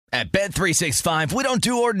At Bet365, we don't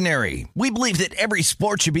do ordinary. We believe that every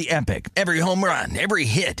sport should be epic. Every home run, every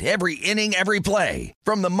hit, every inning, every play.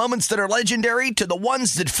 From the moments that are legendary to the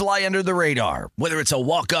ones that fly under the radar. Whether it's a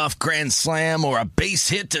walk-off grand slam or a base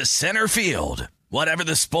hit to center field. Whatever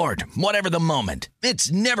the sport, whatever the moment.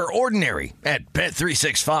 It's never ordinary at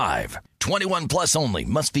Bet365. 21 plus only.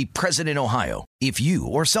 Must be present in Ohio. If you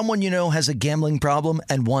or someone you know has a gambling problem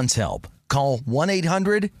and wants help, call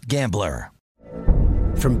 1-800-GAMBLER.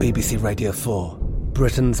 From BBC Radio 4,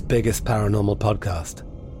 Britain's biggest paranormal podcast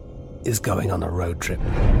is going on a road trip.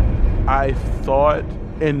 I thought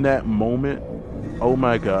in that moment, oh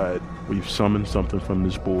my God, we've summoned something from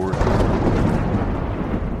this board.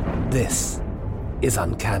 This is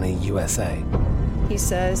Uncanny USA. He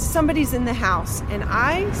says, somebody's in the house, and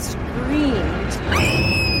I screamed.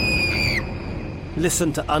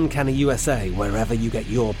 Listen to Uncanny USA wherever you get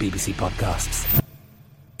your BBC podcasts,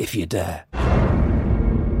 if you dare.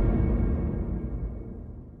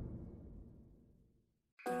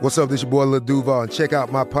 What's up, this your boy Lil Duval, and check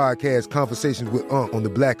out my podcast, Conversations with Unc, on the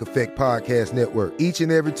Black Effect Podcast Network. Each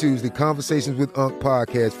and every Tuesday, Conversations with Unc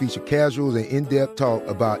podcast feature casuals and in-depth talk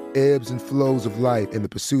about ebbs and flows of life and the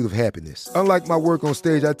pursuit of happiness. Unlike my work on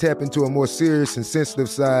stage, I tap into a more serious and sensitive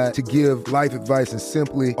side to give life advice and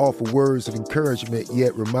simply offer words of encouragement,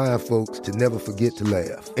 yet remind folks to never forget to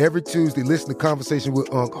laugh. Every Tuesday, listen to Conversation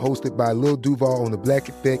with Unc, hosted by Lil Duval on the Black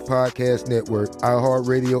Effect Podcast Network,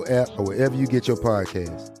 iHeartRadio app, or wherever you get your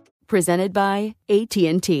podcasts. Presented by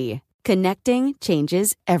AT&T. Connecting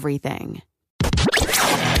changes everything.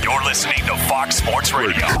 You're listening to Fox Sports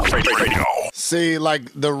Radio. See,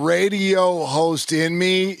 like, the radio host in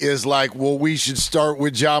me is like, well, we should start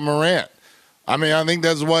with Ja Morant. I mean, I think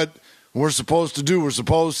that's what we're supposed to do. We're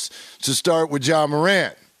supposed to start with Ja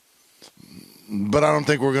Morant. But I don't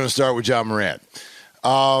think we're going to start with Ja Morant.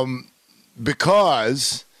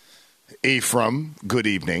 Because, Ephraim, good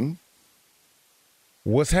evening.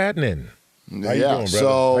 What's happening? How you doing, brother?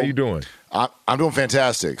 So, how you doing? I'm doing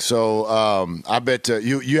fantastic. So I bet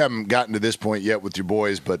you haven't gotten to this point yet with your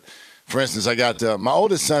boys, but for instance, I got my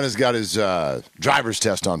oldest son has got his driver's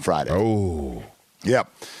test on Friday. Oh. Yep.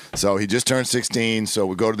 So he just turned 16, so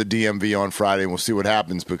we go to the DMV on Friday and we'll see what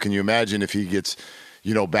happens. But can you imagine if he gets,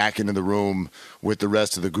 back into the room with the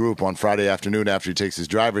rest of the group on Friday afternoon after he takes his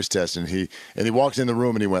driver's test, and he walked in the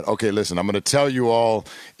room and he went, okay, listen, I'm going to tell you all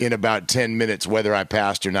in about 10 minutes whether I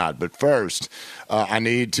passed or not. But first, I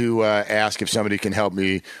need to ask if somebody can help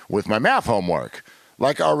me with my math homework.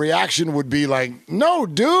 Like, our reaction would be like, no,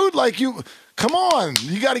 dude, come on.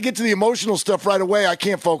 You got to get to the emotional stuff right away. I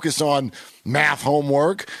can't focus on math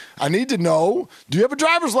homework. I need to know, do you have a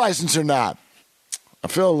driver's license or not? I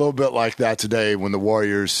feel a little bit like that today when the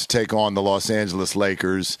Warriors take on the Los Angeles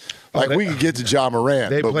Lakers. We could get to Ja Morant.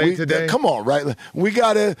 They played today? Come on, right? We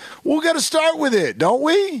gotta start with it, don't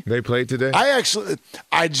we? They played today?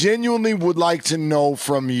 I genuinely would like to know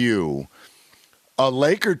from you, a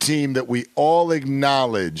Laker team that we all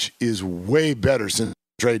acknowledge is way better since the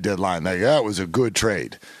trade deadline. That was a good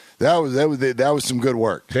trade. That was some good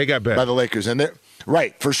work. They got better by the Lakers, and they're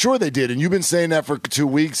right, for sure they did. And you've been saying that for 2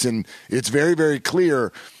 weeks, and it's very, very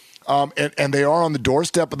clear. And they are on the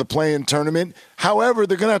doorstep of the play-in tournament. However,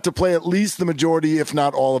 they're going to have to play at least the majority, if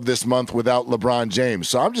not all of this month, without LeBron James.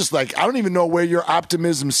 So I'm just like, I don't even know where your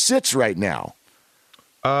optimism sits right now.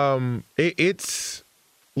 Look,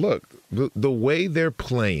 the way they're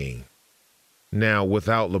playing now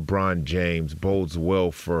without LeBron James bodes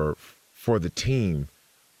well for the team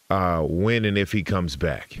when and if he comes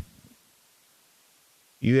back.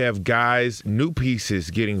 You have guys, new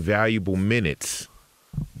pieces, getting valuable minutes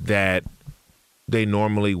that they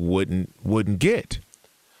normally wouldn't get.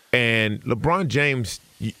 And LeBron James,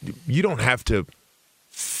 you don't have to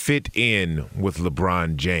fit in with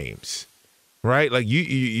LeBron James, right? Like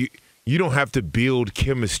you don't have to build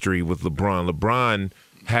chemistry with LeBron. LeBron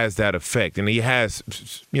has that effect, and he has,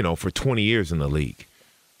 for 20 years in the league.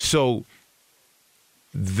 So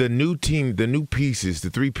the new team, the new pieces,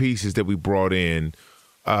 the three pieces that we brought in.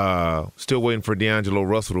 Still waiting for D'Angelo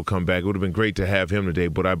Russell to come back. It would have been great to have him today,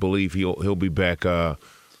 but I believe he'll be back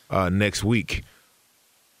next week.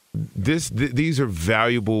 These are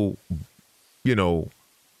valuable,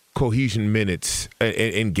 cohesion minutes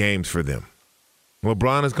in games for them.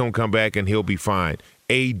 LeBron is going to come back and he'll be fine.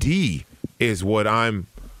 AD is what I'm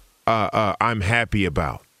happy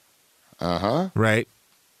about. Right,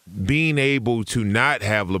 being able to not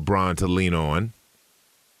have LeBron to lean on.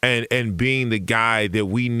 And being the guy that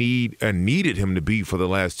we needed him to be for the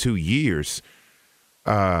last 2 years,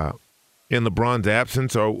 in LeBron's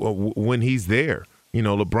absence or when he's there,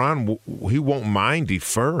 LeBron, he won't mind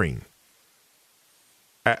deferring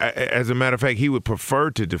As a matter of fact, he would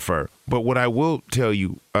prefer to defer. But what I will tell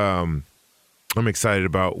you, I'm excited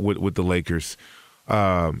about with the Lakers,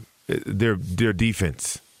 their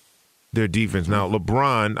defense. Their defense. Now,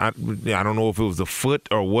 LeBron, I don't know if it was the foot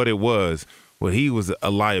or what it was, but he was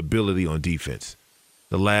a liability on defense.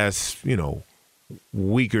 The last,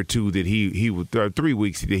 week or two that he would, 3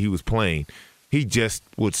 weeks that he was playing, he just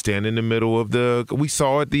would stand in the middle of we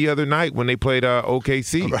saw it the other night when they played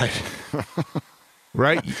OKC. Right.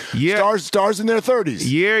 Right? Yeah. Stars in their 30s.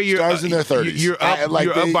 Yeah, stars in their 30s. You're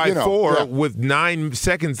up by 4 with 9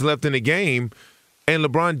 seconds left in the game, and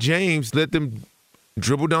LeBron James let them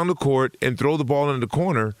dribble down the court and throw the ball in the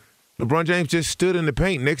corner. LeBron James just stood in the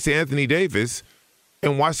paint next to Anthony Davis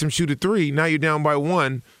and watched him shoot a 3. Now you're down by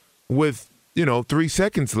 1 with, 3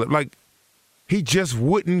 seconds left. Like, he just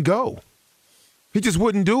wouldn't go. He just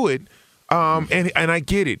wouldn't do it. And I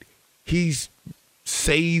get it. He's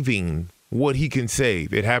saving what he can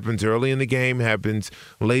save. It happens early in the game, happens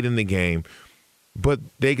late in the game. But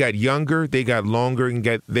they got younger, they got longer,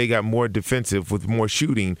 and they got more defensive with more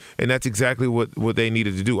shooting, and that's exactly what they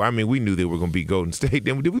needed to do. I mean, we knew they were going to beat Golden State.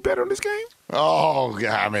 Did we bet on this game? Oh,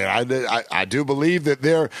 I mean, I do believe that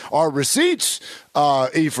there are receipts,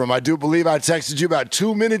 Ephraim. I do believe I texted you about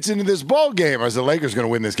 2 minutes into this ball game. I said, the Lakers going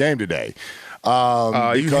to win this game today.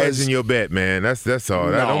 You hedging your bet, man. That's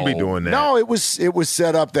all. No, don't be doing that. No, it was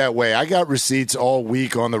set up that way. I got receipts all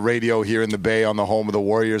week on the radio here in the Bay on the home of the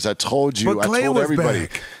Warriors. I told you. But Klay I told was everybody.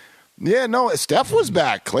 Back. Yeah, no, Steph was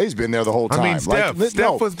back. Klay's been there the whole time. I mean,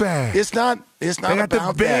 Steph was back. It's not they about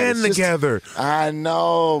got the band together. I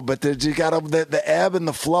know, but you got the ebb and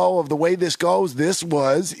the flow of the way this goes. This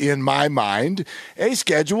was, in my mind, a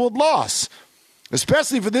scheduled loss,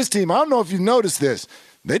 especially for this team. I don't know if you've noticed this.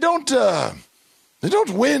 They don't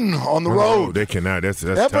win on the road. No, they cannot. That's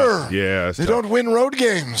ever. Tough. Yeah, they don't win road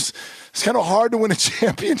games. It's kind of hard to win a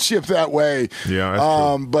championship that way. Yeah,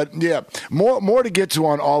 that's true. But yeah, more to get to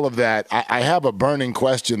on all of that. I have a burning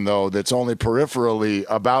question though that's only peripherally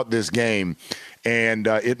about this game, and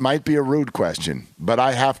it might be a rude question, but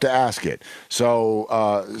I have to ask it.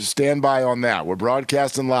 So stand by on that. We're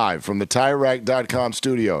broadcasting live from the TireRack.com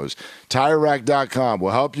studios. TireRack.com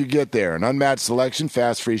will help you get there. An unmatched selection,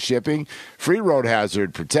 fast free shipping, free road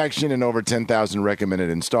hazard protection, and over 10,000 recommended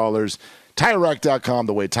installers. TireRack.com,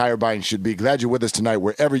 the way tire buying should be. Glad you're with us tonight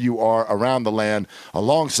wherever you are around the land.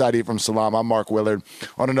 Alongside Ephraim Salam, I'm Mark Willard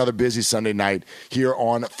on another busy Sunday night here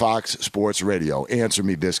on Fox Sports Radio. Answer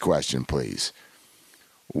me this question, please.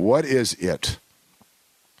 What is it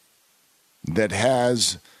that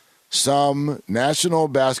has some National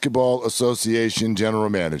Basketball Association general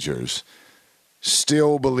managers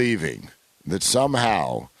still believing that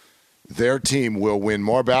somehow their team will win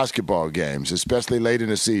more basketball games, especially late in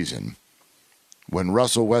the season, when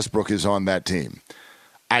Russell Westbrook is on that team?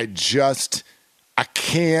 I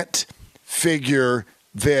can't figure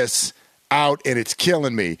this out, and it's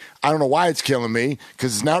killing me. I don't know why it's killing me,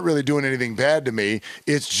 because it's not really doing anything bad to me.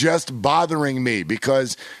 It's just bothering me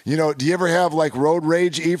because, do you ever have like road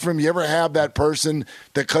rage, Ephraim? You ever have that person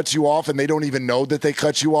that cuts you off and they don't even know that they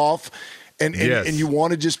cut you off? And yes. And you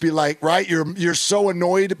want to just be like, right, you're so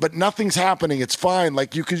annoyed, but nothing's happening. It's fine.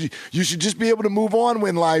 Like you should just be able to move on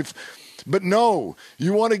in life. But no,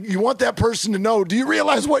 you want that person to know, do you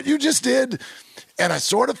realize what you just did? And I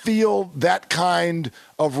sort of feel that kind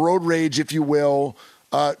of road rage, if you will,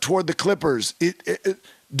 toward the Clippers.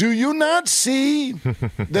 Do you not see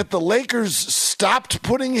that the Lakers stopped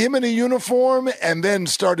putting him in a uniform and then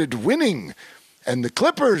started winning? And the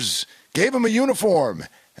Clippers gave him a uniform,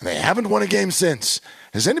 and they haven't won a game since.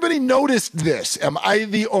 Has anybody noticed this? Am I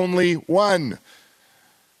the only one?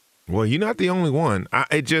 Well, you're not the only one.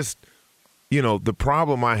 The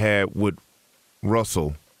problem I had with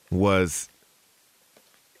Russell was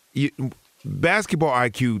basketball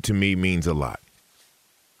IQ to me means a lot.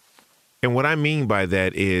 And what I mean by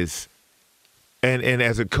that is, and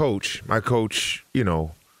as a coach, I coach,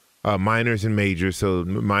 minors and majors. So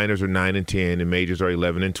minors are 9 and 10 and majors are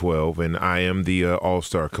 11 and 12. And I am the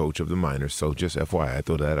all-star coach of the minors. So just FYI, I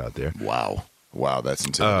throw that out there. Wow, that's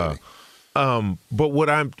intimidating. But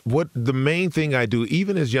what the main thing I do,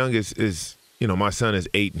 even as young as my son is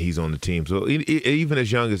 8 and he's on the team. So even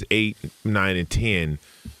as young as 8, 9, and 10,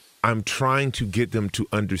 I'm trying to get them to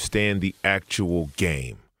understand the actual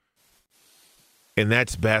game. And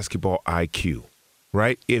that's basketball IQ,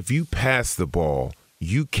 right? If you pass the ball,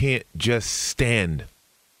 you can't just stand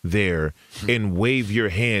there and wave your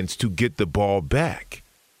hands to get the ball back,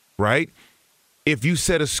 right? If you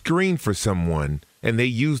set a screen for someone and they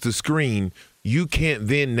use the screen, you can't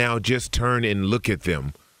then now just turn and look at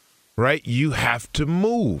them. Right? You have to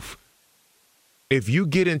move. If you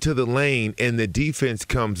get into the lane and the defense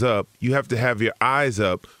comes up, you have to have your eyes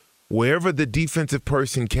up. Wherever the defensive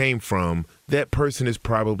person came from, that person is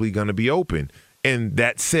probably going to be open, and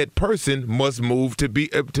that said person must move to be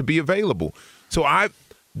available. So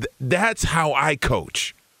that's how I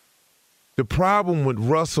coach. The problem with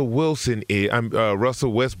Russell Westbrook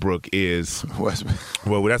is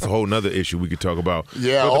well, that's a whole nother issue we could talk about.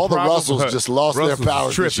 Yeah, all the Russells just lost their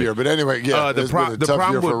powers this year. But anyway, yeah, the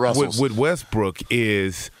problem with Westbrook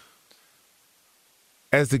is,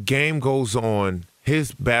 as the game goes on,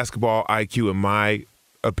 his basketball IQ, in my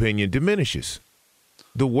opinion, diminishes.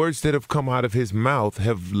 The words that have come out of his mouth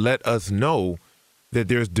have let us know that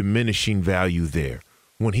there's diminishing value there.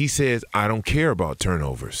 When he says, I don't care about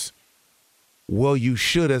turnovers. Well, you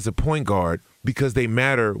should as a point guard, because they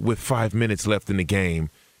matter with 5 minutes left in the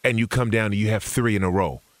game, and you come down and you have 3 in a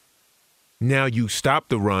row. Now you stop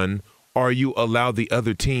the run, or you allow the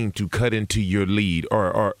other team to cut into your lead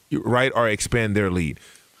or expand their lead.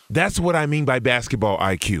 That's what I mean by basketball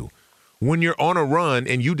IQ. When you're on a run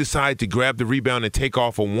and you decide to grab the rebound and take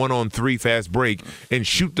off a 1-on-3 fast break and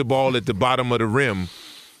shoot the ball at the bottom of the rim,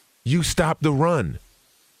 you stop the run.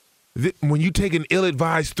 When you take an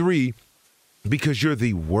ill-advised 3 because you're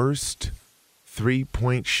the worst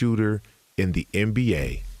 3-point shooter in the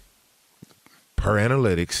NBA per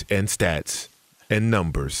analytics and stats and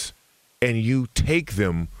numbers, and you take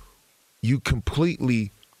them, you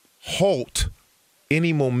completely halt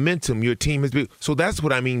any momentum your team has built. So that's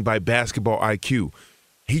what I mean by basketball IQ.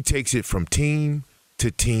 He takes it from team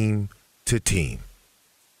to team to team.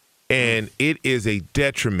 And it is a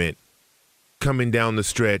detriment coming down the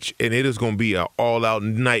stretch, and it is going to be an all-out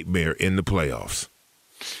nightmare in the playoffs.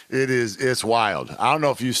 It's wild. I don't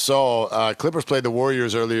know if you saw, Clippers played the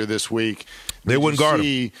Warriors earlier this week. They wouldn't guard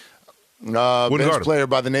him. Bench player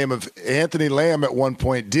by the name of Anthony Lamb at one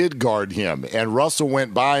point did guard him, and Russell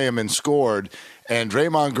went by him and scored. And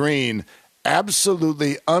Draymond Green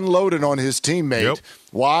absolutely unloaded on his teammate. Yep.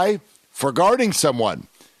 Why? For guarding someone.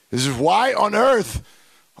 This is why on earth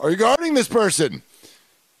are you guarding this person?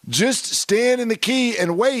 Just stand in the key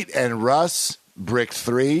and wait. And Russ bricked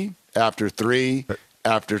 3 after 3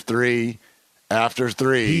 after 3 after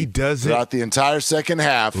 3. He does it throughout the entire second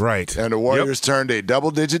half. Right. And the Warriors turned a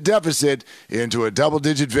double-digit deficit into a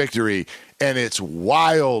double-digit victory. And it's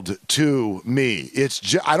wild to me.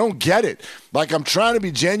 I don't get it. Like, I'm trying to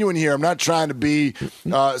be genuine here. I'm not trying to be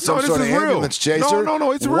some sort of ambulance chaser.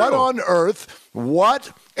 No, it's real. What on earth?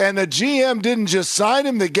 What? And the GM didn't just sign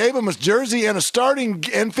him. They gave him a jersey and a starting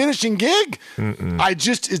and finishing gig.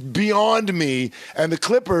 It's beyond me. And the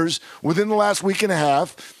Clippers, within the last week and a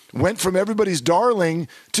half, went from everybody's darling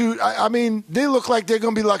to, they look like they're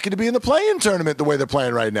going to be lucky to be in the play-in tournament the way they're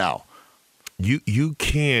playing right now. You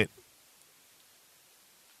can't.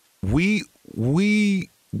 We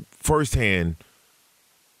firsthand,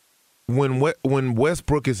 when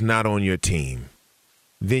Westbrook is not on your team,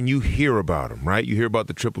 then you hear about him, right? You hear about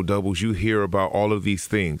the triple-doubles. You hear about all of these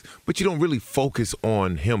things. But you don't really focus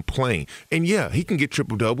on him playing. And, yeah, he can get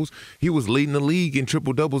triple-doubles. He was leading the league in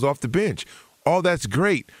triple-doubles off the bench. All that's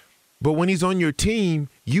great. But when he's on your team,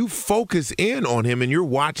 you focus in on him, and you're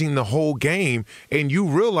watching the whole game, and you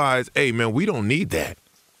realize, hey, man, we don't need that.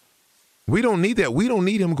 We don't need that. We don't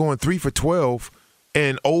need him going 3 for 12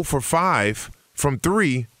 and 0 for 5 from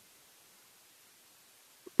 3.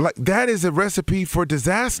 Like, that is a recipe for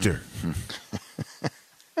disaster.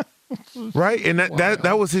 Right? And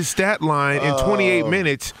that was his stat line in 28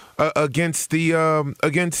 minutes against the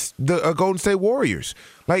Golden State Warriors.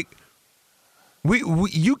 Like,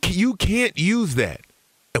 you can't use that.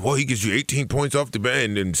 Well, he gives you 18 points off the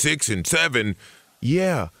bench and 6 and 7.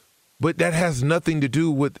 Yeah. But that has nothing to do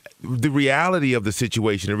with the reality of the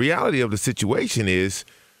situation. The reality of the situation is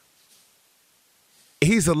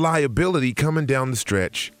he's a liability coming down the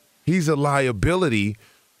stretch. He's a liability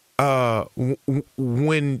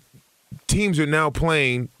when teams are now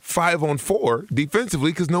playing 5-on-4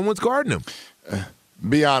 defensively because no one's guarding him.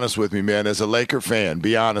 Be honest with me, man. As a Laker fan,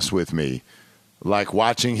 be honest with me. Like,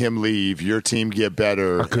 watching him leave, your team get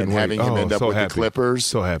better, and having him end up with the Clippers.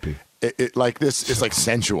 So happy. It like this, it's like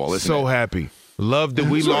sensual, isn't it? So happy. Love that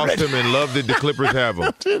we lost him and love that the Clippers have him.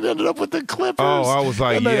 It ended up with the Clippers. Oh, I was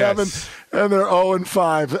like, and yes. And they're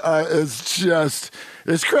 0-5. It's just,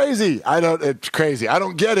 It's crazy. It's crazy. I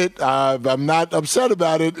don't get it. I'm not upset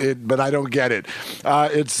about it, but I don't get it.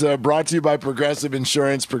 It's brought to you by Progressive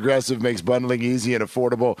Insurance. Progressive makes bundling easy and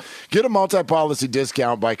affordable. Get a multi-policy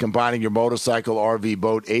discount by combining your motorcycle, RV,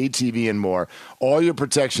 boat, ATV, and more. All your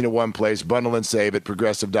protection in one place. Bundle and save at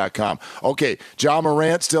Progressive.com. Okay, Ja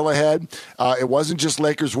Morant still ahead. It wasn't just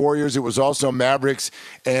Lakers, Warriors. It was also Mavericks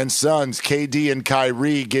and Suns. KD and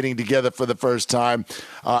Kyrie getting together for the first time.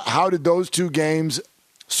 How did those two games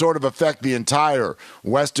sort of affect the entire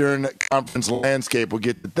Western Conference landscape? We'll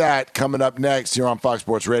get to that coming up next here on Fox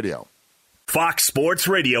Sports Radio. Fox Sports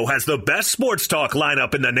Radio has the best sports talk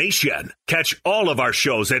lineup in the nation. Catch all of our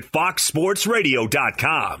shows at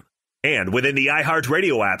foxsportsradio.com. And within the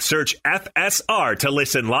iHeartRadio app, search FSR to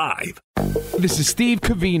listen live. This is Steve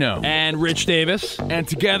Covino and Rich Davis, and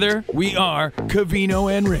together we are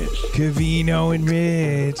Covino and Rich. Covino and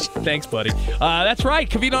Rich. Thanks, buddy. That's right,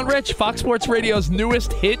 Covino and Rich, Fox Sports Radio's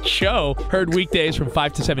newest hit show. Heard weekdays from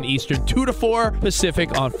 5 to 7 Eastern, 2 to 4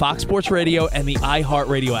 Pacific on Fox Sports Radio and the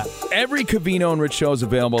iHeartRadio app. Every Covino and Rich show is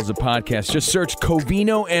available as a podcast. Just search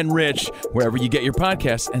Covino and Rich wherever you get your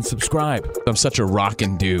podcasts and subscribe. I'm such a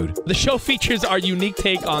rockin' dude. The show features our unique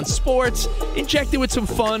take on sports, injected with some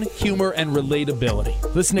fun, humor, and relatability.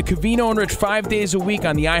 Listen to Covino and Rich 5 days a week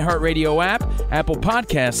on the iHeartRadio app, Apple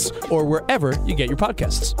Podcasts, or wherever you get your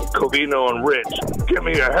podcasts. Covino and Rich, give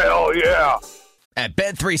me a hell yeah. At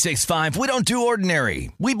Bet365, we don't do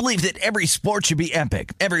ordinary. We believe that every sport should be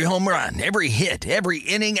epic. Every home run, every hit, every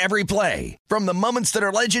inning, every play. From the moments that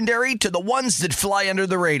are legendary to the ones that fly under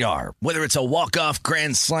the radar. Whether it's a walk-off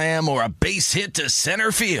grand slam or a base hit to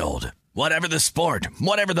center field. Whatever the sport,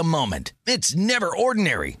 whatever the moment, it's never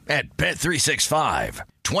ordinary at Bet365.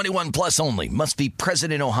 21 plus only. Must be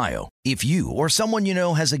present in Ohio. If you or someone you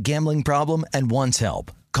know has a gambling problem and wants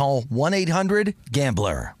help, call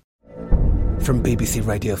 1-800-GAMBLER. From BBC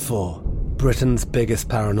Radio 4, Britain's biggest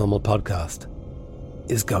paranormal podcast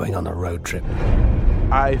is going on a road trip.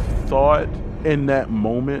 I thought in that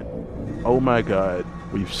moment, oh my God,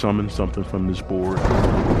 we've summoned something from this board.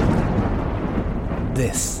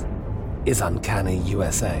 This is Uncanny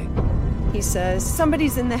USA. He says,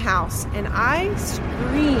 somebody's in the house, and I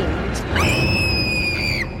screamed.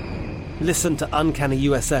 Listen to Uncanny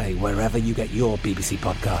USA wherever you get your BBC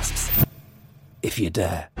podcasts, if you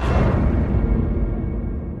dare.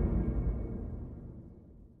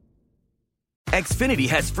 Xfinity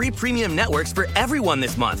has free premium networks for everyone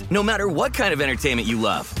this month, no matter what kind of entertainment you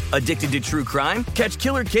love. Addicted to true crime? Catch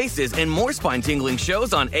killer cases and more spine-tingling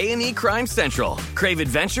shows on A&E Crime Central. Crave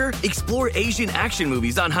adventure? Explore Asian action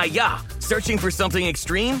movies on Hi-YAH. Searching for something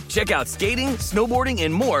extreme? Check out skating, snowboarding,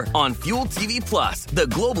 and more on Fuel TV Plus, the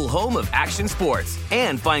global home of action sports.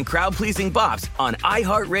 And find crowd-pleasing bops on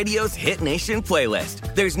iHeartRadio's Hit Nation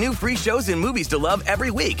playlist. There's new free shows and movies to love every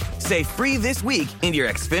week. Say free this week in your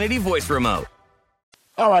Xfinity voice remote.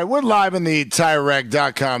 All right, we're live in the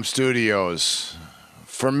TireRack.com studios.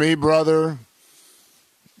 For me, brother,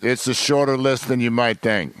 it's a shorter list than you might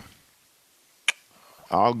think.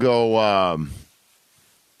 I'll go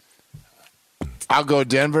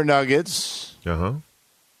Denver Nuggets. I'll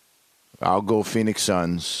go Phoenix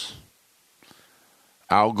Suns.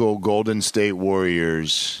 I'll go Golden State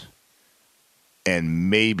Warriors.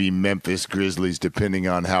 And maybe Memphis Grizzlies, depending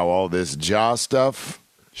on how all this Ja stuff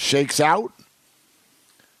shakes out.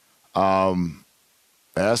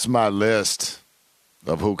 That's my list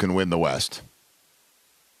of who can win the West.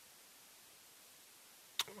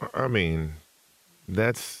 I mean,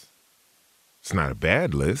 it's not a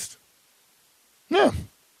bad list. Yeah.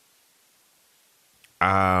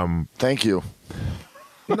 Thank you.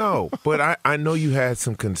 No, but I know you had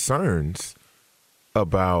some concerns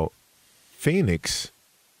about Phoenix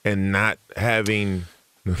and not having.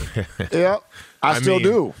 Yeah. I still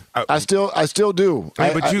do. I still do.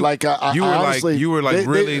 Hey, but you were honestly,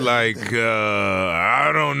 really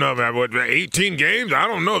I don't know, man. What 18 games? I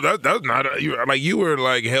don't know. That's not you were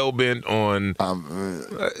like hell bent on.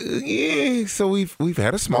 Yeah. So we've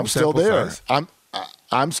had a small sample size.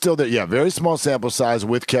 I'm still there. Yeah, very small sample size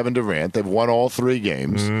with Kevin Durant. They've won all 3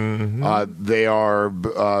 games. Mm-hmm. They are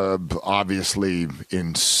obviously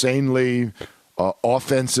insanely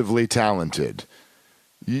offensively talented.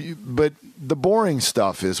 But the boring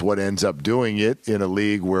stuff is what ends up doing it in a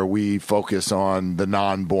league where we focus on the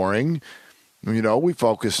non-boring. You know, we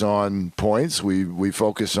focus on points. We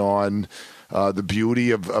focus on the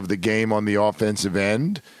beauty of the game on the offensive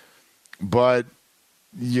end. But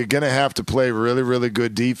you're going to have to play really, really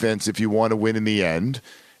good defense if you want to win in the end.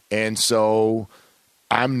 And so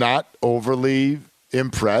I'm not overly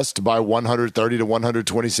impressed by 130 to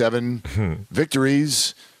 127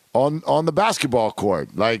 victories on the basketball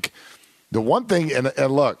court. Like, the one thing, and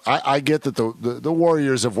look, I get that the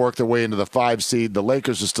Warriors have worked their way into the 5 seed. The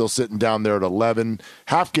Lakers are still sitting down there at 11,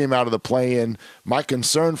 half game out of the play-in. My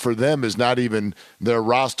concern for them is not even their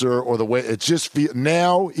roster or the way it just feels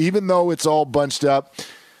now, even though it's all bunched up.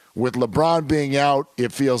 With LeBron being out,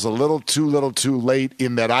 it feels a little too late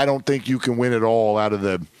in that I don't think you can win it all out of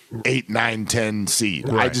the 8, 9, 10 seed.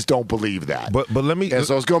 Right. I just don't believe that. But let me. And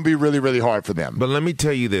so it's going to be really, really hard for them. But let me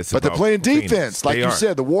tell you this. But they're playing defense, Phoenix. like you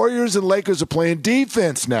said. The Warriors and Lakers are playing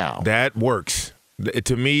defense now. That works.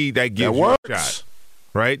 To me, that gives you a shot.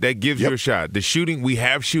 Right? That gives you a shot. The shooting, we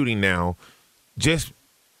have shooting now. Just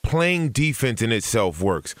playing defense in itself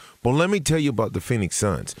works. But let me tell you about the Phoenix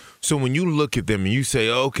Suns. So when you look at them and you say,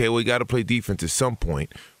 okay, we got to play defense at some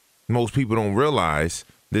point, most people don't realize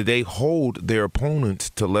that they hold their opponents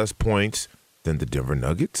to less points than the Denver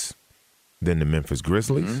Nuggets, than the Memphis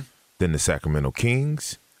Grizzlies, than the Sacramento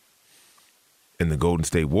Kings, and the Golden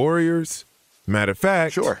State Warriors. Matter of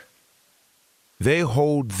fact, they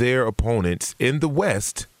hold their opponents in the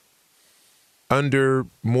West under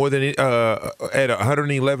more than at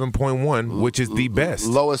 111.1, which is the best.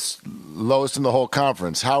 Lowest in the whole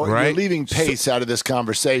conference. How you're leaving pace out of this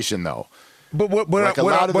conversation, though. But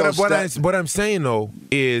what I'm saying, though,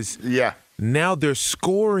 is now their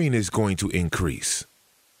scoring is going to increase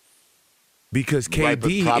because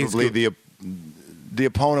KD but probably the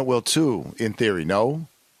opponent will too, in theory. No,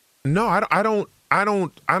 I don't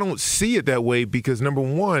see it that way because number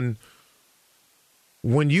one,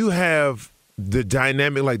 when you have the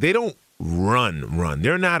dynamic, like they don't run.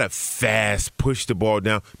 They're not a fast push the ball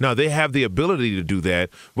down. Now they have the ability to do that,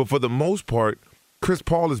 but for the most part, Chris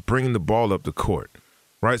Paul is bringing the ball up the court,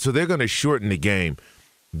 right? So they're going to shorten the game.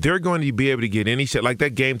 They're going to be able to get any shot, like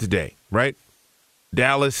that game today, right?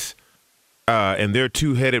 Dallas and their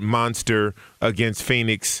 2-headed monster against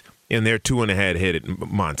Phoenix and their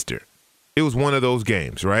 2.5-headed monster. It was one of those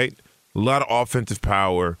games, right? A lot of offensive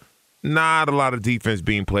power, not a lot of defense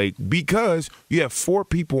being played because you have 4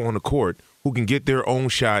 people on the court who can get their own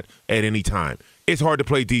shot at any time. It's hard to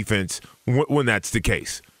play defense when that's the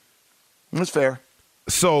case. That's fair.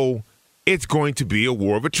 So it's going to be a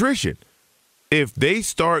war of attrition. If they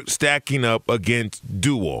start stacking up against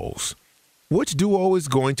duos, which duo is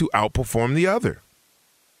going to outperform the other?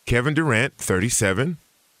 Kevin Durant, 37.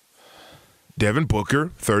 Devin Booker,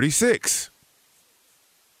 36.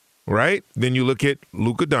 Right? Then you look at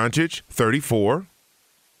Luka Doncic, 34.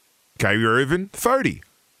 Kyrie Irving, 30.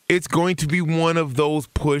 It's going to be one of those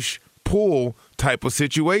push-pull type of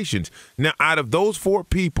situations. Now, out of those 4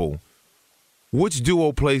 people, which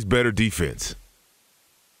duo plays better defense?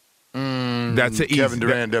 That's an easy. Kevin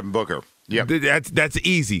Durant, Devin Booker. Yep. That's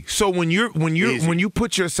easy. So when you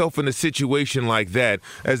put yourself in a situation like that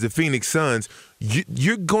as the Phoenix Suns,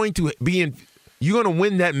 you're going to win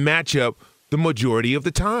that matchup the majority of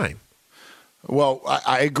the time. Well,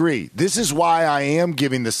 I agree. This is why I am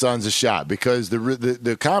giving the Suns a shot, because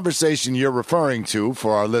the conversation you're referring to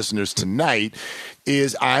for our listeners tonight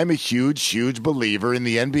is I'm a huge believer in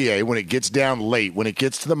the NBA when it gets down late, when it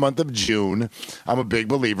gets to the month of June. I'm a big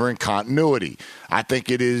believer in continuity. I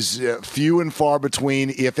think it is few and far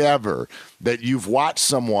between, if ever, that you've watched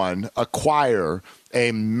someone acquire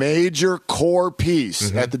a major core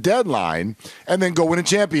piece at the deadline and then go win a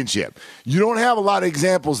championship. You don't have a lot of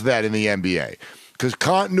examples of that in the NBA because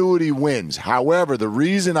continuity wins. However, the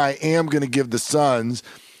reason I am going to give the Suns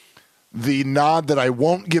the nod that I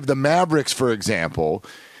won't give the Mavericks, for example,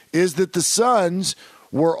 is that the Suns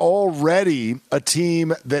were already a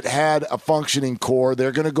team that had a functioning core.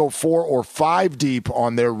 They're going to go 4 or 5 deep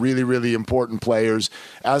on their really, really important players,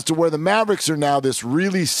 as to where the Mavericks are now this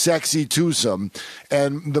really sexy twosome,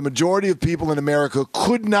 and the majority of people in America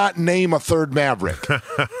could not name a third Maverick.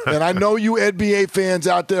 And I know you NBA fans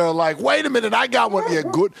out there are like, wait a minute, I got one. Yeah,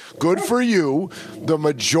 good for you. The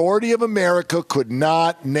majority of America could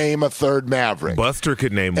not name a third Maverick. Buster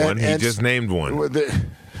could name one. He just named one.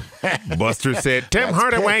 Buster said, Tim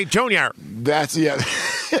Hardaway Jr. That's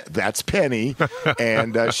Penny,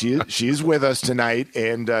 and she's with us tonight.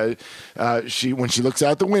 And when she looks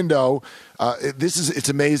out the window, it's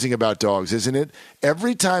amazing about dogs, isn't it?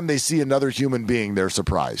 Every time they see another human being, they're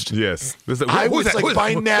surprised. Yes.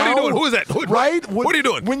 By now, who is that? Right? What are you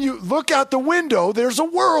doing? When you look out the window, there's a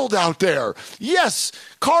world out there. Yes,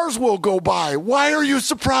 cars will go by. Why are you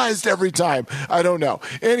surprised every time? I don't know.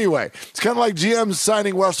 Anyway, it's kind of like GM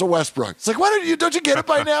signing Russell Westbrook. It's like, don't you get it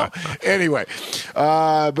by now? Anyway,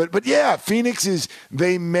 but yeah, Phoenix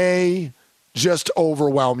they may just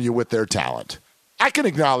overwhelm you with their talent. I can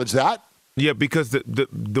acknowledge that. Yeah, because the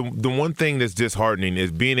one thing that's disheartening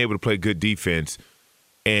is being able to play good defense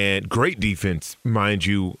and great defense, mind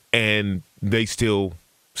you, and they still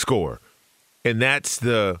score. And that's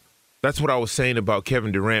what I was saying about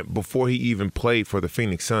Kevin Durant before he even played for the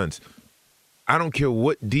Phoenix Suns. I don't care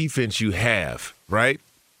what defense you have, right?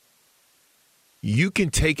 You can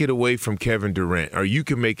take it away from Kevin Durant, or you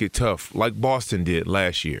can make it tough like Boston did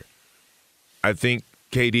last year. I think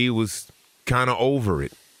KD was kind of over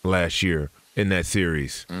it last year in that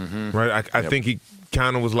series, right? I think he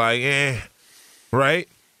kind of was like, right?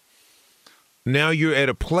 Now you're at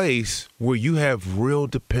a place where you have real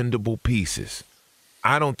dependable pieces.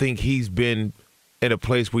 I don't think he's been at a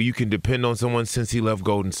place where you can depend on someone since he left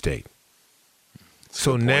Golden State.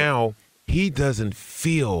 So now he doesn't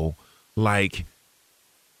feel like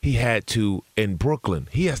he had to in Brooklyn.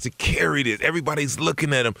 He has to carry this. Everybody's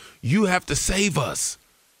looking at him. You have to save us.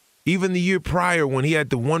 Even the year prior when he had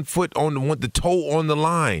the 1 foot on the toe on the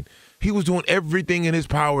line, he was doing everything in his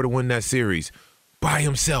power to win that series by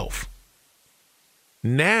himself.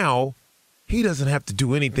 Now he doesn't have to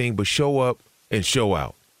do anything but show up and show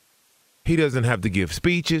out. He doesn't have to give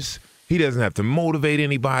speeches. He doesn't have to motivate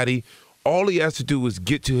anybody. All he has to do is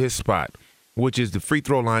get to his spot, which is the free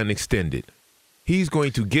throw line extended. He's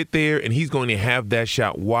going to get there, and he's going to have that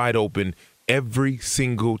shot wide open every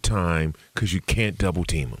single time because you can't double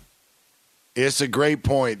team him. It's a great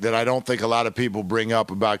point that I don't think a lot of people bring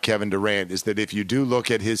up about Kevin Durant is that if you do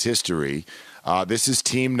look at his history, this is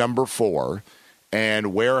team number 4,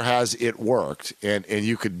 and where has it worked? And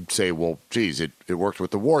you could say, well, geez, it worked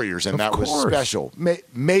with the Warriors, and that was special.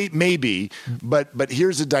 Maybe, but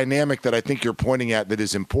here's a dynamic that I think you're pointing at that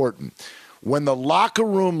is important. When the locker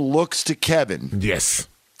room looks to Kevin, yes,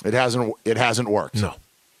 it hasn't worked. No.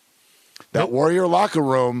 That Warrior locker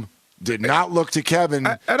room did not look to Kevin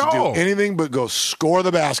at to all. do anything but go score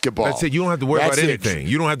the basketball. That's it. You don't have to worry about anything.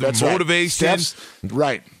 You don't have to motivation.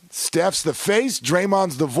 Right. Steph's the face,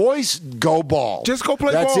 Draymond's the voice, go ball. Just go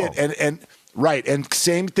play ball. That's it. And right, and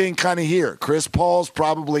same thing kind of here. Chris Paul's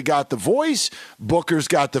probably got the voice, Booker's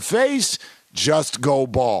got the face. Just go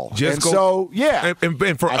ball. And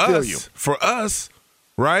for us,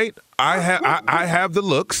 right? I have the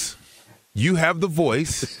looks, you have the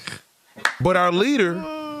voice, but our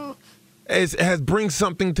leader has brings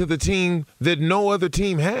something to the team that no other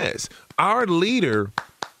team has. Our leader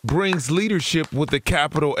brings leadership with a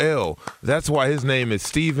capital L. That's why his name is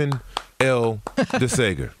Stephen L.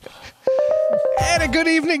 DeSager. And a good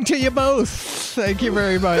evening to you both. Thank you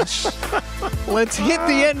very much. Let's hit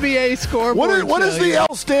the NBA scoreboard. What does the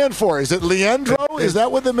L stand for? Is it Leandro? Is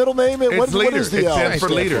that what the middle name is? It's what leader. is the L? It stands for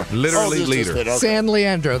leader. Literally leader. Okay. San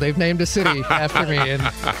Leandro. They've named a city after me in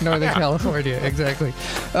Northern California. Exactly.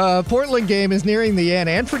 Portland game is nearing the end.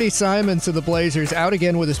 Anthony Simons of the Blazers out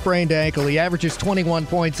again with a sprained ankle. He averages 21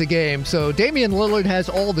 points a game. So Damian Lillard has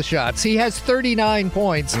all the shots. He has 39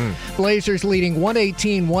 points. Blazers leading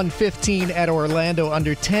 118-115 at Orlando,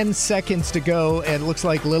 under 10 seconds to go, and it looks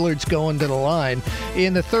like Lillard's going to the line.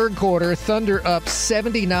 In the third quarter, Thunder up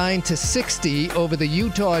 79-60 over the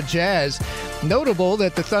Utah Jazz. Notable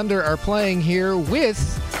that the Thunder are playing here with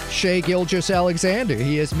Shai Gilgeous-Alexander.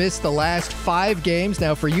 He has missed the last 5 games.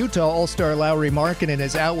 Now for Utah, All-Star Lauri Markkanen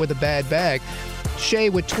is out with a bad back. Shai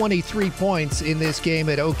with 23 points in this game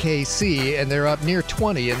at OKC, and they're up near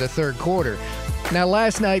 20 in the third quarter. Now,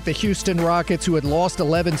 last night, the Houston Rockets, who had lost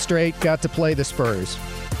 11 straight, got to play the Spurs.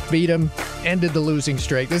 Beat them, ended the losing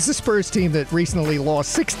streak. This is the Spurs team that recently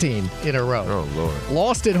lost 16 in a row. Oh, Lord.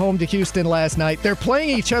 Lost at home to Houston last night. They're playing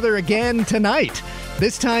each other again tonight.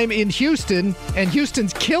 This time in Houston, and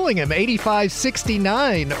Houston's killing them,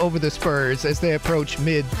 85-69 over the Spurs as they approach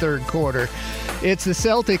mid-third quarter. It's the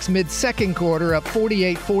Celtics mid-second quarter up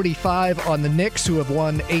 48-45 on the Knicks, who have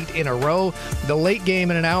won 8 in a row. The late game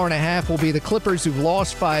in an hour and a half will be the Clippers, who've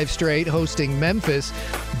lost 5 straight, hosting Memphis.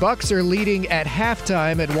 Bucks are leading at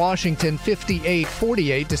halftime at Washington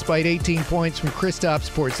 58-48, despite 18 points from Kristaps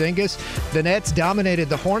Porzingis. The Nets dominated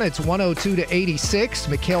the Hornets 102-86.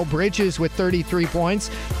 Mikal Bridges with 33 points.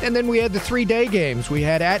 And then we had the 3-day games. We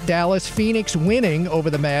had at Dallas, Phoenix winning over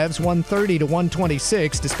the Mavs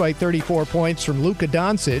 130-126, despite 34 points from Luka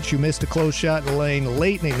Doncic, who missed a close shot in the lane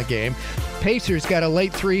late in the game. Pacers got a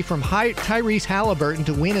late 3 from Tyrese Halliburton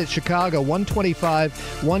to win at Chicago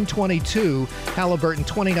 125-122. Halliburton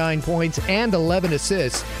 29 points and 11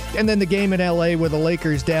 assists. And then the game in L.A. where the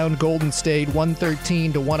Lakers down Golden State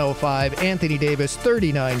 113-105. Anthony Davis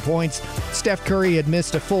 39 points. Steph Curry had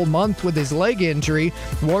missed a full month with his leg injury.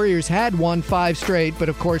 Warriors had won 5 straight, but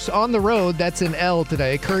of course on the road, that's an L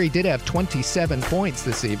today. Curry did have 27 points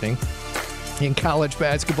this evening. In college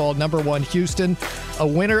basketball, number 1 Houston, a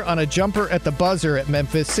winner on a jumper at the buzzer at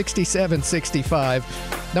Memphis,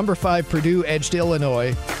 67-65. Number 5 Purdue edged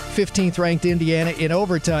Illinois. 15th ranked Indiana in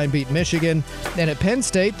overtime beat Michigan. And at Penn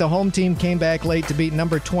State, the home team came back late to beat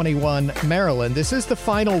number 21 Maryland. This is the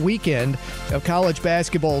final weekend of college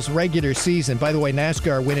basketball's regular season. By the way,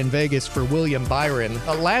 NASCAR win in Vegas for William Byron.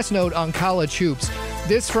 A last note on college hoops.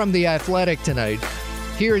 This from The Athletic tonight.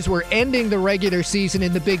 Here's we're ending the regular season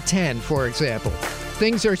in the Big Ten, for example.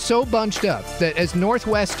 Things are so bunched up that as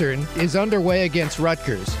Northwestern is underway against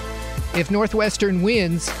Rutgers, if Northwestern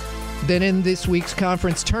wins, then in this week's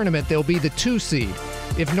conference tournament, they'll be the 2 seed.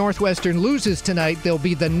 If Northwestern loses tonight, they'll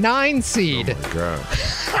be the 9 seed. Oh, my God.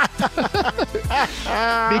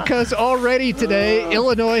 Because already today,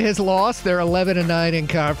 Illinois has lost. They're 11-9 in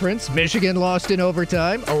conference. Michigan lost in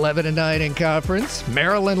overtime, 11-9 in conference.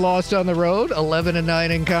 Maryland lost on the road, 11-9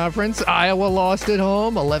 in conference. Iowa lost at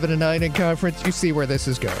home, 11-9 in conference. You see where this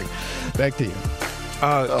is going. Back to you.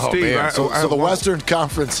 Steve, man. So the Western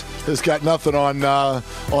Conference has got nothing on the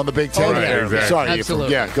Big Ten. Right, exactly. Sorry,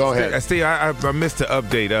 absolutely. Yeah, go ahead. Steve, I missed the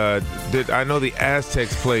update. I know the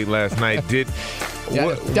Aztecs played last night.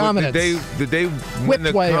 Dominance. Did they win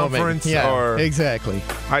the Wyoming. conference? Yeah, or exactly.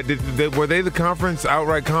 Were they the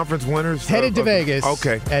outright conference winners? Headed to Vegas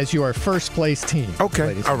okay. as your first place team.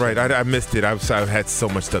 Okay, all right. I missed it. I had so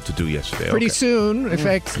much stuff to do yesterday. Pretty soon, in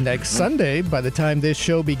fact, next Sunday, by the time this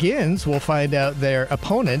show begins, we'll find out their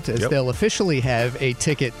opponent as they'll officially have a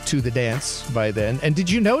ticket to the dance by then. And did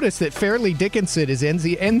you notice that Fairleigh Dickinson is in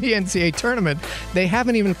the NCAA tournament? They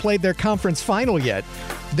haven't even played their conference final yet.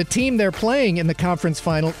 The team they're playing in the conference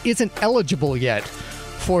final isn't eligible yet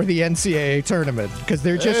for the NCAA tournament because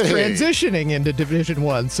they're just transitioning into Division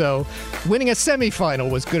I. So winning a semifinal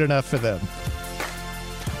was good enough for them.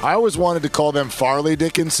 I always wanted to call them Farley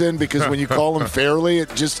Dickinson because when you call them Fairleigh,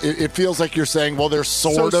 it feels like you're saying, well, they're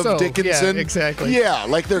sort of Dickinson. Yeah, exactly. Yeah,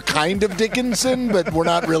 like they're kind of Dickinson, but we're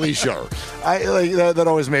not really sure. That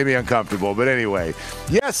always made me uncomfortable. But anyway,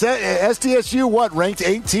 yes, SDSU, ranked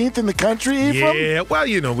 18th in the country, Ephraim? Yeah,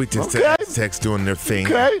 well, we just Aztecs doing their thing.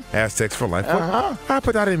 Okay. Aztecs for life. Uh-huh.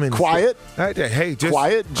 But I didn't mean quiet. Hey, just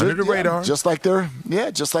quiet, under the radar. Just like their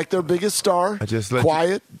biggest star.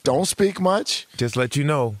 Quiet, don't speak much. Just let you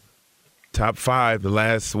know. Top 5 the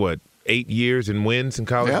last 8 years in wins in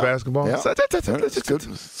college basketball. Yeah. So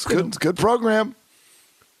It's good program.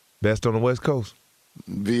 Best on the West Coast.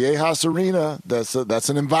 Viejas Arena. That's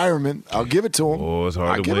an environment. I'll give it to them. Oh, it's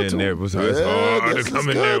hard to win there. It's hard to come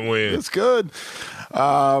in there and win. It's good.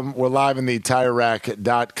 We're live in the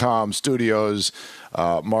TireRack.com studios.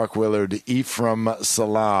 Mark Willard, Ephraim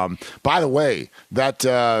Salam. By the way,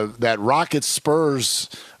 that Rockets Spurs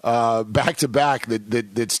back to back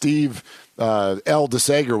that Steve L.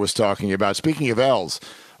 DeSager was talking about. Speaking of L's,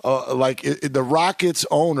 the Rockets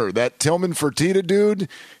owner, that Tillman Fertitta dude,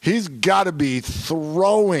 he's got to be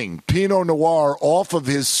throwing Pinot Noir off of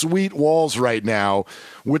his sweet walls right now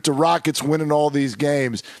with the Rockets winning all these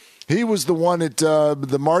games. He was the one at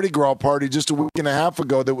the Mardi Gras party just a week and a half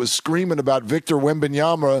ago that was screaming about Victor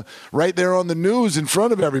Wembanyama right there on the news in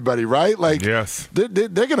front of everybody, right? Yes. They're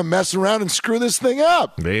going to mess around and screw this thing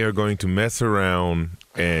up. They are going to mess around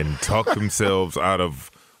and talk themselves out of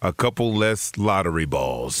a couple less lottery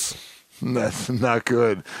balls. That's not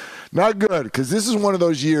good. Not good, because this is one of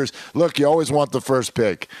those years. Look, you always want the first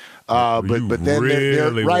pick. But then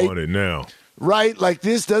really right, want it now. Right, like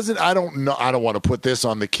this doesn't. I don't want to put this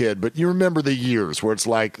on the kid, but you remember the years where it's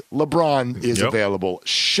like LeBron is available,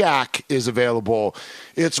 Shaq is available.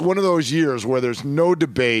 It's one of those years where there's no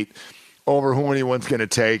debate over who anyone's going to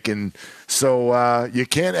take, and so you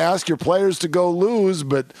can't ask your players to go lose.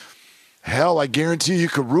 But hell, I guarantee you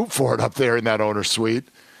could root for it up there in that owner's suite.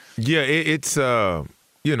 Yeah, it's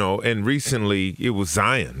and recently it was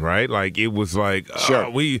Zion, right? Like it was like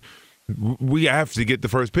sure. We have to get the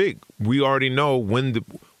first pick. We already know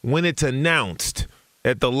when it's announced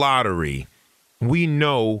at the lottery, we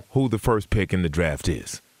know who the first pick in the draft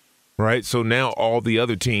is, right? So now all the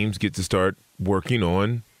other teams get to start working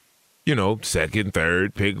on, second,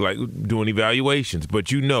 third pick, like doing evaluations. But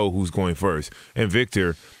who's going first. And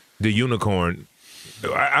Victor, the unicorn,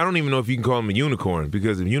 I don't even know if you can call him a unicorn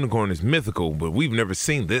because a unicorn is mythical, but we've never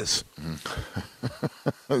seen this.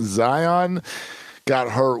 Zion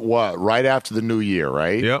got hurt right after the new year,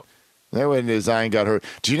 right? Yep. That when Zion got hurt.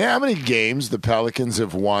 Do you know how many games the Pelicans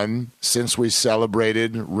have won since we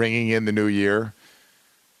celebrated ringing in the new year?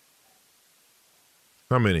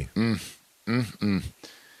 How many?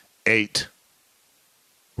 8.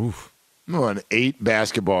 Oof. We won 8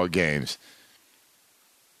 basketball games.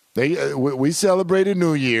 We celebrated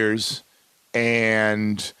New Year's,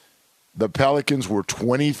 and the Pelicans were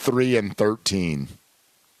 23-13,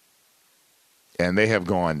 and they have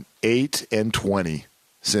gone 8-20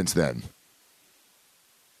 since then.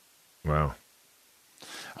 Wow.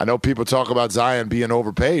 I know people talk about Zion being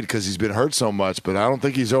overpaid because he's been hurt so much, but I don't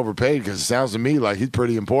think he's overpaid because it sounds to me like he's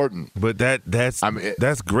pretty important. But that's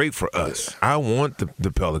great for us. I want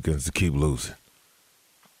the Pelicans to keep losing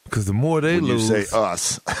because the more they lose, you say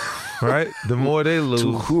us, right? The more they lose,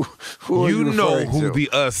 who you know who to? the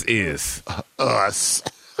us is. Us.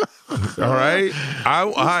 All right,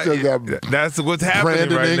 that's what's happening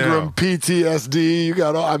Brandon right Ingram, now. PTSD. You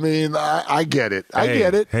got. I get it. I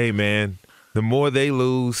get it. Hey, man, the more they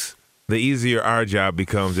lose, the easier our job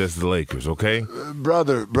becomes as the Lakers. Okay,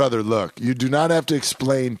 brother. Look, you do not have to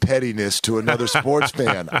explain pettiness to another sports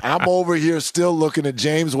fan. I'm over here still looking at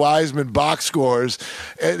James Wiseman box scores,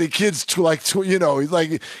 and the kid's he's like,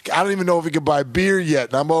 I don't even know if he can buy beer yet,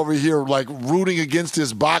 and I'm over here like rooting against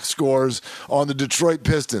his box scores on the Detroit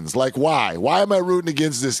Pistons. Like, why? Why am I rooting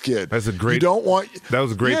against this kid? That's a great. You don't want. That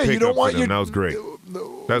was a great pickup for them. That was great.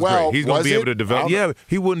 That's great. He's going to be able to develop. Yeah,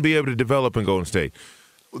 he wouldn't be able to develop in Golden State.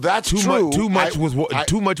 That's true. Too much was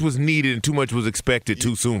needed and too much was expected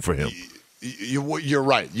too soon for him. You're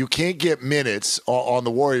right. You can't get minutes on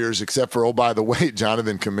the Warriors except for, oh, by the way,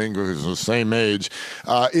 Jonathan Kuminga, who's the same age,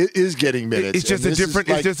 is getting minutes. It's just a different.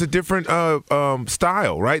 It's just a different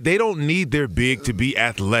style, right? They don't need their big to be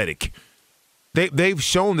athletic. They've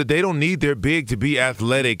shown that they don't need their big to be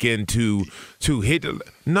athletic and to hit.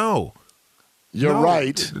 No, you're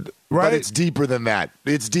right. Right? But it's deeper than that.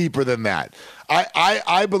 It's deeper than that.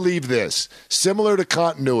 I believe this. Similar to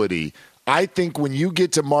continuity, I think when you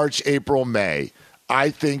get to March, April, May,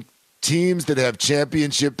 I think teams that have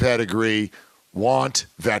championship pedigree want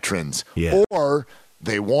veterans. Yeah. Or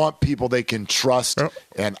they want people they can trust.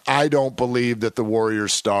 And I don't believe that the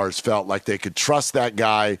Warriors stars felt like they could trust that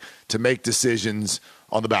guy to make decisions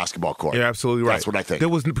on the basketball court. You're absolutely right. That's what I think.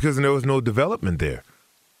 Because there was no development there.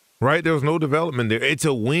 Right? There was no development there. It's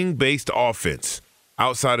a wing-based offense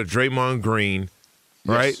outside of Draymond Green,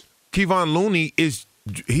 right? Yes. Kevon Looney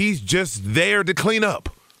he's just there to clean up.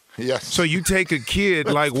 Yes. So you take a kid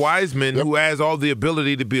like Wiseman who has all the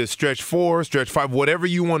ability to be a stretch 4, stretch 5, whatever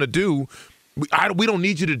you want to do. We don't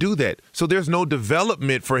need you to do that. So there's no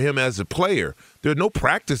development for him as a player. There are no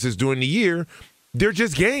practices during the year. They're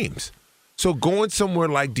just games. So going somewhere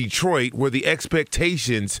like Detroit where the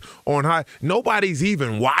expectations on high, nobody's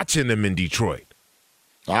even watching them in Detroit.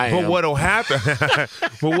 But what'll happen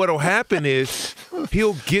is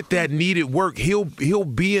he'll get that needed work. He'll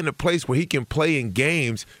be in a place where he can play in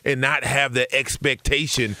games and not have the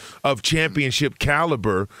expectation of championship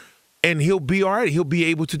caliber, and he'll be all right. He'll be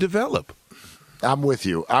able to develop. I'm with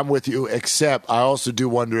you, except I also do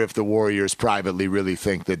wonder if the Warriors privately really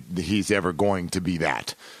think that he's ever going to be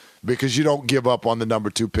that. Because you don't give up on the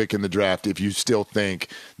number 2 pick in the draft if you still think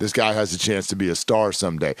this guy has a chance to be a star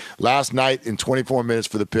someday. Last night, in 24 minutes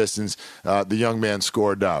for the Pistons, the young man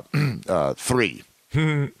scored 3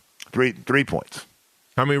 points.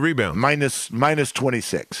 How many rebounds? Minus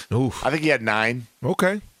 26. Oof. I think he had 9.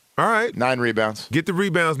 Okay. All right. 9 rebounds. Get the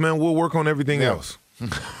rebounds, man. We'll work on everything else.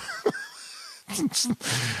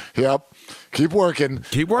 Yep. Keep working.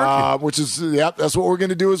 That's what we're going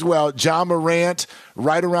to do as well. Ja Morant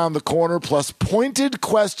right around the corner, plus pointed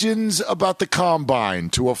questions about the combine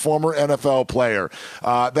to a former NFL player.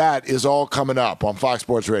 That is all coming up on Fox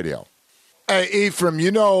Sports Radio. Hey, Ephraim,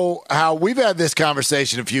 you know how we've had this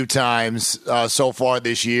conversation a few times so far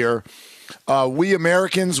this year. We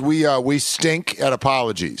Americans, we stink at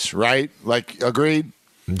apologies, right? Like, agreed?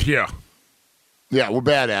 Yeah. Yeah, we're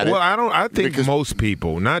bad at it. Well, I think most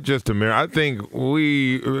people, not just America. I think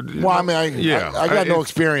we. Well, I mean, I got no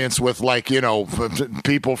experience with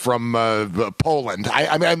people from Poland.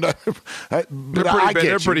 They're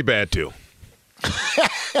pretty bad too.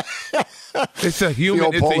 It's a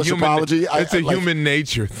human. Apology. It's a human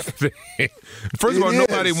nature thing. First of all,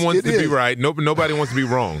 nobody wants to be right. Nobody wants to be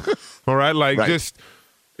wrong. All right, just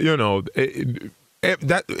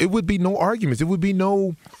it would be no arguments. It would be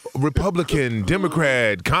no Republican,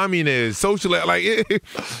 Democrat, communist, socialist.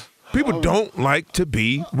 People don't like to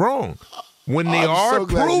be wrong. When they are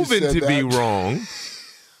proven to be wrong,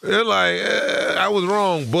 they're like, I was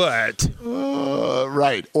wrong, but.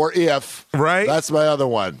 Right. Or if. Right. That's my other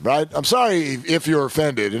one. Right. I'm sorry if you're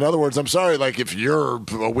offended. In other words, I'm sorry if you're a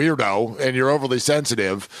weirdo and you're overly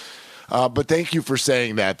sensitive. But thank you for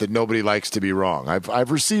saying that nobody likes to be wrong.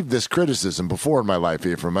 I've received this criticism before in my life,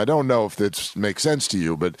 Ephraim. I don't know if this makes sense to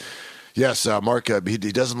you, but Yes, Mark, he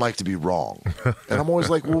doesn't like to be wrong. And I'm always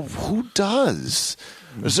like, well, who does?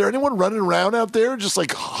 Is there anyone running around out there just like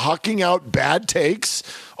hucking out bad takes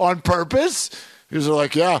on purpose? He's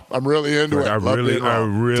like, yeah, I'm really into it. I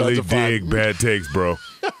really dig bad takes, bro.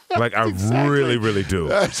 Like, I really, really do.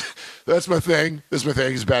 That's my thing. That's my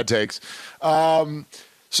thing is bad takes.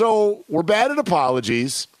 So we're bad at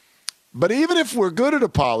apologies. But even if we're good at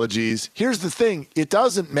apologies, here's the thing. It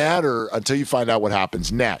doesn't matter until you find out what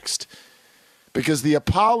happens next. Because the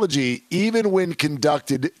apology, even when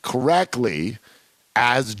conducted correctly,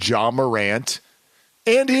 as Ja Morant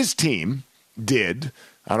and his team did,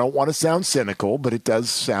 I don't want to sound cynical, but it does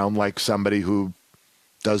sound like somebody who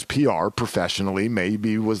does PR professionally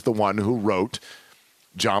maybe was the one who wrote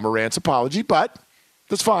Ja Morant's apology, but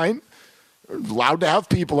that's fine. You're allowed to have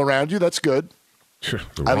people around you. That's good.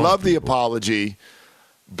 I love the apology,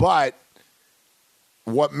 but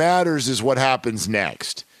what matters is what happens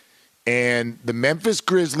next. And the Memphis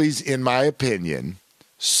Grizzlies, in my opinion,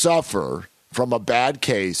 suffer from a bad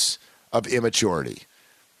case of immaturity.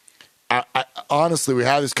 I honestly, we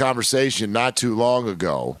had this conversation not too long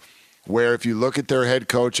ago where if you look at their head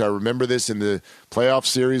coach, I remember this in the playoff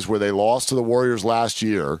series where they lost to the Warriors last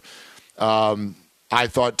year. I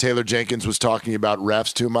thought Taylor Jenkins was talking about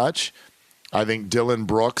refs too much. I think Dylan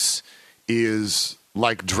Brooks is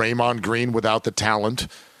like Draymond Green without the talent.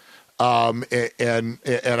 And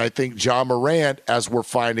I think Ja Morant, as we're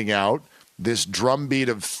finding out, this drumbeat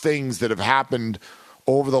of things that have happened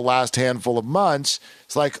over the last handful of months,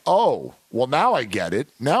 it's like, oh, well, now I get it.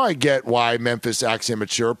 Now I get why Memphis acts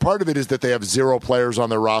immature. Part of it is that they have 0 players on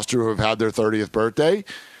their roster who have had their 30th birthday.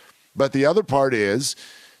 But the other part is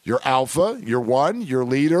your alpha, your one, your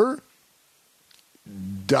leader,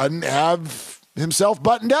 doesn't have himself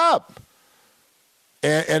buttoned up.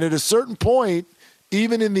 And at a certain point,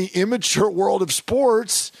 even in the immature world of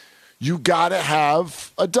sports, you got to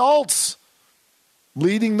have adults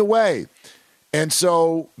leading the way. And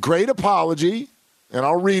so, great apology, and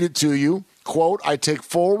I'll read it to you. Quote, I take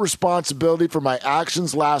full responsibility for my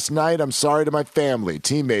actions last night. I'm sorry to my family,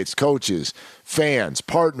 teammates, coaches, fans,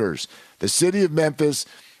 partners, the city of Memphis,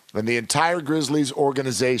 and the entire Grizzlies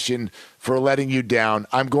organization for letting you down.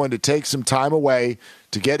 I'm going to take some time away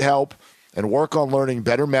to get help and work on learning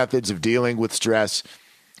better methods of dealing with stress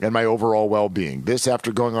and my overall well-being. This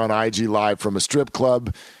after going on IG Live from a strip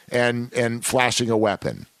club and flashing a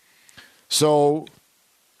weapon. So,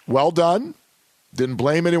 well done. Didn't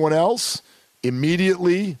blame anyone else.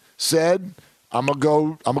 Immediately said, I'm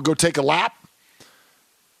gonna go take a lap.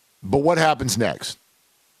 But what happens next?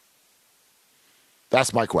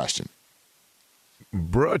 That's my question.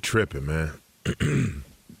 Bruh, tripping, man.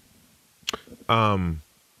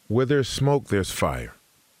 Where there's smoke, there's fire.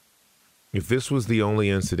 If this was the only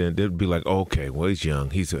incident, it'd be like, okay, well, he's young.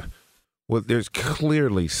 Well, there's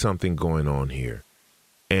clearly something going on here.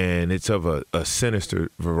 And it's of a sinister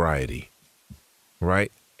variety, right?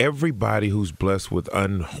 Everybody who's blessed with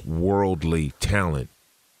unworldly talent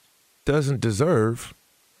doesn't deserve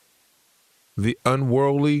the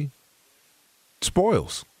unworldly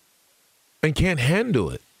spoils and can't handle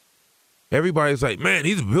it. Everybody's like, man,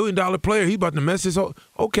 he's $1 billion player. He's about to mess this up.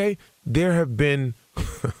 Okay, there have been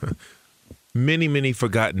many, many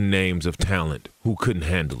forgotten names of talent who couldn't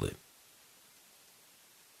handle it.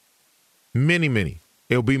 Many, many.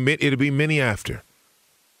 It'll be many after.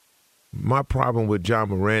 My problem with Ja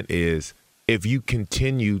Morant is if you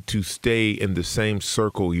continue to stay in the same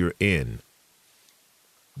circle you're in,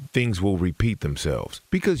 things will repeat themselves.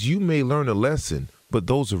 Because you may learn a lesson, but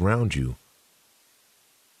those around you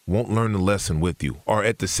won't learn the lesson with you or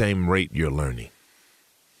at the same rate you're learning.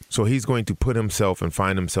 So he's going to put himself and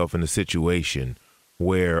find himself in a situation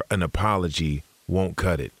where an apology won't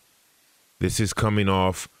cut it. This is coming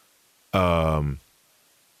off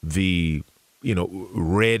the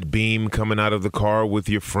red beam coming out of the car with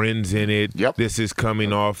your friends in it. Yep. This is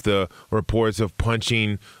coming off the reports of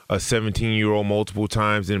punching a 17-year-old multiple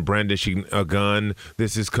times and brandishing a gun.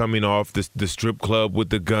 This is coming off the strip club with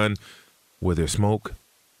the gun. Where there's smoke,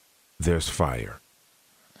 there's fire.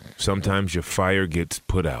 Sometimes your fire gets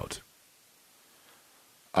put out.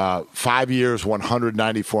 5 years,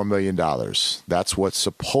 $194 million. That's what's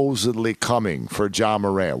supposedly coming for Ja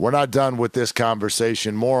Morant. We're not done with this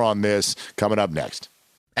conversation. More on this coming up next.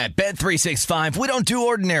 At Bet365, we don't do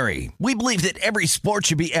ordinary. We believe that every sport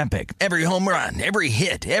should be epic. Every home run, every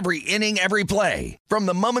hit, every inning, every play. From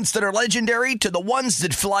the moments that are legendary to the ones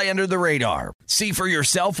that fly under the radar. See for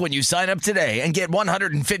yourself when you sign up today and get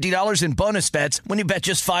 $150 in bonus bets when you bet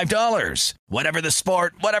just $5. Whatever the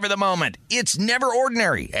sport, whatever the moment, it's never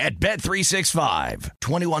ordinary at Bet365.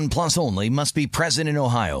 21 plus only. Must be present in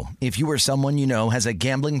Ohio. If you or someone you know has a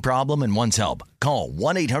gambling problem and wants help, call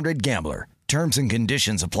 1-800-GAMBLER. Terms and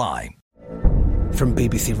conditions apply. From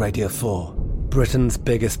BBC Radio 4, Britain's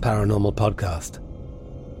biggest paranormal podcast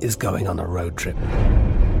is going on a road trip.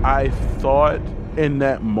 I thought in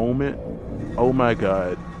that moment, oh my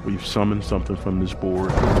God, we've summoned something from this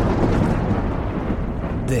board.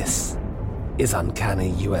 This is Uncanny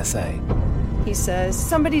USA. He says,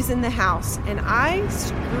 somebody's in the house, and I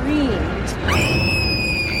screamed.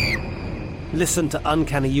 Listen to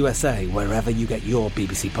Uncanny USA wherever you get your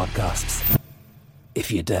BBC podcasts,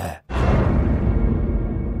 if you dare.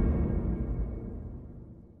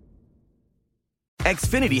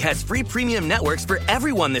 Xfinity has free premium networks for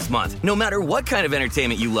everyone this month, no matter what kind of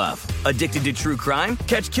entertainment you love. Addicted to true crime?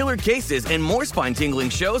 Catch killer cases and more spine-tingling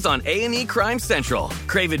shows on A&E Crime Central.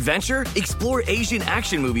 Crave adventure? Explore Asian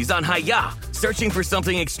action movies on Hi-YAH. Searching for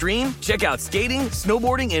something extreme? Check out skating,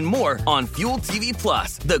 snowboarding, and more on Fuel TV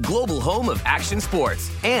Plus, the global home of action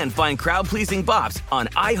sports. And find crowd-pleasing bops on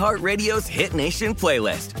iHeartRadio's Hit Nation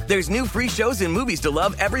playlist. There's new free shows and movies to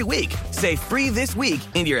love every week. Say free this week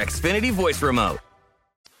in your Xfinity voice remote.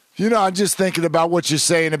 You know, I'm just thinking about what you're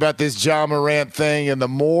saying about this Ja Morant thing, and the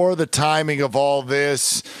more the timing of all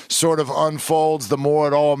this sort of unfolds, the more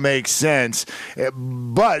it all makes sense.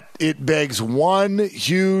 But it begs one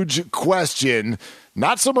huge question,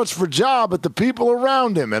 not so much for Ja, but the people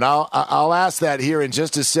around him. And I'll ask that here in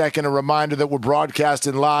just a second. A reminder that we're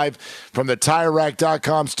broadcasting live from the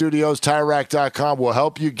TireRack.com studios. TireRack.com will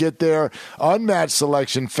help you get there. Unmatched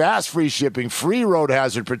selection, fast free shipping, free road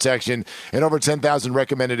hazard protection, and over 10,000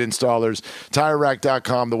 recommended installers.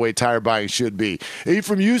 TireRack.com, the way tire buying should be.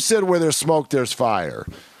 Ephraim, you said where there's smoke, there's fire.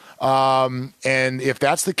 And if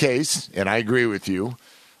that's the case, and I agree with you,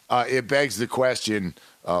 it begs the question,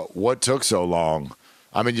 what took so long?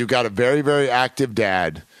 I mean, you've got a very, very active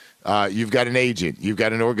dad. You've got an agent. You've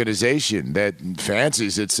got an organization that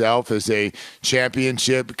fancies itself as a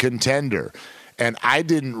championship contender. And I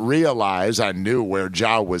didn't realize, I knew where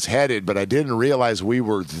Ja was headed, but I didn't realize we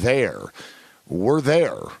were there. We're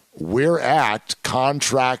there. We're at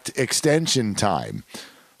contract extension time.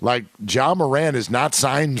 Like, Ja Morant is not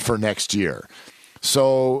signed for next year.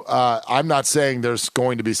 So I'm not saying there's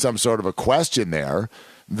going to be some sort of a question there.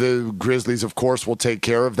 The Grizzlies, of course, will take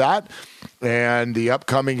care of that. And the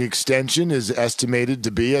upcoming extension is estimated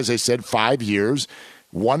to be, as I said, 5 years,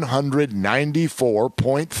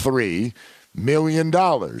 $194.3 million,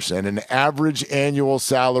 and an average annual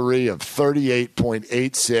salary of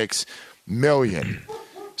 $38.86 million.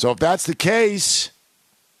 So if that's the case,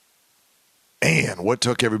 man, what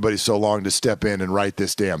took everybody so long to step in and write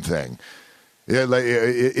this damn thing?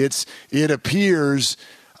 It appears,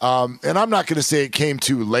 and I'm not going to say it came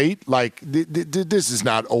too late. Like, this is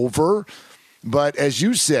not over. But as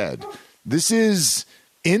you said, this is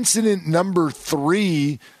incident number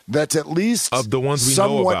 3 that's at least of the ones we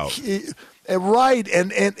know about. Right,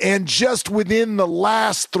 and just within the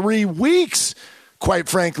last 3 weeks, quite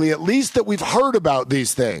frankly, at least that we've heard about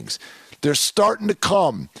these things. They're starting to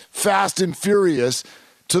come fast and furious,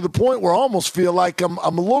 to the point where I almost feel like I'm a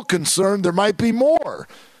little concerned there might be more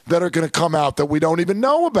that are going to come out that we don't even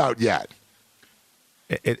know about yet.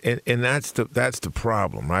 And that's the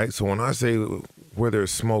problem, right? So when I say where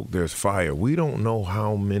there's smoke, there's fire, we don't know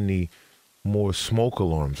how many more smoke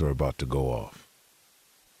alarms are about to go off,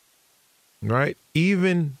 right?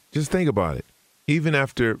 Even, just think about it, even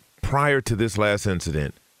prior to this last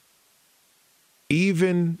incident,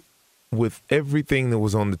 even with everything that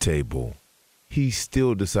was on the table, he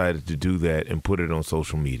still decided to do that and put it on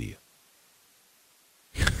social media.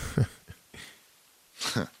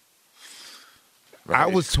 Right. I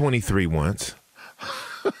was 23 once,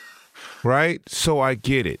 right? So I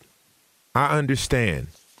get it. I understand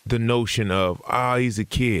the notion of, he's a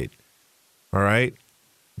kid, all right?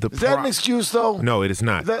 Is that an excuse, though? No, it is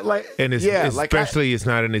not. Is that like, and especially it's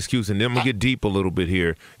not an excuse. And then I'm going to get deep a little bit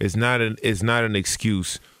here. It's not an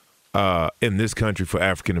excuse in this country for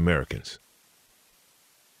African Americans.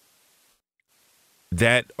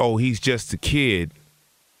 That, he's just a kid,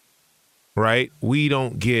 right? We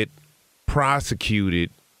don't get prosecuted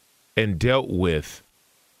and dealt with,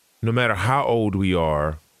 no matter how old we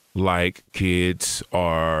are, like kids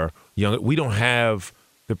are young. We don't have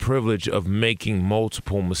the privilege of making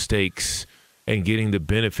multiple mistakes and getting the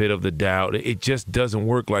benefit of the doubt. It just doesn't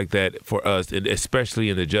work like that for us, and especially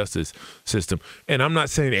in the justice system. And I'm not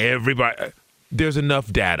saying everybody – there's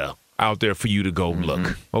enough data out there for you to go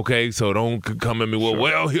look, okay? So don't come at me,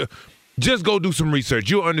 well, just go do some research.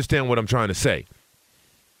 You'll understand what I'm trying to say.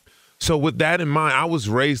 So with that in mind, I was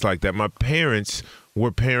raised like that. My parents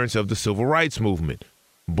were parents of the civil rights movement,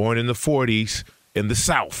 born in the 40s in the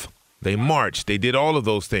South. They marched. They did all of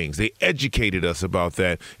those things. They educated us about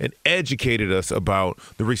that and educated us about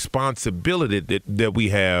the responsibility that we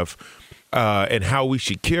have and how we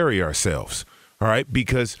should carry ourselves, all right?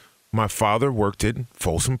 Because my father worked in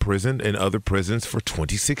Folsom Prison and other prisons for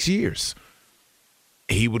 26 years.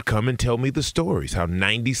 He would come and tell me the stories, how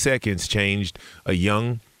 90 seconds changed a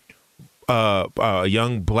young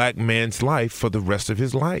black man's life for the rest of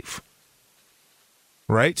his life.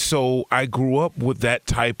 Right? So I grew up with that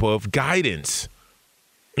type of guidance.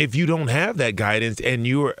 If you don't have that guidance and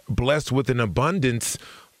you're blessed with an abundance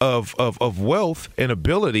of wealth and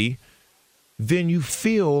ability, then you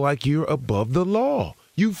feel like you're above the law.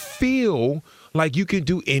 You feel like you can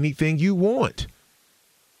do anything you want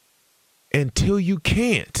until you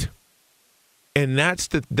can't. And that's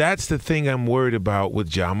the thing I'm worried about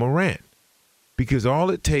with Ja Morant. Because all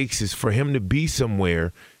it takes is for him to be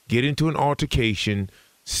somewhere, get into an altercation,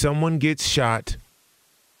 someone gets shot,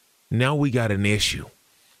 now we got an issue.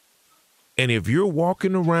 And if you're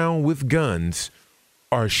walking around with guns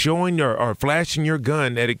or showing or flashing your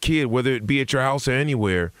gun at a kid, whether it be at your house or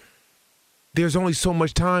anywhere, there's only so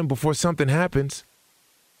much time before something happens.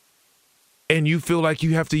 And you feel like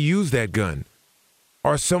you have to use that gun.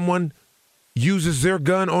 Or someone uses their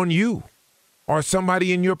gun on you. Or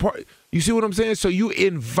somebody in your part. You see what I'm saying? So you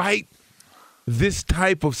invite this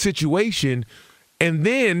type of situation, and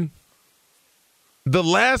then the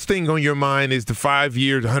last thing on your mind is the 5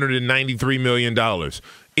 years, $193 million.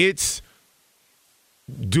 It's,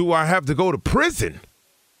 do I have to go to prison?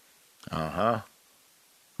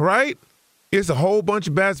 Right? It's a whole bunch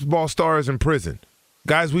of basketball stars in prison.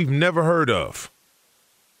 Guys we've never heard of.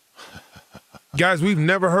 Guys we've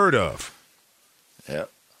never heard of.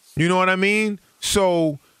 Yep. You know what I mean?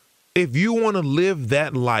 So if you want to live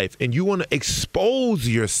that life and you want to expose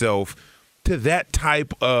yourself to that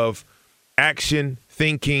type of action,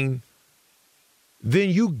 thinking, then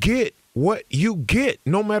you get what you get,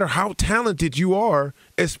 no matter how talented you are,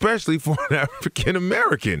 especially for an African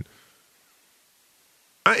American.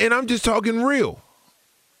 And I'm just talking real.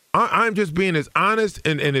 I'm just being as honest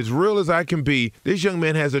and as real as I can be. This young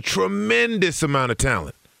man has a tremendous amount of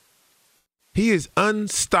talent. He is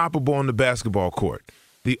unstoppable on the basketball court.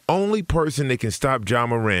 The only person that can stop Ja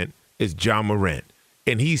Morant is Ja Morant,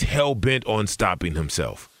 and he's hell-bent on stopping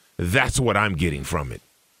himself. That's what I'm getting from it.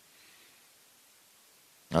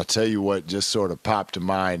 I'll tell you what just sort of popped to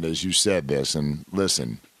mind as you said this. And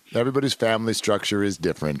listen, everybody's family structure is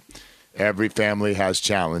different. Every family has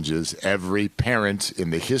challenges. Every parent in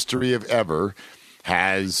the history of ever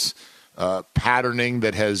has patterning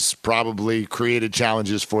that has probably created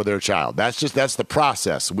challenges for their child. That's the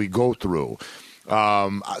process we go through.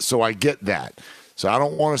 So I get that. So I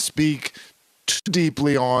don't want to speak too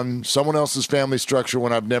deeply on someone else's family structure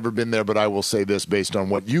when I've never been there, but I will say this based on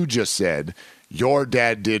what you just said. Your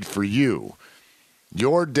dad did for you.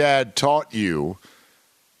 Your dad taught you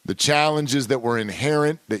the challenges that were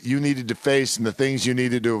inherent that you needed to face and the things you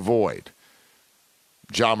needed to avoid.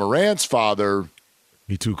 Ja Morant's father,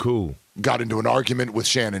 he too cool, got into an argument with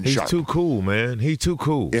Shannon Sharpe. He's too cool, man. He too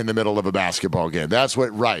cool. In the middle of a basketball game. That's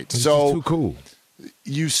what, right. He's so too cool.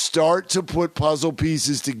 You start to put puzzle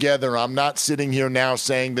pieces together. I'm not sitting here now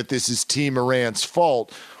saying that this is T. Morant's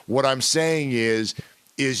fault. What I'm saying is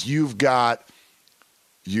you've got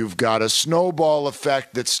a snowball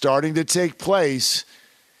effect that's starting to take place,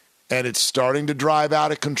 and it's starting to drive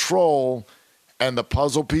out of control, and the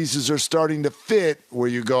puzzle pieces are starting to fit where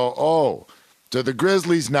you go, oh, do the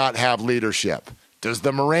Grizzlies not have leadership? Does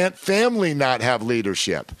the Morant family not have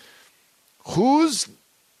leadership? Who's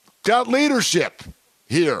got leadership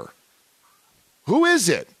here? Who is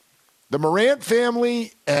it? The Morant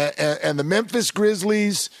family and the Memphis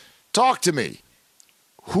Grizzlies? Talk to me.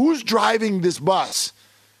 Who's driving this bus?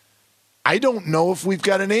 I don't know if we've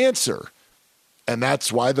got an answer. And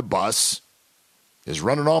that's why the bus is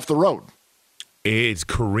running off the road. It's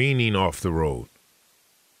careening off the road.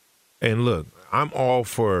 And look, I'm all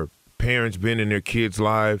for parents being in their kids'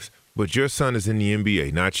 lives, but your son is in the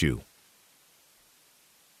NBA, not you.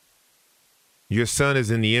 Your son is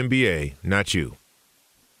in the NBA, not you.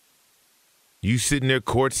 You sitting there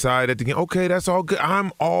courtside at the game. Okay, that's all good.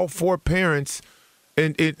 I'm all for parents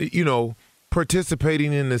and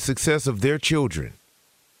participating in the success of their children.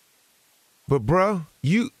 But, bruh,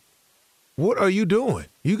 what are you doing?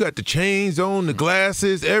 You got the chains on, the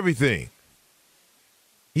glasses, everything.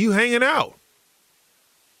 You hanging out.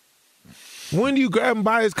 When do you grab him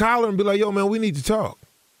by his collar and be like, yo, man, we need to talk?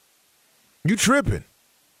 You tripping.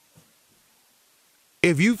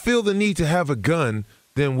 If you feel the need to have a gun,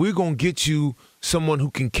 then we're going to get you someone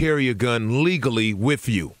who can carry a gun legally with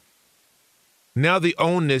you. Now the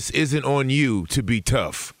onus isn't on you to be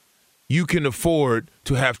tough. You can afford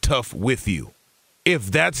to have tough with you.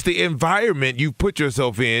 If that's the environment you put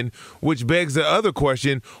yourself in, which begs the other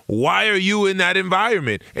question, why are you in that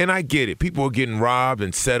environment? And I get it. People are getting robbed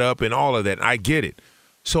and set up and all of that. I get it.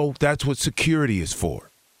 So that's what security is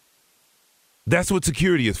for. That's what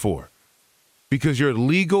security is for. Because your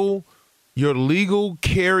legal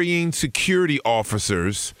carrying security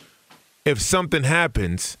officers, if something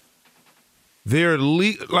happens, they're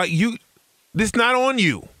like you. It's not on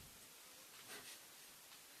you.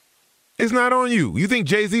 It's not on you. You think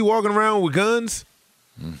Jay-Z walking around with guns?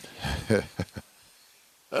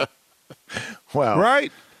 Well,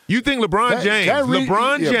 right? You think LeBron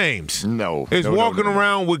James is walking no.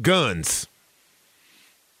 around with guns?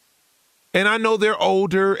 And I know they're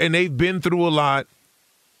older and they've been through a lot,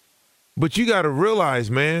 but you got to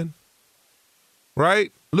realize, man,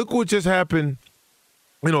 right? Look what just happened.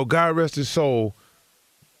 God rest his soul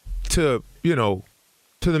to the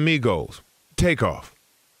Migos. Takeoff.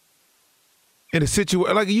 In a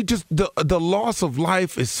situation like the loss of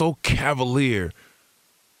life is so cavalier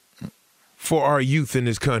for our youth in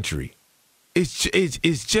this country. It's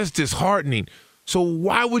just disheartening. So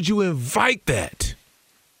why would you invite that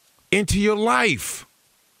into your life?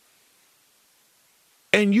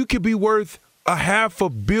 And you could be worth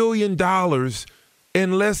 $500 million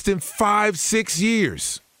in less than 5-6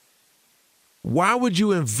 years. Why would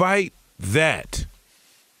you invite that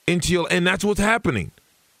into your? And that's what's happening.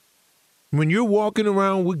 When you're walking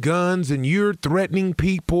around with guns and you're threatening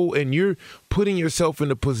people and you're putting yourself in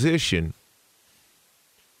a position,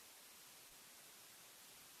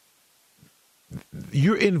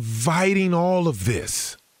 you're inviting all of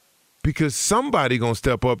this because somebody gonna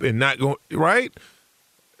step up and not going right.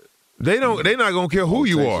 They're not gonna care who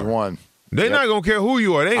you are. They're not gonna care who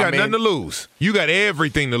you are. They ain't got nothing to lose. You got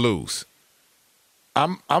everything to lose.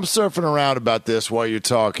 I'm surfing around about this while you're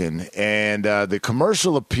talking, and the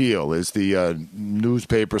Commercial Appeal is the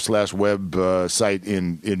newspaper/web site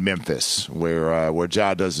in Memphis where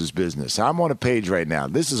Ja does his business. I'm on a page right now.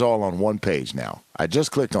 This is all on one page now. I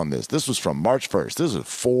just clicked on this. This was from March 1st. This is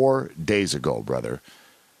 4 days ago, brother.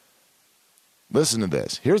 Listen to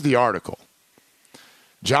this. Here's the article.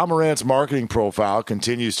 Ja Morant's marketing profile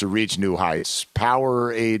continues to reach new heights.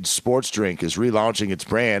 Powerade sports drink is relaunching its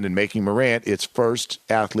brand and making Morant its first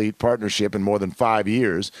athlete partnership in more than 5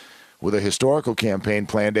 years. With a historical campaign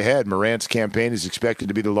planned ahead, Morant's campaign is expected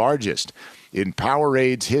to be the largest in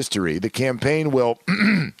Powerade's history. The campaign will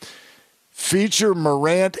feature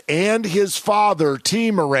Morant and his father,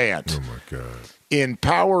 T. Morant, oh my God, in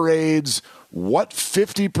Powerade's What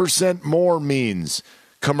 50% More Means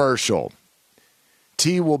commercial.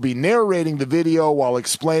 T will be narrating the video while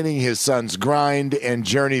explaining his son's grind and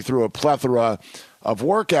journey through a plethora of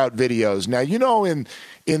workout videos. Now, in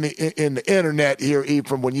the internet here,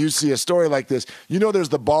 Ephraim, when you see a story like this, there's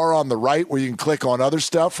the bar on the right where you can click on other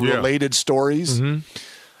stuff, related stories.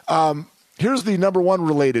 Mm-hmm. Here's the number one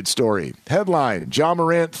related story. Headline, Ja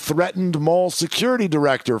Morant threatened mall security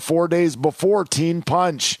director 4 days before teen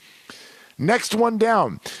punch. Next one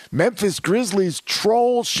down, Memphis Grizzlies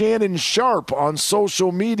troll Shannon Sharpe on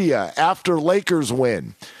social media after Lakers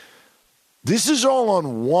win. This is all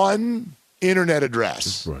on one internet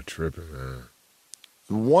address. This is tripping, man.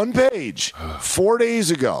 One page. 4 days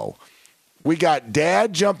ago, we got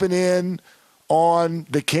Dad jumping in on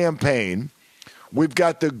the campaign. We've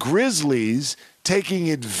got the Grizzlies taking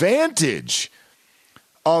advantage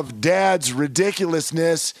of Dad's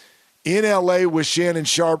ridiculousness in L.A. with Shannon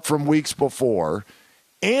Sharpe from weeks before.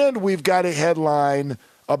 And we've got a headline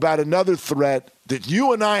about another threat that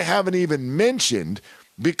you and I haven't even mentioned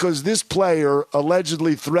because this player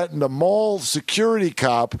allegedly threatened a mall security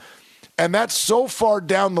cop. And that's so far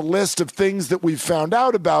down the list of things that we've found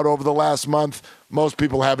out about over the last month, most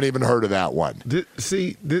people haven't even heard of that one. This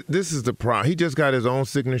is the problem. He just got his own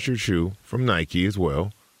signature shoe from Nike as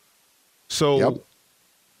well. So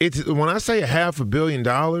it's when I say $500 million,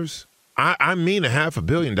 I mean $500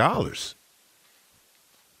 million.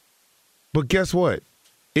 But guess what?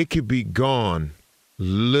 It could be gone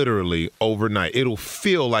literally overnight. It'll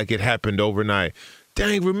feel like it happened overnight.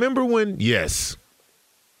 Dang, remember when? Yes.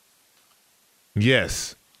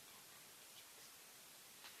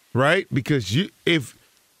 Right? Because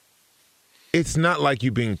it's not like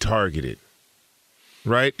you're being targeted,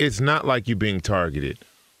 right? It's not like you're being targeted.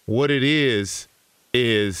 What it is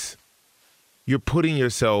you're putting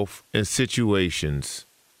yourself in situations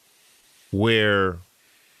where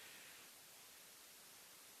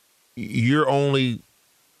you're only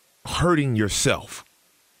hurting yourself.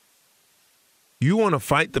 You want to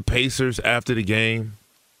fight the Pacers after the game,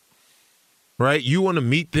 right? You want to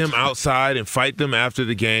meet them outside and fight them after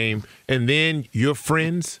the game, and then your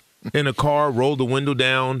friends in a car roll the window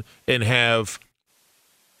down and have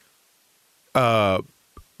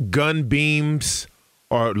gun beams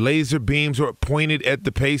or laser beams or pointed at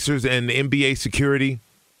the Pacers and the NBA security.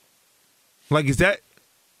 Like, is that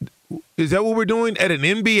what we're doing at an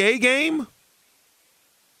NBA game?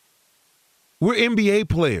 We're NBA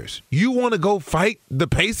players. You want to go fight the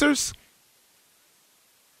Pacers?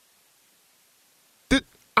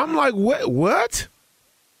 I'm like, what?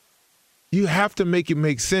 You have to make it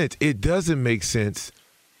make sense. It doesn't make sense.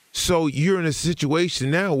 So you're in a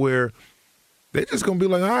situation now where they're just going to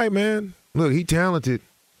be like, all right, man, look, he's talented.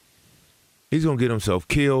 He's going to get himself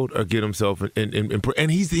killed or get himself in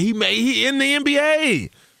and he in the NBA.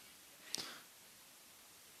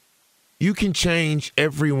 You can change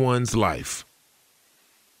everyone's life.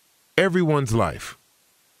 Everyone's life.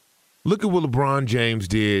 Look at what LeBron James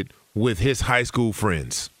did with his high school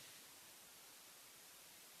friends.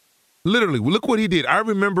 Literally, look what he did. I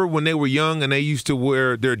remember when they were young and they used to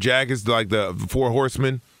wear their jackets like the Four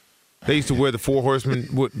Horsemen. They used to wear the Four Horsemen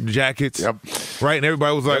jackets. Yep. Right? And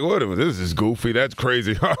everybody was like, "What? This is goofy. That's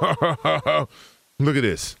crazy." Look at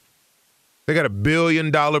this. They got $1 billion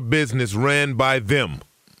business ran by them.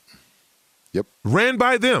 Yep. Ran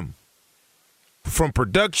by them. From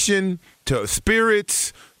production to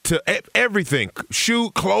spirits to everything. Shoe,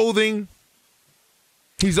 clothing.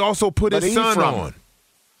 He's also put his son on.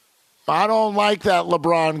 I don't like that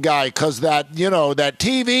LeBron guy because that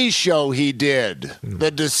TV show he did, The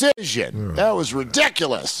Decision, that was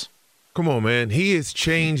ridiculous. Come on, man. He has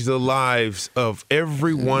changed the lives of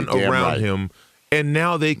everyone around him, and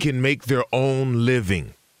now they can make their own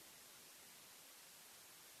living.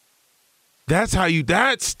 That's how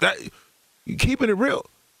keeping it real.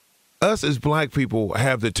 Us as black people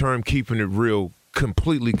have the term keeping it real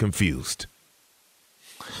completely confused.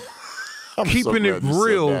 Keeping it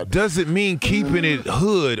real doesn't mean keeping it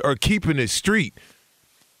hood or keeping it street.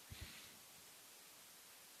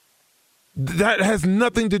 That has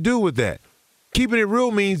nothing to do with that. Keeping it real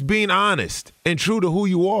means being honest and true to who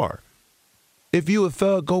you are. If you a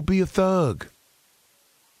thug, go be a thug.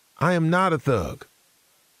 I am not a thug.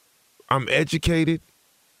 I'm educated.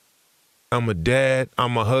 I'm a dad.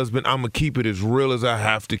 I'm a husband. I'm going to keep it as real as I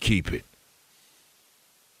have to keep it.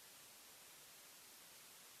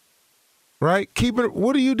 Right? Keep it.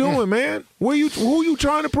 What are you doing, man? Who are you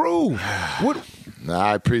trying to prove? What?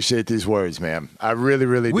 I appreciate these words, man. I really,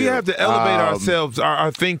 really do. We have to elevate ourselves.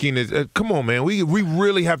 Our thinking is, come on, man. We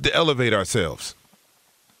really have to elevate ourselves.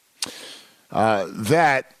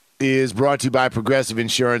 That is brought to you by Progressive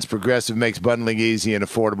Insurance. Progressive makes bundling easy and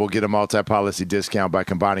affordable. Get a multi-policy discount by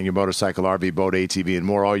combining your motorcycle, RV, boat, ATV, and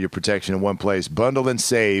more. All your protection in one place. Bundle and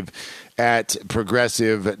save at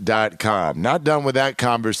Progressive.com. Not done with that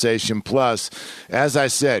conversation. Plus, as I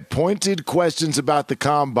said, pointed questions about the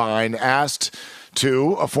Combine asked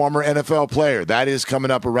to a former NFL player. That is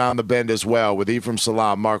coming up around the bend as well with Ephraim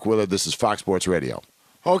Salaam, Mark Willard. This is Fox Sports Radio.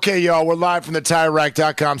 Okay, y'all, we're live from the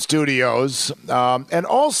TireRack.com studios. And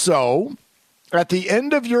also, at the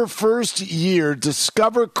end of your first year,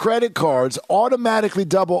 Discover credit cards automatically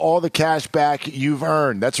double all the cash back you've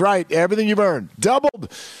earned. That's right, everything you've earned.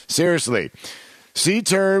 Doubled. Seriously. See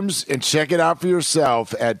terms and check it out for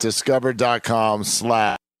yourself at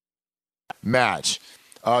discover.com/match.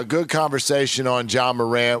 Good conversation on John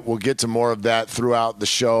Morant. We'll get to more of that throughout the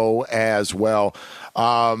show as well.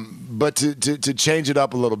 But to change it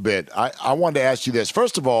up a little bit, I wanted to ask you this.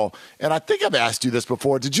 First of all, and I think I've asked you this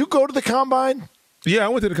before, did you go to the Combine? Yeah, I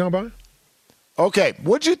went to the Combine. Okay.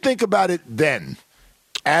 What'd you think about it then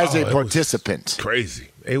as a participant? Crazy.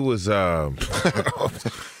 It was so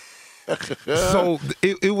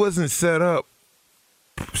it wasn't set up,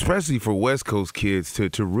 especially for West Coast kids,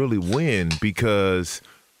 to really win because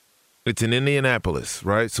it's in Indianapolis,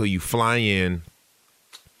 right? So you fly in,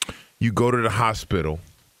 you go to the hospital,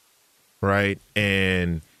 right?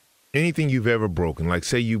 And anything you've ever broken, like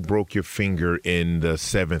say you broke your finger in the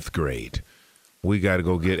 7th grade, we got to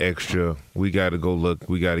go get extra. We got to go look.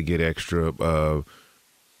 We got to get extra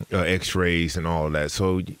x-rays and all of that.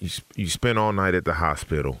 So you spend all night at the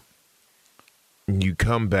hospital. You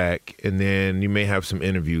come back, and then you may have some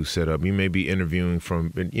interviews set up. You may be interviewing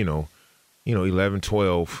from, 11,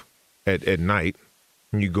 12 at night,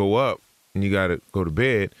 and you go up and you got to go to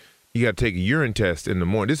bed. You got to take a urine test in the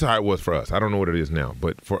morning. This is how it was for us. I don't know what it is now,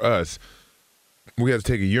 but for us, we had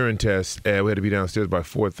to take a urine test. And we had to be downstairs by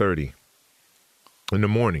 4:30 in the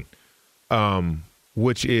morning,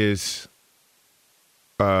 which is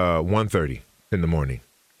 1:30 in the morning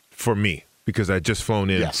for me because I just flown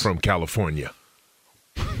in from California.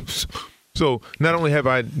 So not only have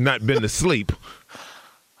I not been to sleep,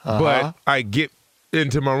 but I get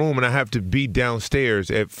into my room and I have to be downstairs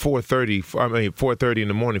at 4:30 in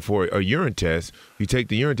the morning for a urine test. You take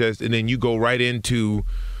the urine test and then you go right into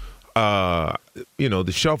the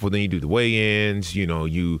shuffle. Then you do the weigh-ins, you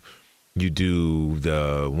do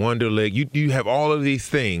the Wonder Leg. You have all of these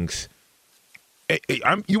things. You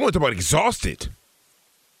want to talk about exhausted.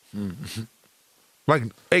 Mm-hmm. Like,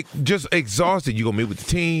 just exhausted. You go meet with the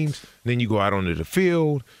teams, then you go out onto the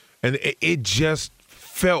field, and it just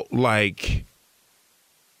felt like,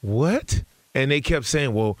 what? And they kept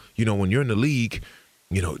saying, well, when you're in the league,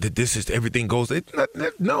 this is everything goes.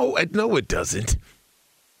 No, it doesn't.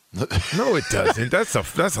 No, it doesn't. That's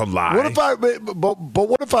a lie.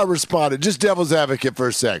 What if I responded, just devil's advocate for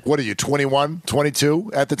a sec? What are you, 21,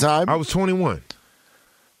 22 at the time? I was 21.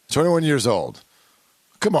 21 years old.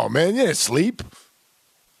 Come on, man. You didn't sleep.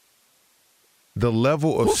 The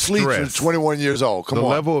level of stress. Who sleeps at 21 years old? Come on. The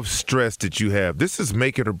level of stress that you have. This is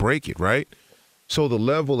make it or break it, right? So the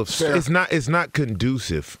level of stress, it's not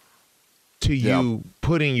conducive to you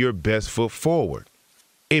putting your best foot forward.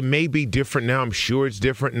 It may be different now. I'm sure it's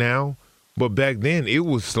different now. But back then, it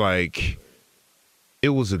was like, it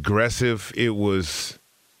was aggressive. It was,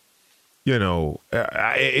 it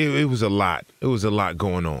was a lot. It was a lot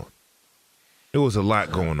going on. It was a lot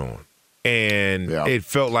going on. And it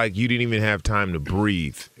felt like you didn't even have time to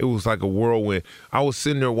breathe. It was like a whirlwind. I was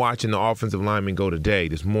sitting there watching the offensive lineman go today,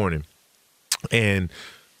 this morning, and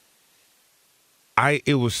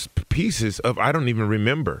it was pieces of I don't even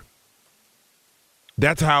remember.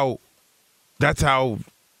 That's how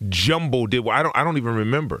jumbled it. I don't even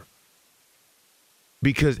remember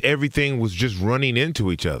because everything was just running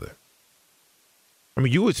into each other. I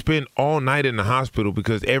mean, you would spend all night in the hospital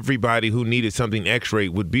because everybody who needed something x-ray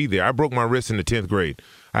would be there. I broke my wrist in the 10th grade.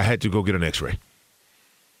 I had to go get an x-ray.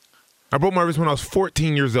 I broke my wrist when I was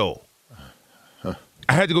 14 years old.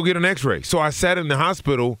 I had to go get an x-ray. So I sat in the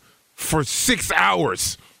hospital for 6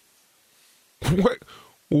 hours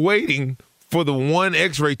waiting for the one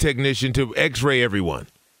x-ray technician to x-ray everyone.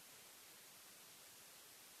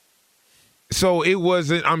 So it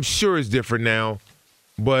wasn't, I'm sure it's different now,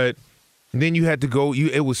 but then you had to go.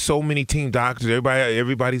 It was so many team doctors.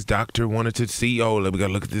 Everybody's doctor wanted to see. Oh, we got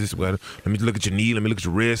to look at this. Let me look at your knee. Let me look at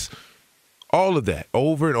your wrist. All of that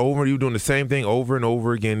over and over. You were doing the same thing over and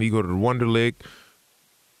over again. You go to the Wonder Leg.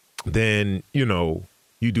 Then you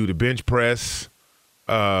do the bench press,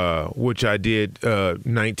 which I did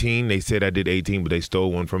 19. They said I did 18, but they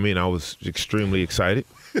stole one from me, and I was extremely excited.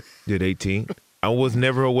 Did 18. I was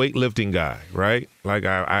never a weightlifting guy, right? Like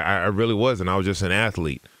I really wasn't. I was just an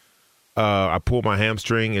athlete. I pulled my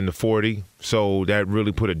hamstring in the 40, so that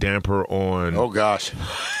really put a damper on. Oh gosh.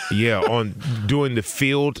 Yeah, on doing the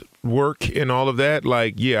field work and all of that.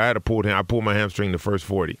 Like, yeah, I pulled my hamstring in the first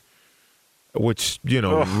 40, which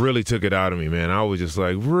really took it out of me, man. I was just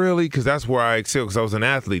like, really, because that's where I excelled, because I was an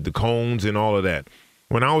athlete, the cones and all of that.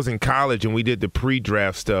 When I was in college and we did the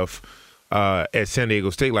pre-draft stuff at San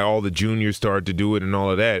Diego State, like all the juniors started to do it and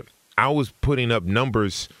all of that, I was putting up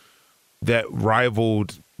numbers that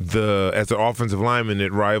rivaled. As an offensive lineman,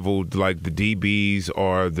 it rivaled like the DBs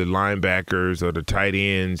or the linebackers or the tight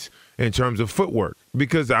ends in terms of footwork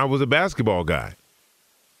because I was a basketball guy.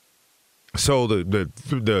 So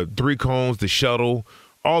the three cones, the shuttle,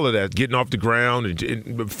 all of that, getting off the ground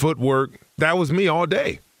and footwork, that was me all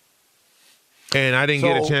day. And I didn't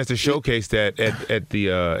get a chance to showcase that at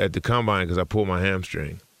the combine because I pulled my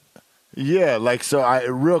hamstring. Yeah,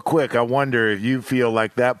 real quick, I wonder if you feel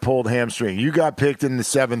like that pulled hamstring. You got picked in the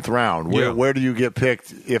 7th round. Where do you get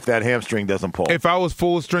picked if that hamstring doesn't pull? If I was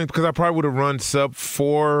full strength, because I probably would have run sub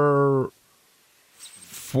 5,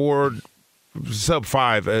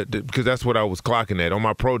 because that's what I was clocking at. On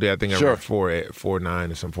my pro day, I think I ran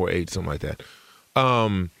 4.9 or something, 4.8, something like that.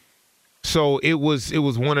 So it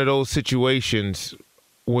was one of those situations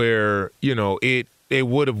where, it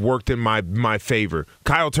would have worked in my favor.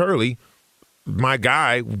 Kyle Turley, my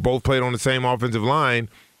guy, both played on the same offensive line.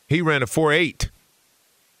 He ran a 4.8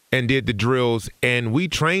 and did the drills, and we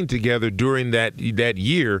trained together during that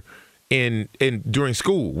year during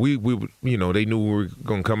school. We they knew we were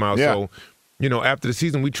going to come out. Yeah. So, after the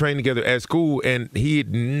season, we trained together at school, and he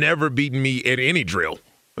had never beaten me at any drill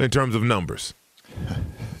in terms of numbers.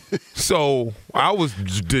 So I was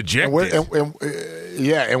dejected.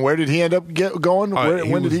 And where did he end up going?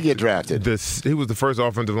 When did he get drafted? He was the first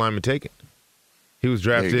offensive lineman taken. He was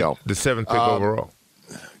drafted the 7th pick overall.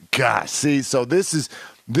 Gosh, see, so this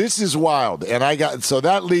is wild, and so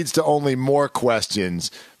that leads to only more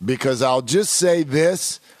questions, because I'll just say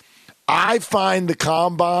this: I find the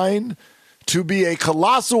combine to be a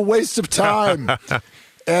colossal waste of time.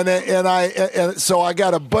 And so I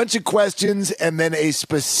got a bunch of questions and then a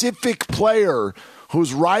specific player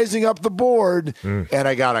who's rising up the board, and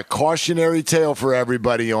I got a cautionary tale for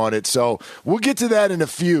everybody on it. So we'll get to that in a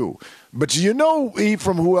few. But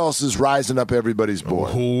from who else is rising up everybody's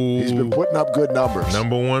board? He's been putting up good numbers.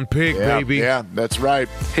 Number 1 pick, baby. Yeah, that's right.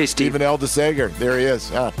 Hey, Steve. Steven Eldesager. There he is.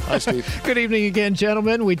 Hi, Steve. Good evening again,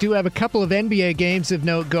 gentlemen. We do have a couple of NBA games of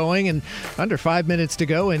note going, and under 5 minutes to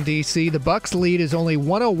go in D.C. The Bucks lead is only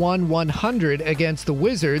 101-100 against the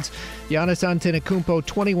Wizards. Giannis Antetokounmpo,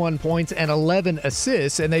 21 points and 11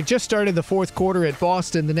 assists, and they just started the fourth quarter at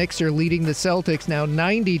Boston. The Knicks are leading the Celtics now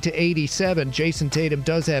 90-87. Jason Tatum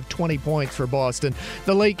does have 20 points for Boston.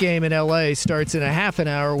 The late game in L.A. starts in a half an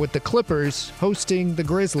hour with the Clippers hosting the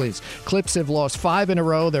Grizzlies. Clips have lost 5 in a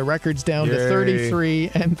row. Their record's down to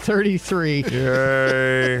 33-33.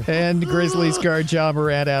 Yay. And Grizzlies guard Ja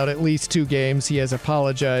Morant out at least 2 games. He has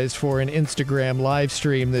apologized for an Instagram live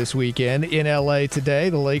stream this weekend. In L.A. today,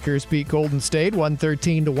 the Lakers beat Golden State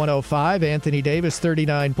 113-105. Anthony Davis,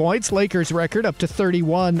 39 points. Lakers record up to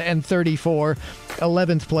 31-34.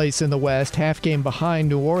 11th place in the West, half game behind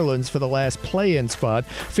New Orleans for the last play-in spot.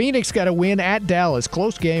 Phoenix got a win at Dallas.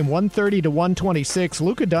 Close game, 130-126.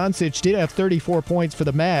 Luka Doncic did have 34 points for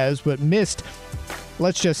the Mavs, but missed,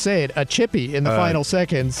 let's just say it, a chippy in the final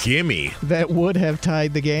seconds. Gimme. That would have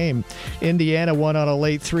tied the game. Indiana won on a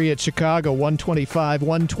late 3 at Chicago,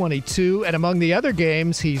 125-122. And among the other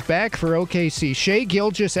games, he's back for OKC. Shai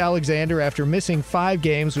Gilgeous-Alexander, after missing 5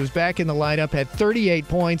 games, was back in the lineup, had 38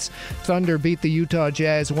 points. Thunder beat the Utah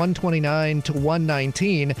Jazz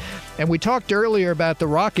 129-119. And we talked earlier about the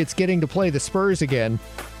Rockets getting to play the Spurs again.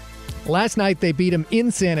 Last night, they beat him in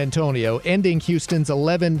San Antonio, ending Houston's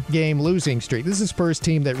 11-game losing streak. This is a Spurs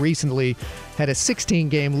team that recently had a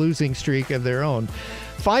 16-game losing streak of their own.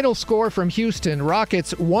 Final score from Houston,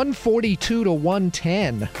 Rockets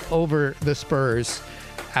 142-110 over the Spurs.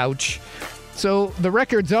 Ouch. So the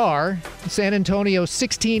records are San Antonio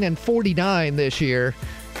 16-49 this year.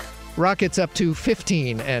 Rockets up to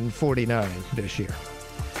 15-49 this year.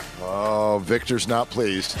 Oh, Victor's not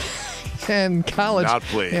pleased. And college. Not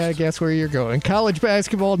pleased. Yeah, I guess where you're going. College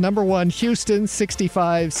basketball, number 1, Houston,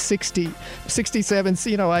 65-60,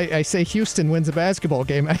 67. I say Houston wins a basketball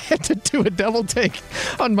game. I had to do a double take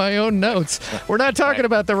on my own notes. We're not talking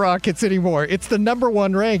about the Rockets anymore. It's the number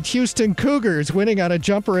 1 ranked Houston Cougars winning on a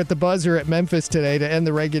jumper at the buzzer at Memphis today to end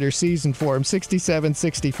the regular season for them,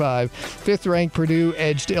 67-65. 5th ranked Purdue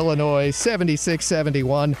edged Illinois,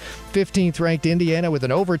 76-71. 15th ranked Indiana with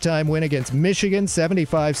an overtime win against Michigan,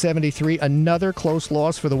 75-73. Another close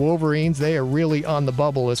loss for the Wolverines. They are really on the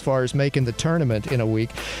bubble as far as making the tournament in a week.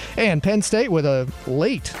 And Penn State with a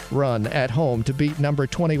late run at home to beat number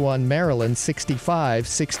 21 Maryland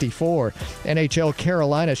 65-64. NHL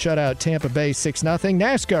Carolina shut out Tampa Bay 6-0.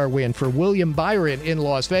 NASCAR win for William Byron in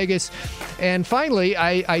Las Vegas. And finally,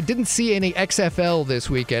 I didn't see any XFL this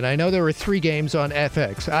weekend. I know there were 3 games on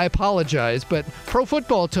FX. I apologize, but Pro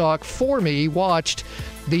Football Talk for me watched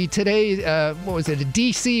a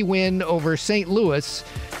D.C. win over St. Louis,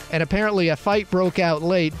 and apparently a fight broke out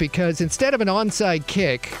late because instead of an onside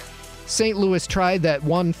kick, St. Louis tried that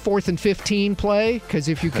 4th and 15 play, because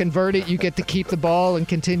if you convert it, you get to keep the ball and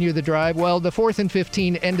continue the drive. Well, the 4th and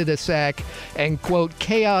 15 ended a sack, and, quote,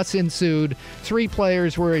 chaos ensued. 3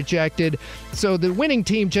 players were ejected. So the winning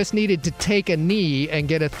team just needed to take a knee and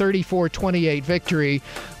get a 34-28 victory.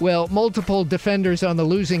 Well, multiple defenders on the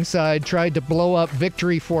losing side tried to blow up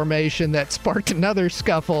victory formation. That sparked another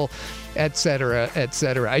scuffle, etc.,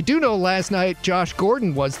 etc. I do know last night Josh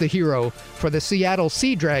Gordon was the hero for the Seattle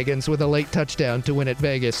Sea Dragons with a late touchdown to win at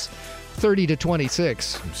Vegas,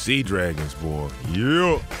 30-26. Sea Dragons, boy.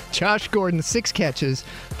 Yeah. Josh Gordon, 6 catches,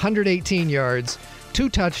 118 yards, 2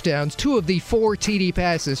 touchdowns, 2 of the 4 TD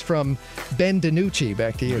passes from Ben DiNucci.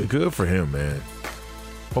 Back to you. Good for him, man.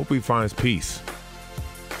 Hope he finds peace.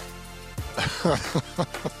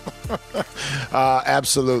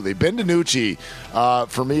 Absolutely. Ben DiNucci,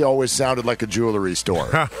 for me, always sounded like a jewelry store.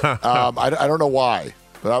 I don't know why.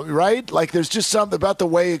 Right? Like, there's just something about the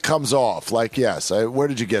way it comes off. Like, yes. Where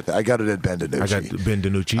did you get that? I got it at Ben DiNucci. I got Ben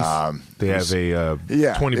DiNucci's. They have a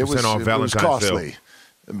 20% off Valentine's sale. It was costly,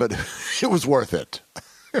 but it was worth it.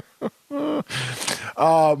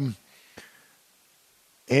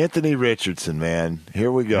 Anthony Richardson, man.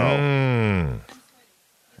 Here we go.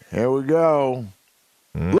 Here we go.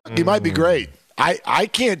 Look, he might be great. I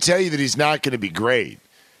can't tell you that he's not going to be great.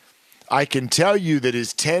 I can tell you that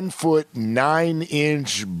his 10-foot,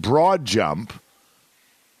 9-inch broad jump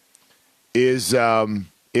is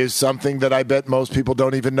something that I bet most people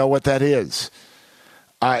don't even know what that is.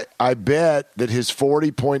 I bet that his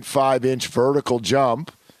 40.5-inch vertical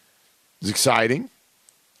jump is exciting.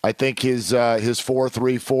 I think his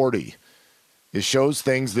 4.3 40. It shows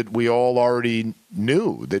things that we all already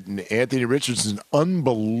knew, that Anthony Richardson is an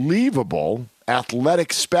unbelievable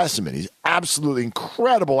athletic specimen. He's absolutely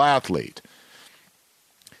incredible athlete.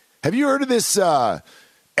 Have you heard of this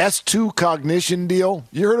S2 cognition deal?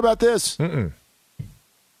 You heard about this? Mm-mm.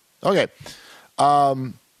 Okay.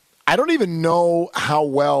 I don't even know how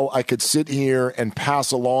well I could sit here and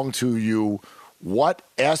pass along to you what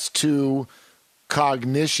S2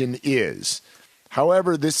 cognition is.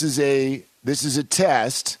 However, this is a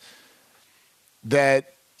test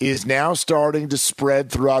that is now starting to spread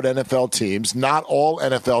throughout NFL teams. Not all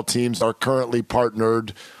NFL teams are currently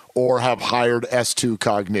partnered or have hired S2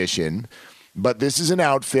 cognition, but this is an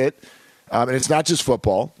outfit, and it's not just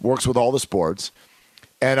football, works with all the sports.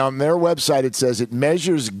 And on their website, it says it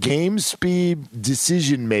measures game speed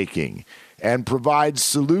decision-making and provides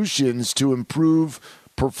solutions to improve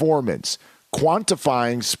performance,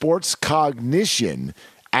 quantifying sports cognition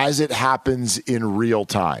as it happens in real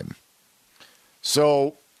time.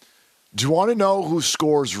 So, do you want to know who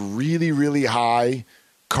scores really, really high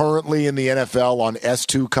currently in the NFL on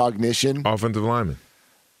S2 cognition? Offensive lineman.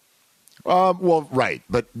 Well, right.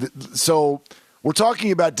 But so we're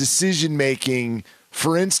talking about decision-making.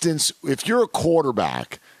 For instance, if you're a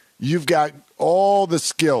quarterback, you've got all the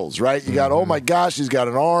skills, right? You got, oh my gosh, he's got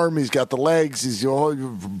an arm, he's got the legs, he's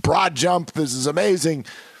broad jump, this is amazing.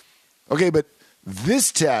 Okay, but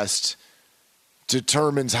this test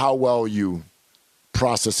determines how well you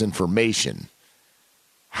process information.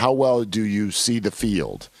 How well do you see the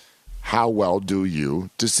field? How well do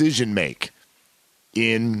you decision make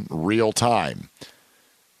in real time?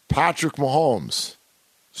 Patrick Mahomes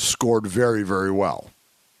scored very, very well.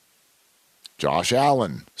 Josh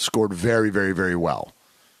Allen scored very, very, very well.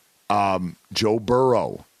 Joe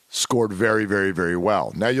Burrow scored very, very, very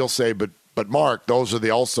well. Now you'll say, but Mark, those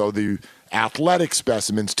are also the athletic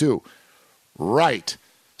specimens too. Right.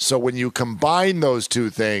 So when you combine those two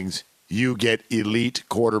things, you get elite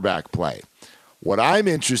quarterback play. What I'm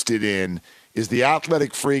interested in is the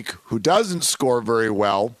athletic freak who doesn't score very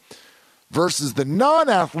well versus the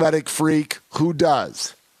non-athletic freak who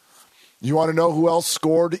does. You want to know who else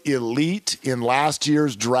scored elite in last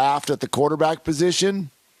year's draft at the quarterback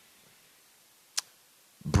position?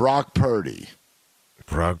 Brock Purdy.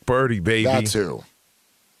 Brock Purdy, baby. That's who.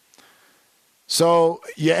 So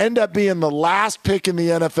you end up being the last pick in the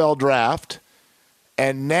NFL draft.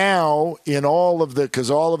 And now in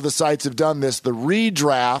because all of the sites have done this, the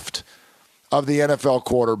redraft of the NFL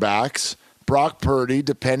quarterbacks, Brock Purdy,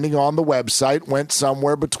 depending on the website, went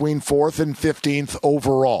somewhere between 4th and 15th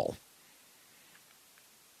overall.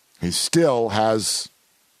 He still has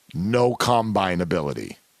no combine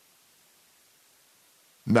ability.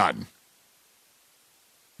 None.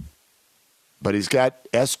 But he's got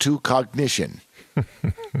S2 cognition.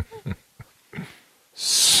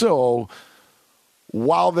 So,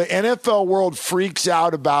 while the NFL world freaks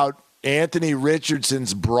out about Anthony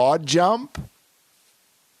Richardson's broad jump,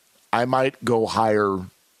 I might go hire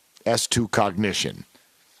S2 cognition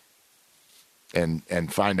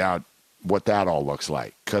and find out what that all looks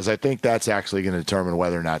like, because I think that's actually going to determine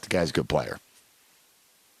whether or not the guy's a good player.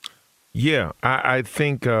 Yeah, I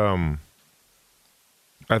think that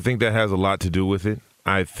has a lot to do with it.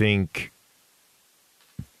 I think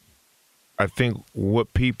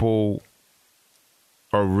what people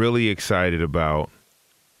are really excited about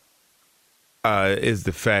is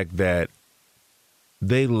the fact that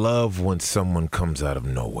they love when someone comes out of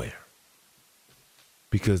nowhere,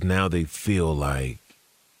 because now they feel like,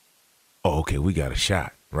 oh, okay, we got a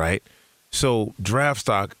shot, right? So draft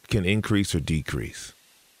stock can increase or decrease.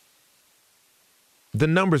 The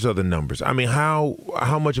numbers are the numbers. I mean,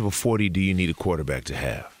 how much of a 40 do you need a quarterback to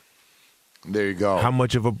have? There you go. How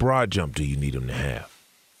much of a broad jump do you need him to have?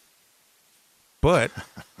 But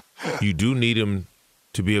you do need him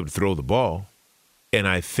to be able to throw the ball. And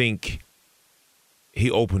I think he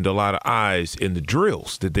opened a lot of eyes in the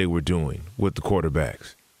drills that they were doing with the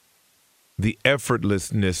quarterbacks. The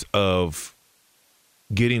effortlessness of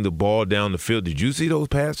getting the ball down the field. Did you see those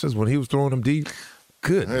passes when he was throwing them deep?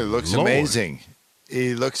 Good. It looks Lord. amazing.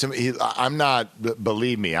 I'm not,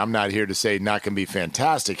 believe me, I'm not here to say not going to be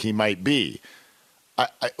fantastic. He might be.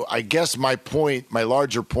 I guess my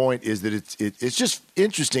larger point is that it's just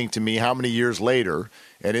interesting to me how many years later,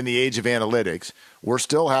 and in the age of analytics, we're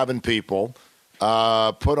still having people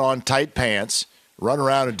put on tight pants, run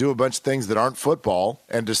around and do a bunch of things that aren't football,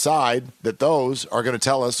 and decide that those are going to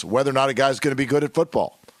tell us whether or not a guy's going to be good at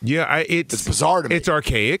football. Yeah, it's bizarre to me. It's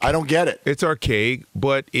archaic. I don't get it. It's archaic,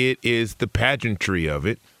 but it is the pageantry of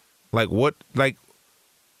it. Like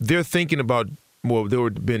they're thinking about. Well, there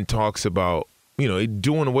have been talks about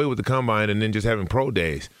doing away with the combine and then just having pro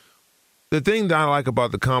days. The thing that I like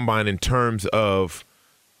about the combine in terms of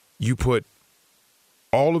you put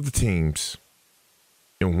all of the teams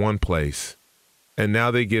in one place, and now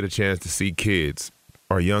they get a chance to see kids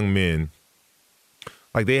or young men.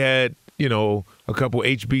 Like they had, a couple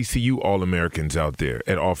HBCU All-Americans out there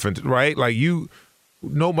at offense, right? Like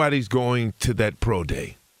nobody's going to that pro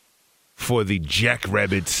day for the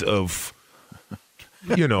Jackrabbits of,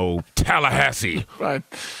 Tallahassee. Right.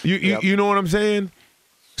 You know what I'm saying?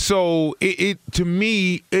 So it to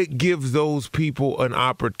me, it gives those people an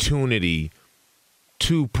opportunity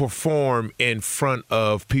to perform in front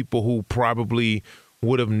of people who probably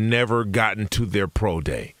would have never gotten to their pro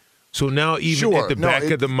day. So now even at the back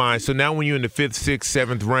of the mind, so now when you're in the 5th, 6th,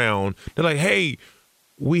 7th round, they're like, hey,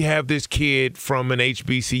 we have this kid from an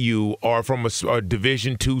HBCU or from a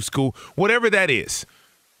Division II school, whatever that is,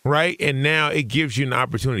 right? And now it gives you an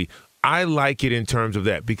opportunity. I like it in terms of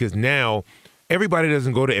that because now everybody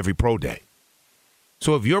doesn't go to every pro day.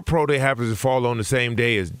 So if your pro day happens to fall on the same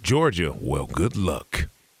day as Georgia, well, good luck.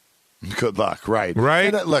 Good luck, right?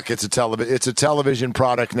 Right. And look, it's a television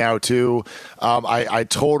product now too. I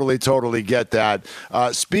totally get that.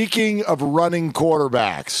 Speaking of running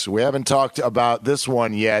quarterbacks, we haven't talked about this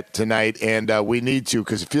one yet tonight, and we need to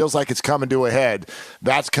because it feels like it's coming to a head.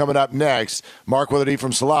 That's coming up next. Mark Willardy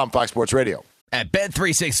from Salam, Fox Sports Radio. At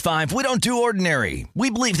Bet365, we don't do ordinary. We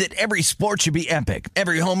believe that every sport should be epic.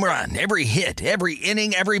 Every home run, every hit, every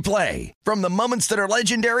inning, every play. From the moments that are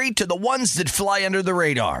legendary to the ones that fly under the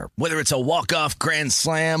radar. Whether it's a walk-off grand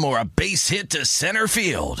slam or a base hit to center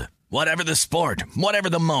field. Whatever the sport, whatever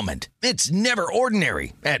the moment. It's never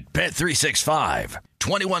ordinary at Bet365.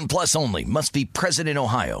 21 plus only. Must be present in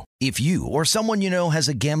Ohio. If you or someone you know has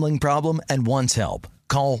a gambling problem and wants help,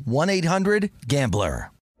 call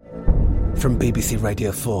 1-800-GAMBLER. From BBC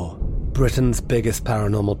Radio 4, Britain's biggest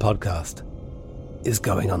paranormal podcast is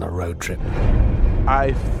going on a road trip.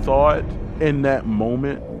 I thought in that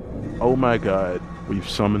moment, oh my God, we've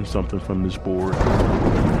summoned something from this board.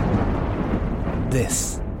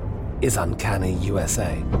 This is Uncanny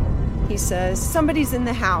USA. He says, somebody's in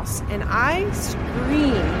the house, and I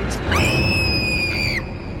screamed.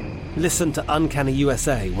 Listen to Uncanny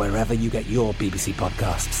USA wherever you get your BBC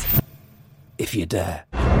podcasts, if you dare.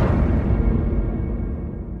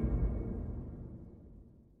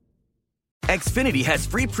 Xfinity has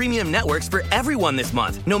free premium networks for everyone this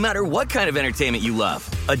month, no matter what kind of entertainment you love.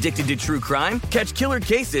 Addicted to true crime? Catch killer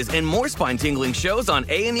cases and more spine-tingling shows on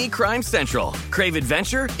A&E Crime Central. Crave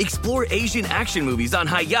adventure? Explore Asian action movies on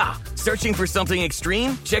Hi-YAH. Searching for something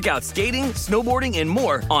extreme? Check out skating, snowboarding, and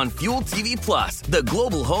more on Fuel TV Plus, the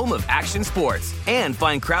global home of action sports. And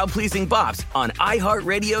find crowd-pleasing bops on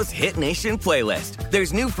iHeartRadio's Hit Nation playlist.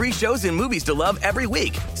 There's new free shows and movies to love every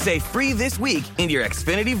week. Say free this week in your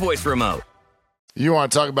Xfinity voice remote. You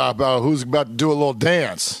want to talk about who's about to do a little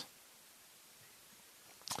dance?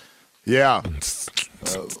 Yeah.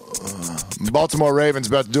 Baltimore Ravens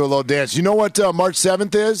about to do a little dance. You know what March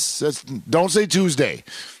 7th is? Don't say Tuesday.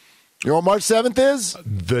 You know what March 7th is?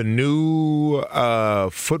 The new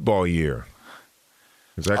football year.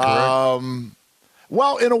 Is that correct?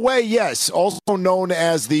 Well, in a way, yes. Also known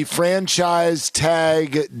as the franchise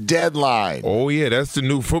tag deadline. Oh, yeah, that's the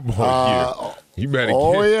new football year. You better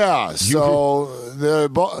yeah. So the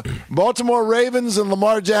Baltimore Ravens and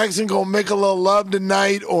Lamar Jackson going to make a little love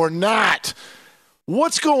tonight or not?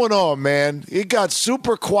 What's going on, man? It got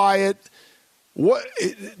super quiet.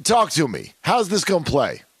 Talk to me. How's this going to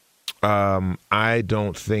play? I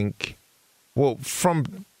don't think – well,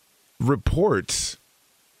 from reports,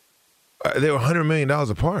 they were $100 million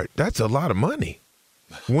apart. That's a lot of money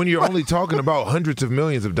when you're only talking about hundreds of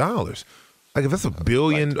millions of dollars. Like, if that's $1.5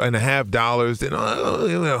 billion, then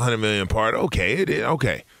 $100 million apart. Okay, it is.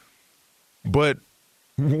 Okay. But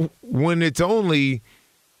when it's only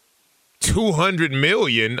 $200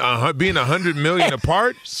 million, being $100 million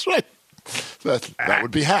apart. That's right. That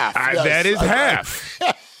would be half. Yes. That is half.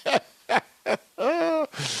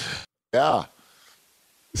 Yeah.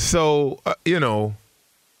 So,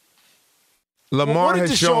 Lamar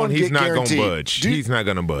has shown he's not going to budge. He's not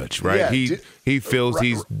going to budge, right? Yeah, he feels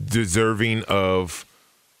he's deserving of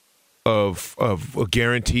of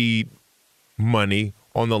guaranteed money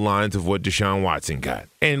on the lines of what Deshaun Watson got.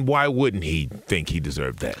 And why wouldn't he think he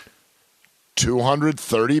deserved that?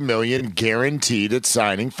 $230 million guaranteed at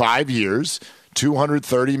signing, 5 years.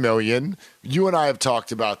 $230 million. You and I have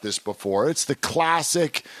talked about this before. It's the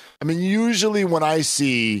classic. I mean, usually when I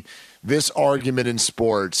see this argument in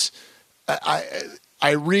sports,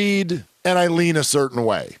 I read and I lean a certain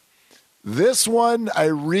way. This one, I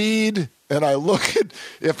read and I look at,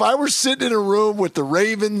 if I were sitting in a room with the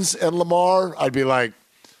Ravens and Lamar, I'd be like,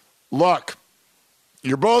 look,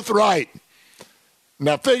 you're both right.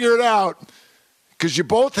 Now figure it out, because you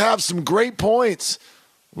both have some great points.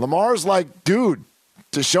 Lamar's like, dude,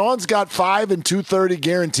 Deshaun's got 5 and 230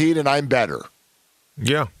 guaranteed, and I'm better.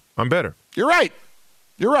 Yeah, I'm better. You're right.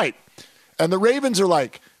 You're right. And the Ravens are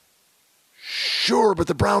like, sure, but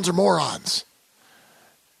the Browns are morons.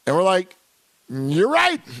 And we're like, you're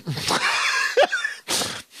right.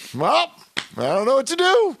 Well, I don't know what to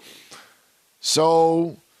do.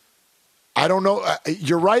 So I don't know.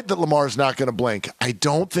 You're right that Lamar's not going to blink. I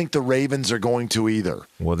don't think the Ravens are going to either.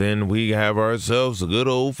 Well, then we have ourselves a good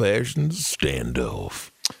old-fashioned standoff.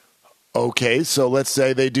 Okay, so let's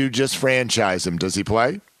say they do just franchise him. Does he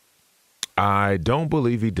play? I don't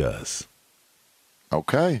believe he does.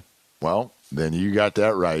 Okay. Well, then you got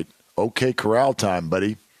that right. Okay, corral time,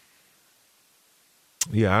 buddy.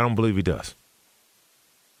 Yeah, I don't believe he does.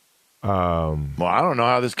 Well, I don't know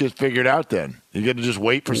how this gets figured out then. You got to just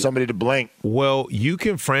wait for somebody to blink. Well, you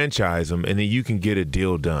can franchise him, and then you can get a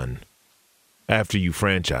deal done after you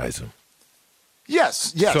franchise him.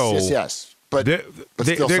 Yes. But they're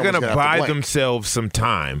going to buy themselves some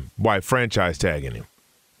time by franchise tagging him.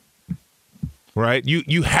 Right?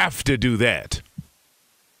 You have to do that.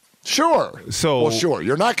 Sure. So, sure.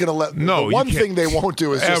 You're not going to let. No. The one thing they won't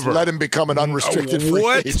do is just let him become an unrestricted free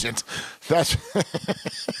agent. That's.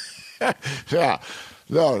 Yeah.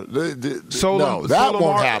 No. That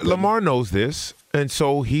won't happen. Lamar knows this, and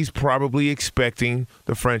so he's probably expecting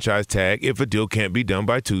the franchise tag if a deal can't be done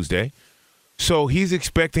by Tuesday. So he's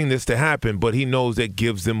expecting this to happen, but he knows that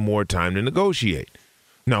gives them more time to negotiate.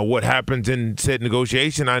 Now, what happens in said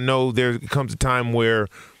negotiation, I know there comes a time where,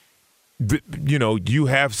 you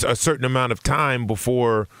have a certain amount of time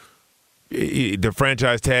before the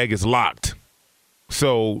franchise tag is locked.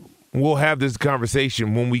 So we'll have this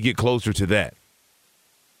conversation when we get closer to that.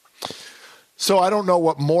 So I don't know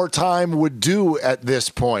what more time would do at this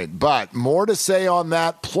point, but more to say on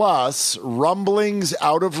that, plus rumblings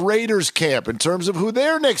out of Raiders camp in terms of who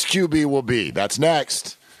their next QB will be. That's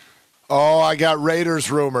next. Oh, I got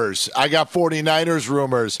Raiders rumors. I got 49ers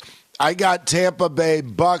rumors. I got Tampa Bay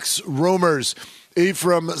Bucks rumors.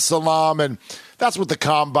 Ephraim Salam, and that's what the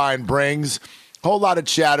Combine brings. Whole lot of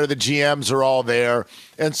chatter. The GMs are all there,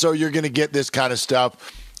 and so you're going to get this kind of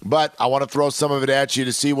stuff. But I want to throw some of it at you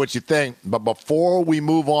to see what you think. But before we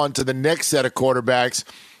move on to the next set of quarterbacks,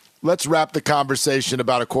 let's wrap the conversation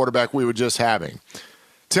about a quarterback we were just having.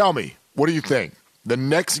 Tell me, what do you think? The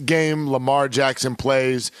next game Lamar Jackson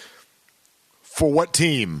plays, for what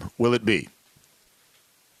team will it be?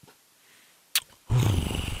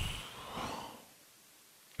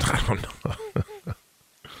 I don't know.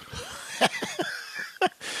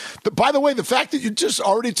 By the way, the fact that you just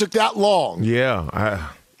already took that long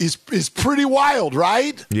is pretty wild,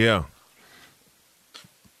 right? Yeah.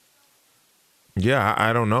 Yeah,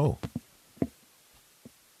 I don't know.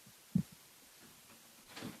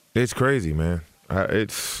 It's crazy, man.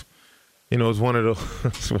 It's one of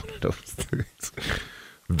those things.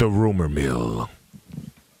 The rumor mill.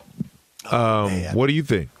 What do you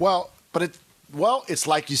think? Well, it's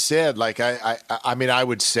like you said. Like I mean, I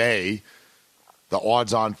would say the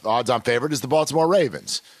odds-on favorite is the Baltimore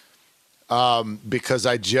Ravens, because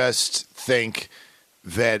I just think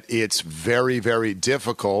that it's very, very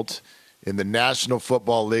difficult in the National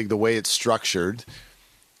Football League, the way it's structured.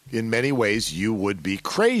 In many ways, you would be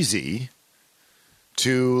crazy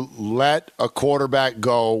to let a quarterback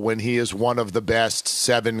go when he is one of the best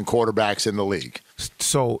 7 quarterbacks in the league.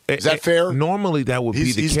 So is that fair? Normally, that would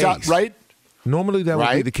be the case, right? Normally, that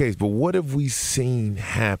would be the case. But what have we seen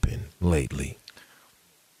happen lately?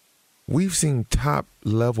 We've seen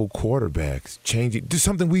top-level quarterbacks changing to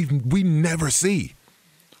something we never see.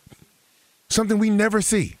 Something we never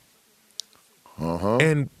see.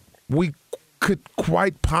 And we could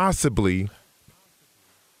quite possibly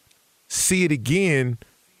see it again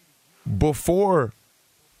before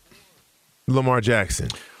Lamar Jackson.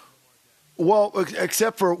 Well,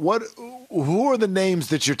 except for who are the names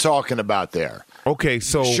that you're talking about there? Okay,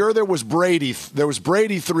 so sure, there was Brady. There was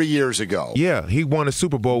Brady 3 years ago. Yeah, he won a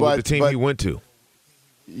Super Bowl with the team he went to.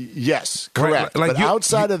 Yes, correct. Right, but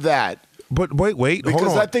outside of that. But wait, because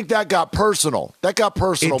hold on. I think that got personal. That got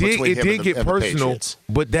personal between him and the Patriots.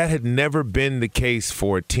 But that had never been the case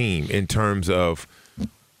for a team in terms of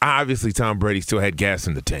obviously Tom Brady still had gas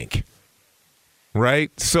in the tank,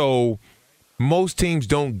 right? So most teams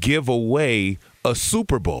don't give away a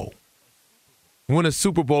Super Bowl when a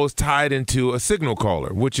Super Bowl is tied into a signal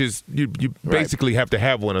caller, which is you basically have to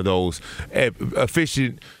have one of those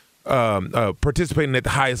efficient participating at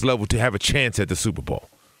the highest level to have a chance at the Super Bowl.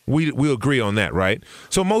 We agree on that, right?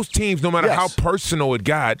 So most teams, no matter how personal it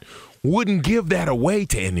got, wouldn't give that away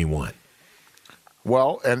to anyone.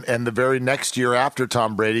 Well, and the very next year after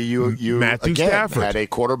Tom Brady, you Matthew again Stafford had a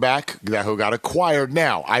quarterback who got acquired.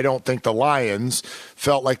 Now, I don't think the Lions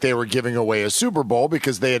felt like they were giving away a Super Bowl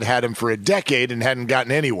because they had him for a decade and hadn't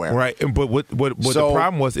gotten anywhere. Right, but what the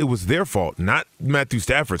problem was, it was their fault, not Matthew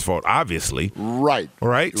Stafford's fault, obviously. Right.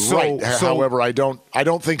 So, however, I don't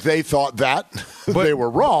think they thought that. They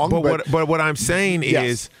were wrong. But what I'm saying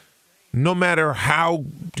is, no matter how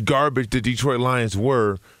garbage the Detroit Lions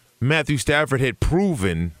were, Matthew Stafford had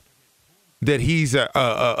proven that he's a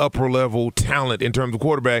upper-level talent in terms of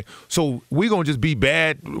quarterback. So we're going to just be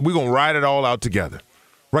bad. We're going to ride it all out together.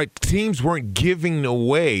 Right? Teams weren't giving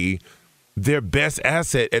away their best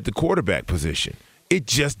asset at the quarterback position. It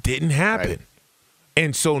just didn't happen. Right.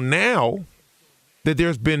 And so now that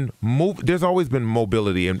there's always been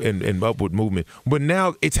mobility and upward movement, but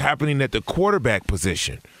now it's happening at the quarterback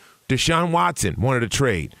position. Deshaun Watson wanted to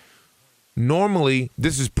trade. Normally,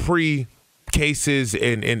 this is pre-cases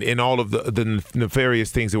and all of the nefarious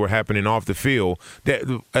things that were happening off the field,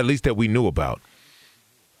 that at least that we knew about.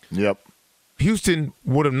 Yep. Houston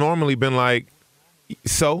would have normally been like,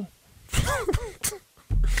 so?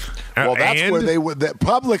 Well, that's where they would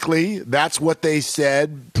publicly. That's what they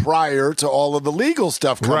said prior to all of the legal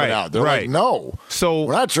stuff coming out. They're like, no, so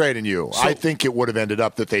we're not trading you. I think it would have ended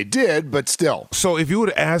up that they did, but still. So if you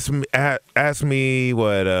would have asked me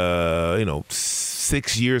what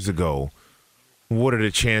 6 years ago, what are the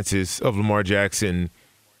chances of Lamar Jackson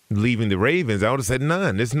leaving the Ravens? I would have said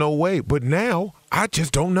none. There's no way. But now I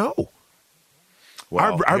just don't know.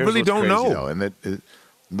 Well, I really don't know. Though, and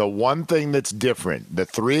the one thing that's different, the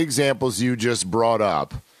three examples you just brought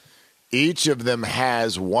up, each of them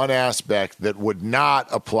has one aspect that would not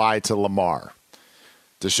apply to Lamar.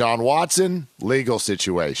 Deshaun Watson, legal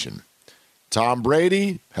situation. Tom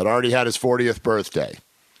Brady had already had his 40th birthday.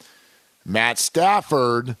 Matt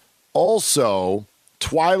Stafford, also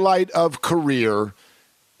twilight of career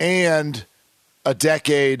and a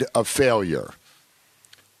decade of failure.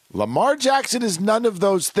 Lamar Jackson is none of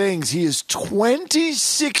those things. He is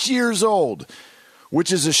 26 years old,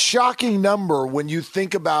 which is a shocking number when you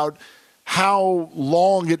think about how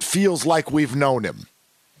long it feels like we've known him.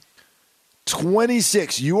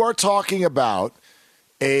 26. You are talking about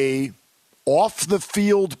a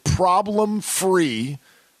off-the-field, problem-free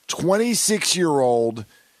 26-year-old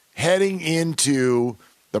heading into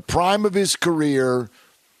the prime of his career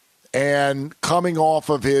and coming off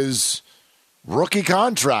of his rookie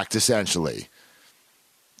contract, essentially.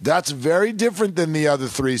 That's very different than the other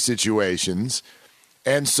three situations.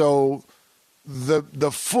 And so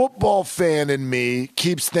the football fan in me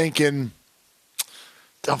keeps thinking,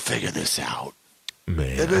 they'll figure this out.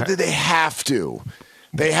 Man, they have to.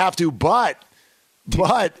 They have to, but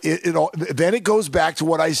then it goes back to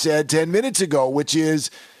what I said 10 minutes ago, which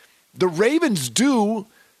is the Ravens do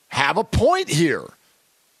have a point here,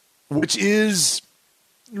 which is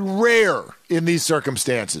rare in these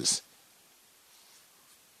circumstances.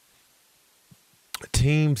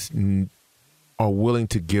 Teams are willing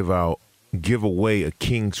to give away a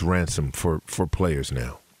king's ransom for players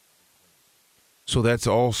now. So that's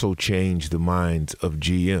also changed the minds of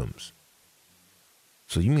GMs.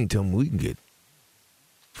 So you mean tell me we can get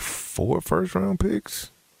 4 first-round picks?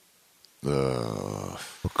 A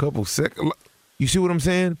couple second. You see what I'm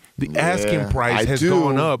saying? The asking price has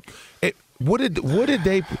gone up. What did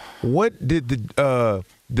the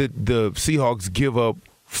Seahawks give up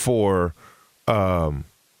for Jamal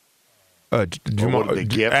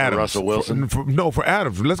Adams? For Russell Wilson? For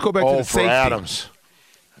Adams. Let's go back to the safety. For Adams.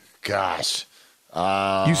 Gosh.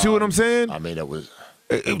 You see what I'm saying? I mean, it was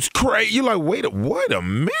crazy. You're like, wait a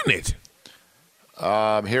minute.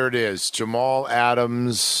 Here it is. Jamal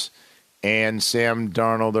Adams and Sam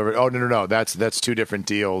Darnold. Oh, no. That's two different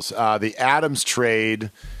deals. The Adams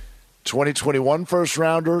trade, 2021 first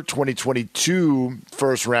rounder, 2022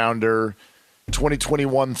 first rounder,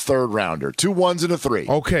 2021 third rounder. 2 1s and a 3.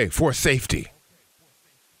 Okay, for safety.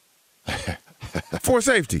 For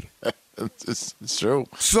safety. It's true.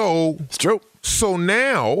 So it's true. So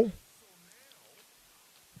now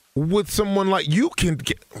with someone like you can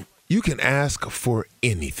ask for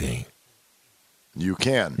anything. You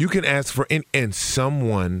can. You can ask for and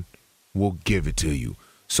someone will give it to you.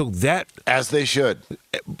 So that, as they should.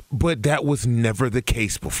 But that was never the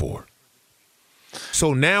case before.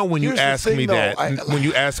 So now when you ask me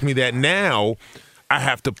that now I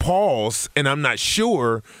have to pause and I'm not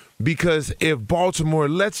sure, because if Baltimore,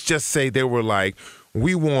 let's just say they were like,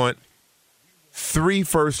 we want 3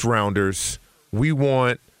 first-rounders, we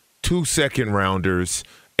want 2 second-rounders,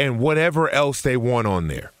 and whatever else they want on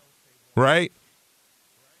there, right?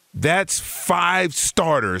 That's 5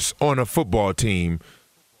 starters on a football team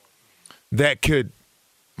that could.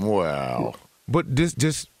 Wow. But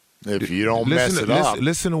just if you don't mess it up.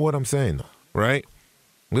 Listen to what I'm saying, though, right?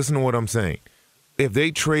 Listen to what I'm saying. If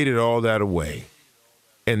they traded all that away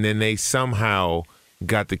and then they somehow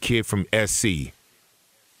got the kid from SC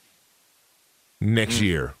next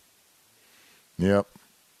year. Yep.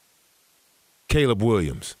 Caleb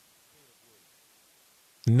Williams.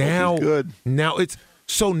 Now it's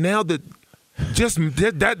so now that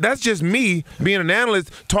that's just me being an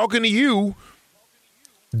analyst talking to you.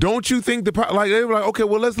 Don't you think they were like, okay,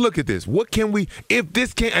 well, let's look at this. What can we, if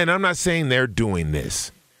this can, and I'm not saying they're doing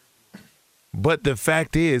this, but the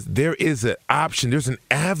fact is there is an option, there's an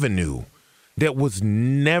avenue that was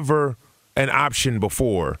never an option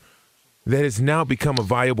before that has now become a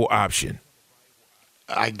viable option.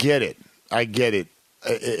 I get it.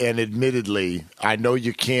 And admittedly, I know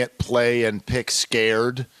you can't play and pick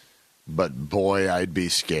scared, but boy, I'd be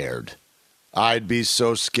scared. I'd be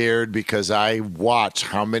so scared because I watch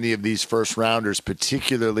how many of these first rounders,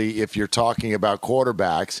 particularly if you're talking about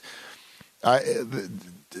quarterbacks,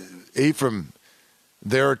 Ephraim,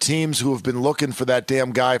 there are teams who have been looking for that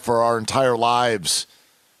damn guy for our entire lives.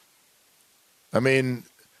 I mean,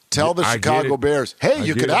 tell the Chicago Bears, hey,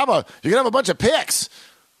 you could have a bunch of picks.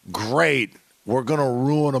 Great. We're going to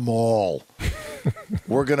ruin them all.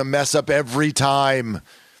 We're going to mess up every time.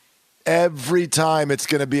 Every time it's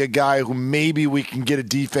going to be a guy who maybe we can get a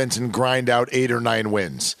defense and grind out 8 or 9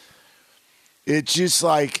 wins. It's just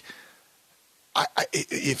like,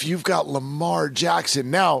 if you've got Lamar Jackson.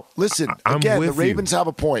 Now, listen, again, the Ravens have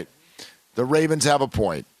a point.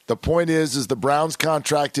 The point is the Browns'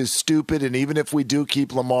 contract is stupid, and even if we do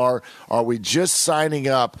keep Lamar, are we just signing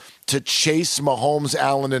up to chase Mahomes,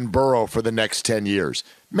 Allen, and Burrow for the next 10 years?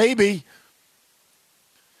 Maybe,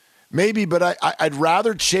 but I'd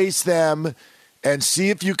rather chase them and see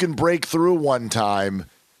if you can break through one time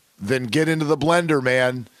than get into the blender,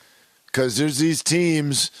 man, because there's these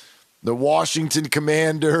teams, the Washington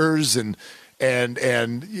Commanders and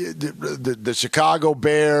the Chicago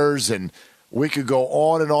Bears, and we could go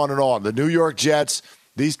on and on and on. The New York Jets,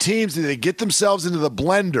 these teams, they get themselves into the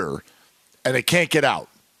blender and they can't get out.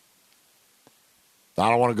 I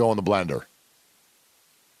don't want to go in the blender.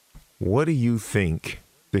 What do you think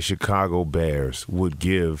the Chicago Bears would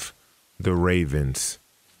give the Ravens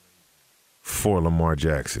for Lamar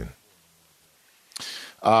Jackson?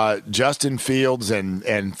 Justin Fields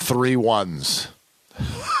and 3 ones.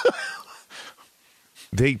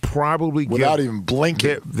 They probably without even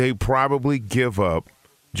blinking. They probably give up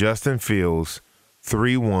Justin Fields,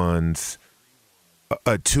 3 ones,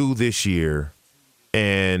 a 2 this year,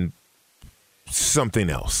 and something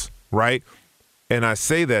else, right? And I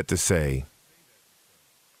say that to say,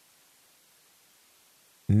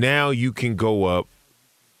 now you can go up,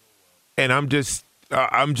 and I'm just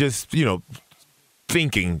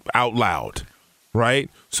thinking out loud, right?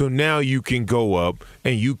 So now you can go up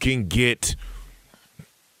and you can get,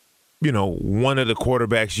 one of the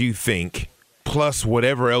quarterbacks you think, plus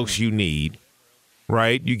whatever else you need,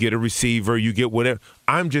 right? You get a receiver, you get whatever.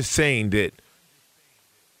 I'm just saying that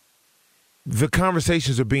the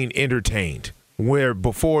conversations are being entertained, where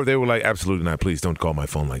before they were like, absolutely not, please don't call my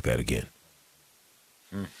phone like that again.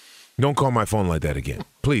 Don't call my phone like that again.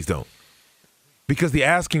 Please don't. Because the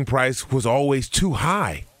asking price was always too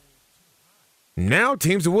high. Now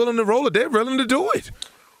teams are willing to roll it. They're willing to do it.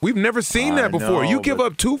 We've never seen that before. You give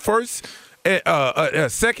up 2 firsts, a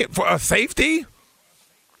second for a safety?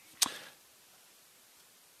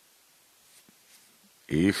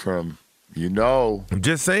 Ephraim, I'm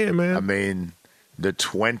just saying, man. I mean, the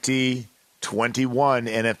 2021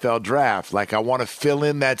 NFL draft, I want to fill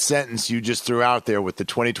in that sentence you just threw out there with the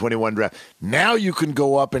 2021 draft. Now you can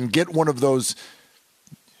go up and get one of those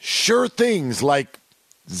sure things like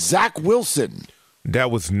Zach Wilson. That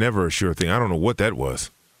was never a sure thing. I don't know what that was,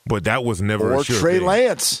 but that was never a sure thing. Or Trey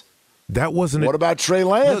Lance. That wasn't. What about Trey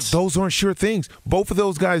Lance? Those aren't sure things. Both of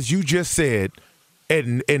those guys you just said,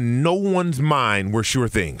 and in no one's mind were sure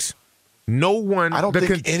things. No one. I don't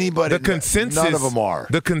think anybody. The consensus. None of them are.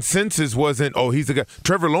 The consensus wasn't. Oh, he's the guy.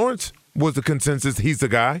 Trevor Lawrence was the consensus. He's the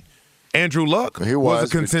guy. Andrew Luck was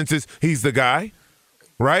the consensus. He's the guy.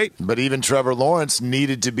 Right. But even Trevor Lawrence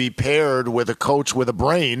needed to be paired with a coach with a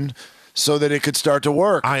brain so that it could start to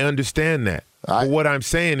work. I understand that. But what I'm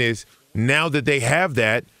saying is, now that they have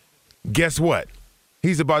that, guess what?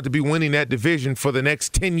 He's about to be winning that division for the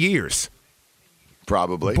next 10 years.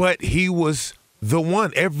 Probably. But he was the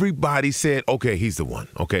one. Everybody said, okay, he's the one.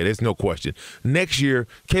 Okay, there's no question. Next year,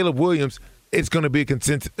 Caleb Williams, it's going to be a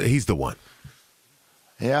consensus. He's the one.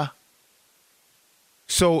 Yeah.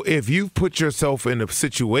 So if you put yourself in a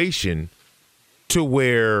situation to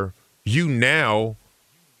where you now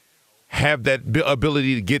have that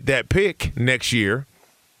ability to get that pick next year,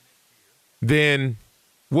 then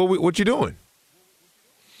what you doing?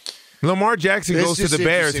 Lamar Jackson goes to the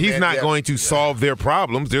Bears. He's not going to solve their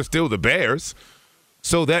problems. They're still the Bears.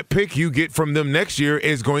 So that pick you get from them next year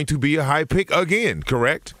is going to be a high pick again,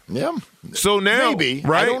 correct? Yeah. So now, maybe.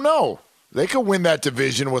 right? I don't know. They could win that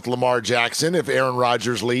division with Lamar Jackson if Aaron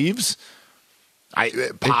Rodgers leaves.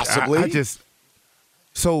 Possibly.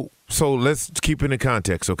 So let's keep it in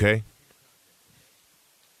context, okay?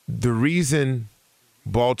 The reason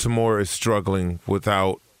Baltimore is struggling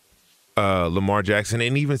without Lamar Jackson,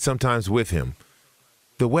 and even sometimes with him,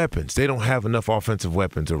 the weapons. They don't have enough offensive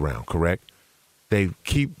weapons around, correct? They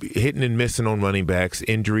keep hitting and missing on running backs.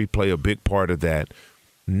 Injury play a big part of that.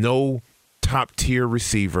 No top-tier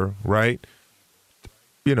receiver, right?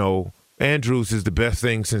 You know, Andrews is the best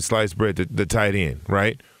thing since sliced bread, the tight end,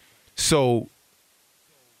 right? So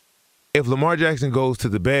if Lamar Jackson goes to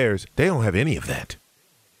the Bears, they don't have any of that.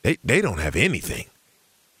 They don't have anything.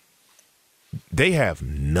 They have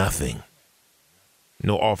nothing.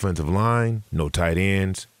 No offensive line, no tight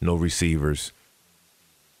ends, no receivers,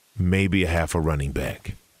 maybe a half a running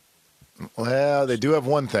back. Well, they do have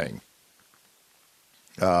one thing.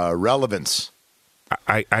 Relevance.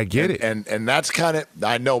 I get it. And that's kind of,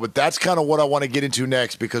 I know, but that's kind of what I want to get into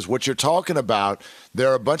next, because what you're talking about,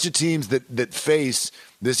 there are a bunch of teams that face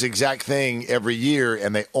this exact thing every year,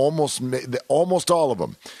 and they almost all of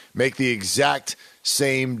them make the exact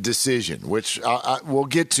same decision, which we'll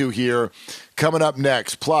get to here coming up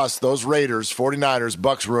next. Plus, those Raiders, 49ers,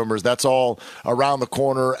 Bucs rumors, that's all around the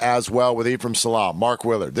corner as well with Ephraim Salaam, Mark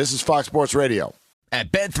Willard. This is Fox Sports Radio. At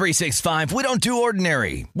Bet365, we don't do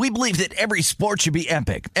ordinary. We believe that every sport should be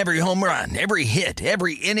epic. Every home run, every hit,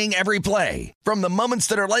 every inning, every play. From the moments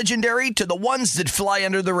that are legendary to the ones that fly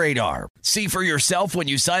under the radar. See for yourself when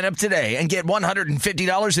you sign up today and get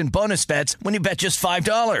 $150 in bonus bets when you bet just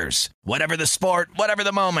 $5. Whatever the sport, whatever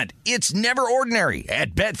the moment, it's never ordinary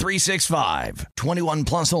at Bet365. 21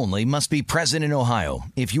 plus only. Must be present in Ohio.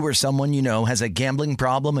 If you or someone you know has a gambling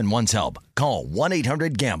problem and wants help, call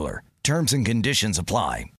 1-800-GAMBLER. Terms and conditions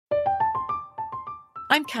apply.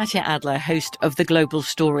 I'm Katya Adler, host of The Global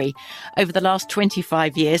Story. Over the last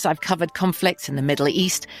 25 years, I've covered conflicts in the Middle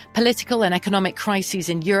East, political and economic crises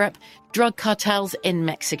in Europe, drug cartels in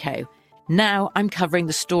Mexico. Now I'm covering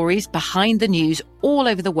the stories behind the news all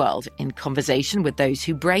over the world in conversation with those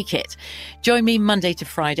who break it. Join me Monday to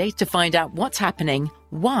Friday to find out what's happening,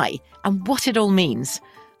 why, and what it all means.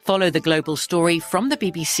 Follow The Global Story from the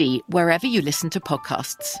BBC wherever you listen to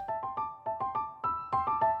podcasts.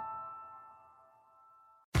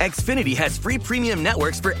 Xfinity has free premium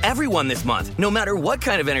networks for everyone this month, no matter what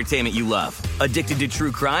kind of entertainment you love. Addicted to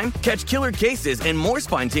true crime? Catch killer cases and more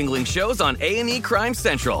spine-tingling shows on A&E Crime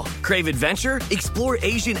Central. Crave adventure? Explore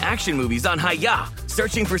Asian action movies on Hi-YAH.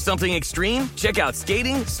 Searching for something extreme? Check out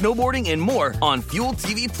skating, snowboarding, and more on Fuel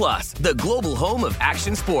TV Plus, the global home of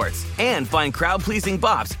action sports. And find crowd-pleasing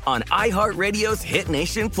bops on iHeartRadio's Hit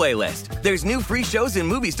Nation playlist. There's new free shows and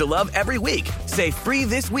movies to love every week. Say free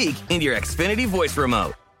this week in your Xfinity voice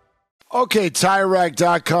remote. Okay,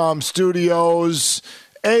 TireRack.com studios.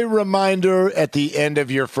 A reminder, at the end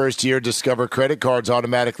of your first year, Discover credit cards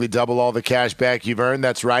automatically double all the cash back you've earned.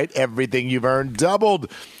 That's right, everything you've earned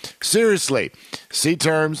doubled. Seriously, see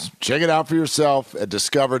terms, check it out for yourself at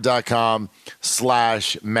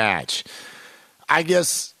discover.com/match. I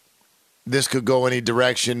guess this could go any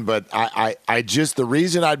direction, but I just, the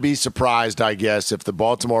reason I'd be surprised, I guess, if the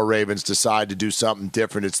Baltimore Ravens decide to do something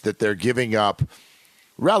different, it's that they're giving up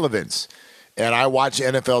relevance. And I watch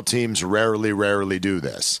NFL teams rarely do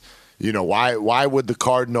this. You know, why would the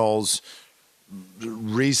Cardinals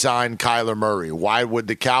re-sign Kyler Murray? Why would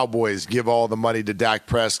the Cowboys give all the money to Dak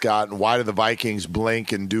Prescott? And why do the Vikings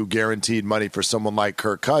blink and do guaranteed money for someone like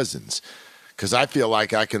Kirk Cousins? Because I feel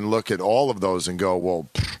like I can look at all of those and go, well,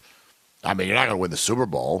 I mean, you're not going to win the Super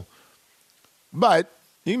Bowl, but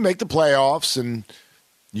you can make the playoffs and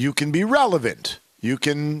you can be relevant. You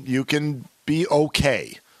can be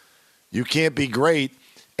okay. You can't be great.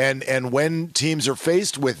 And when teams are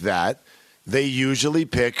faced with that, they usually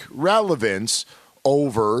pick relevance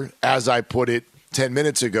over, as I put it 10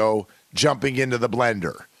 minutes ago, jumping into the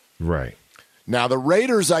blender. Right. Now the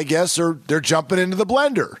Raiders, I guess, they're jumping into the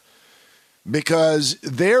blender because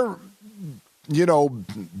they're,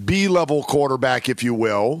 B-level quarterback, if you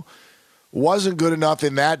will, wasn't good enough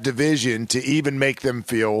in that division to even make them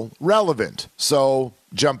feel relevant. So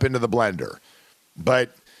jump into the blender.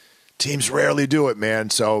 But teams rarely do it, man.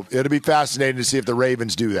 So it'll be fascinating to see if the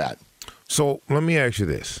Ravens do that. So let me ask you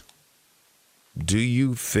this. Do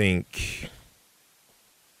you think,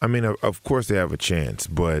 of course they have a chance,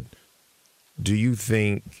 but do you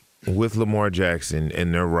think with Lamar Jackson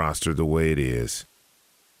and their roster the way it is,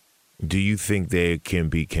 do you think they can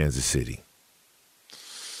beat Kansas City?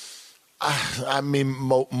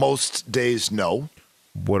 Most days, no.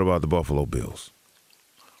 What about the Buffalo Bills?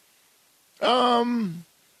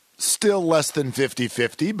 Still less than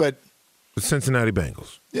 50-50, but the Cincinnati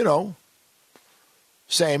Bengals.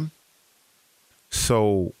 Same.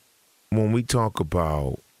 So when we talk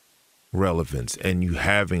about relevance and you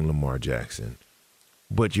having Lamar Jackson,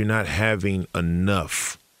 but you're not having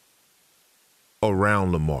enough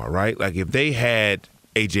around Lamar, right? Like if they had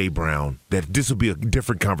A.J. Brown, this would be a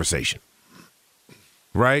different conversation,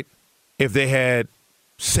 right? If they had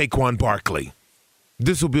Saquon Barkley,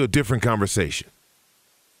 this will be a different conversation.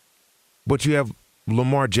 But you have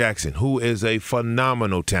Lamar Jackson, who is a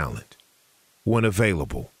phenomenal talent when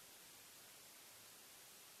available.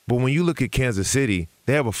 But when you look at Kansas City,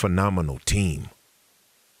 they have a phenomenal team.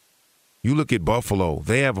 You look at Buffalo,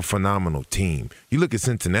 they have a phenomenal team. You look at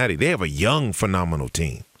Cincinnati, they have a young, phenomenal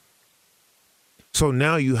team. So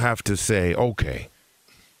now you have to say, okay,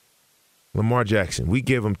 Lamar Jackson, we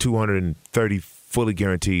give him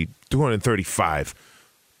 $235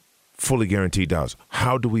 fully guaranteed dollars.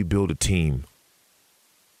 How do we build a team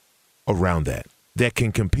around that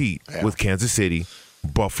can compete with Kansas City,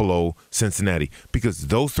 Buffalo, Cincinnati? Because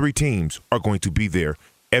those three teams are going to be there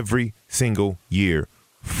every single year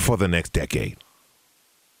for the next decade.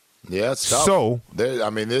 Yeah, it's tough. So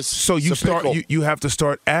you have to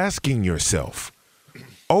start asking yourself,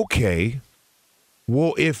 okay,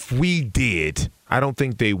 well, if we did, I don't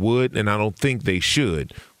think they would, and I don't think they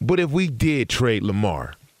should, but if we did trade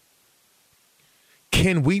Lamar,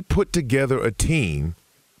 can we put together a team,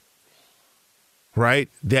 right,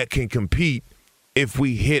 that can compete if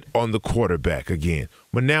we hit on the quarterback again?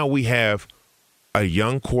 But now we have a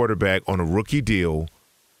young quarterback on a rookie deal.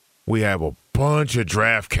 We have a bunch of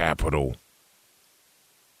draft capital.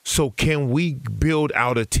 So can we build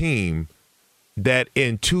out a team that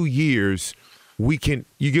in 2 years we can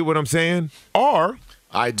 – you get what I'm saying? Or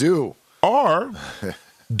 – I do. Or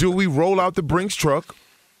do we roll out the Brinks truck,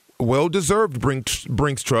 well-deserved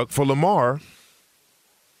Brinks truck for Lamar,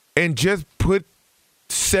 and just put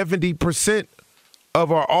 70%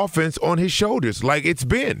 of our offense on his shoulders like it's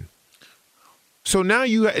been? So now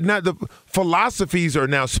the philosophies are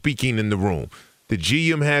now speaking in the room. The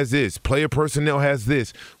GM has this. Player personnel has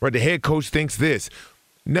this. Right? The head coach thinks this.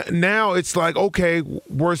 Now it's like, okay,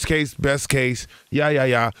 worst case, best case,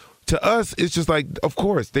 yeah. To us, it's just like, of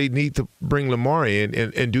course, they need to bring Lamar in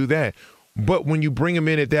and do that. But when you bring him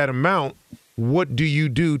in at that amount, what do you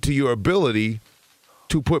do to your ability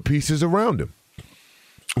to put pieces around him?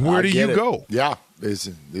 Where do you go? Yeah,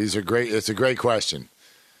 these are great. It's a great question.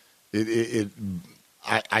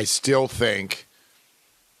 I still think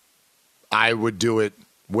I would do it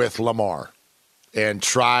with Lamar and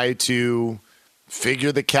try to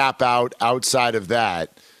figure the cap out outside of that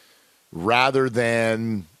rather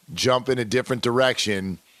than jump in a different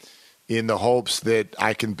direction in the hopes that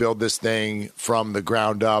I can build this thing from the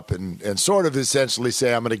ground up and sort of essentially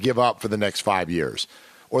say I'm going to give up for the next 5 years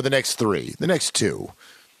or the next 3, the next 2.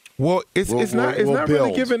 Well, it's not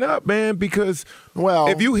really giving up, man, because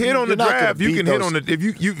if you hit on the draft, you can hit on it. If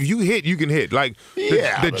you hit, you can hit. Like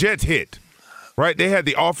the Jets hit, right? They had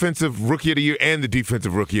the offensive rookie of the year and the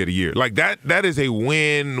defensive rookie of the year. Like that is a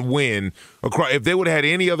win-win. If they would have had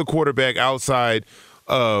any other quarterback outside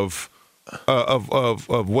of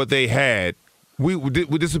what they had,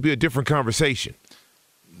 this would be a different conversation.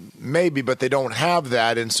 Maybe, but they don't have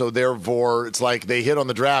that, and so therefore it's like they hit on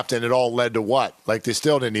the draft and it all led to what? Like they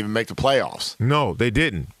still didn't even make the playoffs. No, they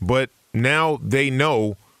didn't. But now they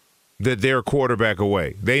know that they're a quarterback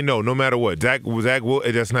away. They know no matter what. Zach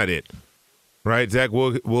that's not it, right? Zach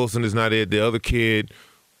Wilson is not it. The other kid,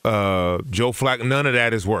 Joe Flacco, none of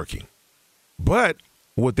that is working. But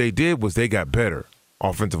what they did was they got better.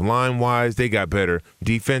 Offensive line-wise, they got better.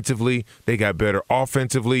 Defensively, they got better.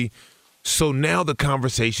 Offensively. So now the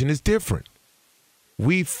conversation is different.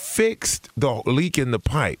 We fixed the leak in the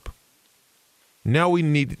pipe. Now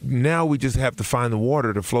we just have to find the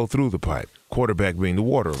water to flow through the pipe. Quarterback being the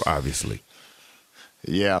water, obviously.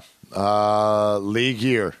 Yeah. League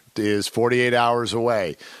year is 48 hours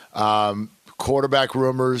away. Quarterback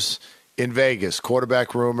rumors in Vegas,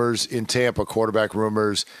 quarterback rumors in Tampa, quarterback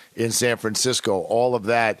rumors in San Francisco. All of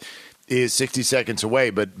that is 60 seconds away.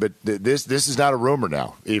 But this is not a rumor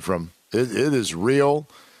now, Ephraim. It is real.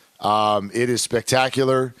 It is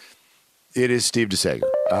spectacular. It is Steve DeSager.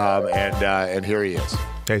 And here he is.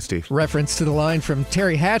 Hey, Steve. Reference to the line from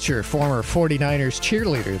Terry Hatcher, former 49ers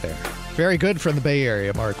cheerleader there. Very good from the Bay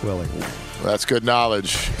Area, Mark Willey. That's good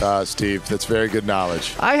knowledge, Steve. That's very good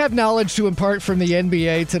knowledge. I have knowledge to impart from the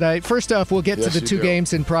NBA tonight. First off, we'll get to the two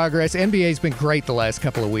games in progress. NBA's been great the last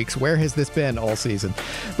couple of weeks. Where has this been all season?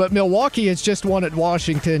 But Milwaukee has just won at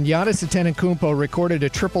Washington. Giannis Antetokounmpo recorded a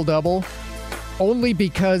triple-double only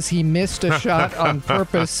because he missed a shot on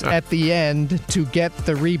purpose at the end to get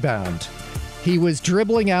the rebound. He was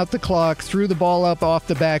dribbling out the clock, threw the ball up off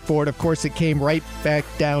the backboard. Of course, it came right back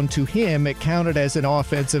down to him. It counted as an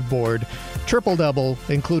offensive board. Triple-double,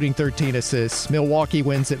 including 13 assists. Milwaukee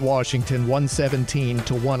wins at Washington,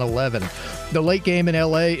 117-111. The late game in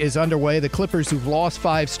L.A. is underway. The Clippers, who've lost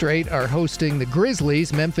 5 straight, are hosting the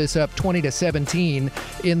Grizzlies. Memphis up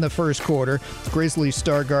 20-17 in the first quarter. Grizzlies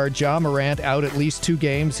star guard Ja Morant out at least 2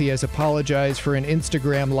 games. He has apologized for an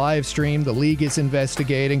Instagram live stream. The league is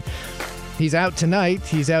investigating. He's out tonight.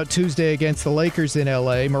 He's out Tuesday against the Lakers in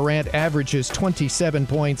L.A. Morant averages 27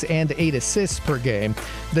 points and 8 assists per game.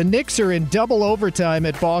 The Knicks are in double overtime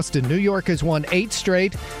at Boston. New York has won 8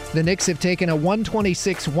 straight. The Knicks have taken a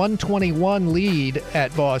 126-121 lead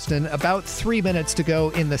at Boston. About 3 minutes to go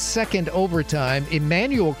in the second overtime.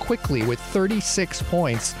 Emmanuel Quickley with 36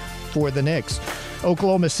 points for the Knicks.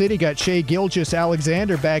 Oklahoma City got Shai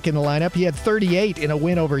Gilgeous-Alexander back in the lineup. He had 38 in a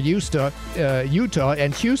win over Utah,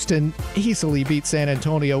 and Houston easily beat San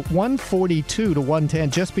Antonio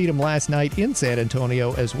 142-110. Just beat him last night in San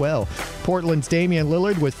Antonio as well. Portland's Damian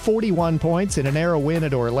Lillard with 41 points in a narrow win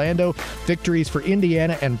at Orlando. Victories for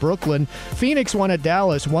Indiana and Brooklyn. Phoenix won at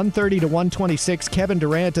Dallas 130-126. Kevin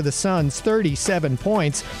Durant to the Suns, 37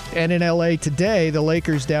 points. And in LA today, the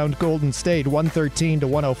Lakers downed Golden State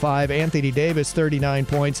 113-105. Anthony Davis, 39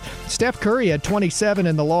 points. Steph Curry had 27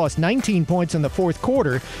 in the loss, 19 points in the fourth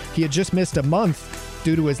quarter. He had just missed a month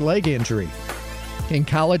due to his leg injury. In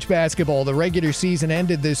college basketball, the regular season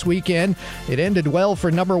ended this weekend. It ended well for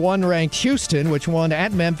number 1 ranked Houston, which won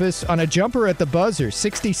at Memphis on a jumper at the buzzer,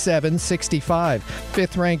 67-65.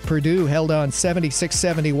 5th ranked Purdue held on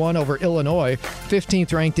 76-71 over Illinois.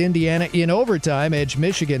 15th ranked Indiana in overtime edged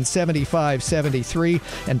Michigan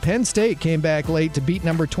 75-73. And Penn State came back late to beat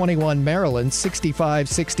number 21 Maryland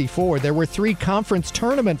 65-64. There were 3 conference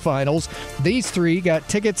tournament finals. These 3 got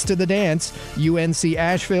tickets to the dance. UNC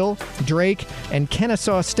Asheville, Drake, and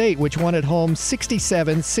Kennesaw State, which won at home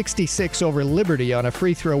 67-66 over Liberty on a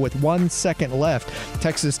free throw with 1 second left.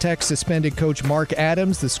 Texas Tech suspended coach Mark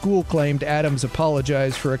Adams. The school claimed Adams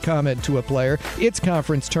apologized for a comment to a player. Its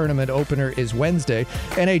conference tournament opener is Wednesday.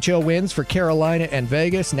 NHL wins for Carolina and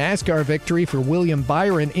Vegas. NASCAR victory for William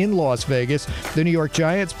Byron in Las Vegas. The New York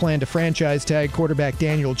Giants plan to franchise tag quarterback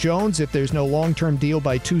Daniel Jones if there's no long-term deal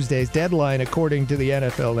by Tuesday's deadline, according to the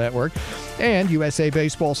NFL Network. And USA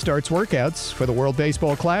Baseball starts workouts for the World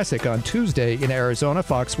Baseball Classic on Tuesday in Arizona.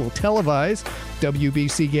 Fox will televise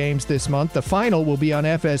WBC games this month. The final will be on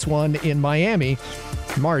FS1 in Miami,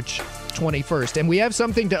 March 21st. And we have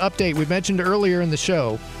something to update. We mentioned earlier in the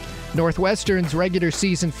show, Northwestern's regular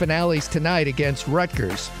season finales tonight against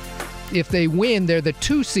Rutgers. If they win, they're the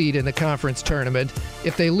 2 seed in the conference tournament.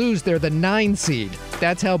 If they lose, they're the 9 seed.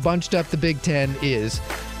 That's how bunched up the Big Ten is.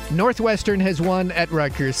 Northwestern has won at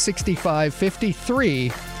Rutgers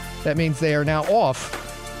 65-53. That means they are now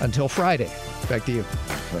off until Friday. Back to you.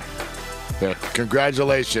 Yeah,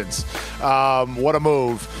 congratulations. What a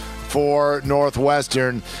move for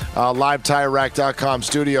Northwestern. LiveTireRack.com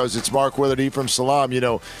studios. It's Mark Willard, Ephraim Salaam.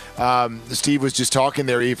 Steve was just talking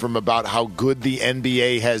there, Ephraim, about how good the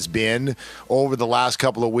NBA has been over the last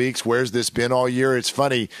couple of weeks. Where's this been all year? It's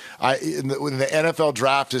funny. When the NFL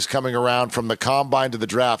draft is coming around, from the combine to the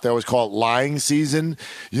draft, they always call it lying season.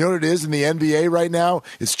 You know what it is in the NBA right now?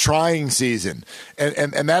 It's trying season.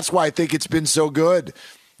 And that's why I think it's been so good.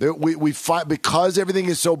 We find, because everything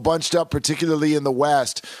is so bunched up, particularly in the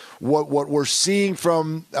West, what we're seeing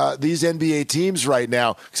from these NBA teams right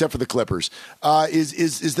now, except for the Clippers,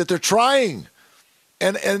 is that they're trying,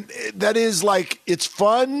 and that is like, it's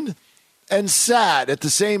fun, and sad at the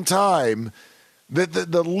same time that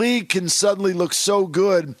the league can suddenly look so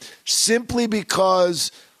good simply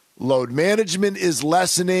because load management is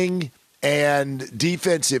lessening and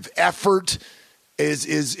defensive effort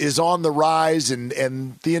is on the rise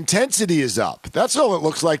and the intensity is up. That's all it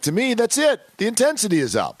looks like to me. That's it. The intensity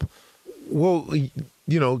is up. Well,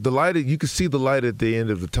 the light, you can see the light at the end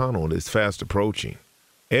of the tunnel, and it's fast approaching.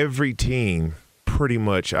 Every team, pretty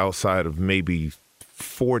much outside of maybe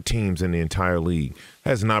 4 teams in the entire league,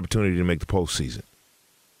 has an opportunity to make the postseason.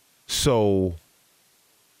 So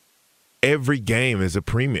every game is a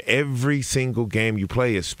premium. Every single game you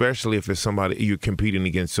play, especially if it's somebody you're competing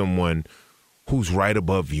against someone who's right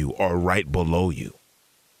above you or right below you.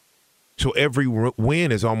 So every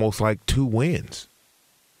win is almost like 2 wins.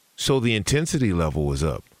 So the intensity level is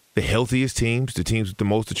up. The healthiest teams, the teams with the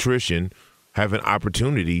most attrition, have an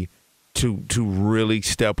opportunity to really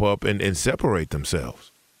step up and separate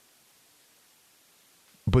themselves.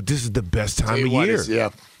 But this is the best time of year.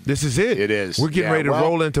 This is it. It is. We're getting ready to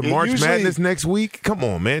roll into March Madness next week. Come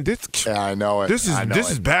on, man. I know it. This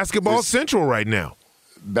is basketball central right now.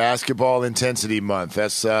 Basketball intensity month.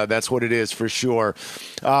 That's what it is for sure.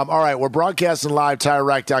 All right, we're broadcasting live,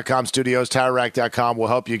 TireRack.com studios. TireRack.com will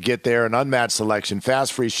help you get there. An unmatched selection,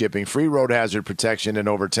 fast free shipping, free road hazard protection, and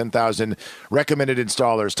over 10,000 recommended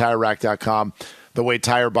installers. TireRack.com, the way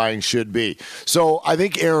tire buying should be. So I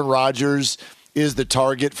think Aaron Rodgers is the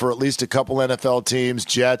target for at least a couple NFL teams,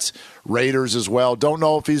 Jets, Raiders as well. Don't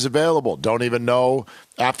know if he's available. Don't even know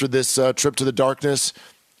after this trip to the darkness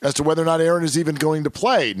as to whether or not Aaron is even going to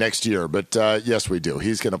play next year. But yes, we do.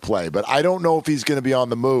 He's going to play. But I don't know if he's going to be on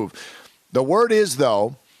the move. The word is,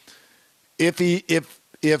 though, if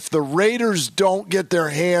the Raiders don't get their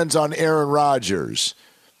hands on Aaron Rodgers,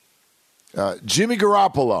 Jimmy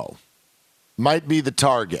Garoppolo might be the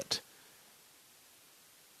target.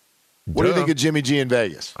 What do you think of Jimmy G in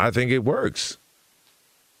Vegas? I think it works.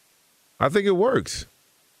 Josh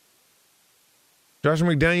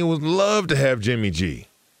McDaniel would love to have Jimmy G.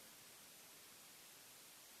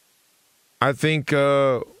 I think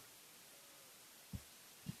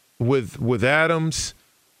with Adams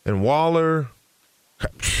and Waller,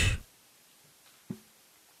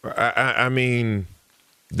 I mean,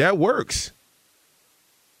 that works.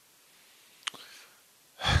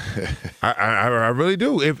 I really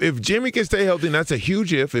do. If Jimmy can stay healthy, and that's a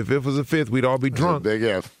huge if. If it was a fifth, we'd all be drunk. That's a big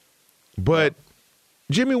if. But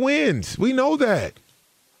Jimmy wins. We know that.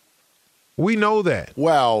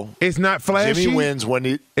 Well, it's not flashy. Jimmy wins when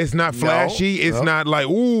he. It's not flashy. It's not like,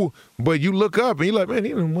 ooh, but you look up and you're like, man,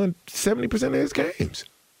 he done won 70% of his games.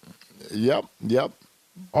 Yep.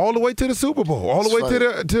 All the way to the Super Bowl. All the way to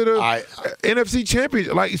the NFC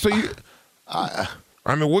Championship. Like, so you. I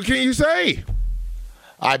mean, what can you say?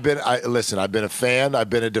 I've been a fan. I've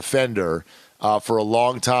been a defender for a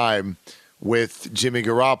long time with Jimmy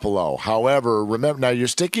Garoppolo. However, remember, now you're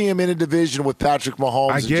sticking him in a division with Patrick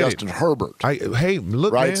Mahomes and Justin Herbert. Hey,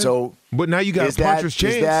 look, right? Man. So, but now you got a puncher's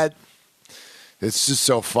chance. It's just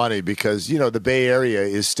so funny because, the Bay Area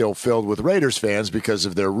is still filled with Raiders fans because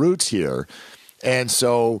of their roots here. And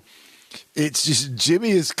so it's just Jimmy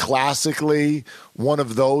is classically one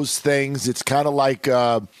of those things. It's kind of like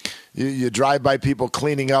you drive by people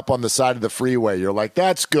cleaning up on the side of the freeway. You're like,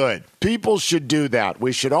 that's good. People should do that.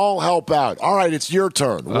 We should all help out. All right, it's your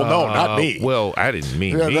turn. Well, no, not me. Well, I didn't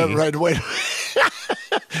mean me. Right, wait.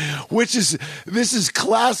 This is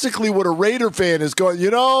classically what a Raider fan is going,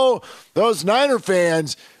 those Niner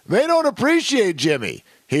fans, they don't appreciate Jimmy.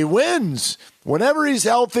 He wins. Whenever he's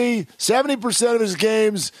healthy, 70% of his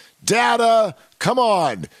games, data, come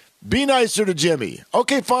on. Be nicer to Jimmy.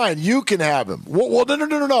 Okay, fine. You can have him. Well,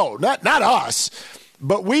 no. Not us.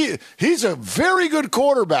 But he's a very good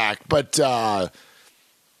quarterback. But no,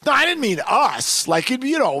 I didn't mean us. Like,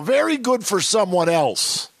 very good for someone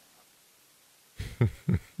else.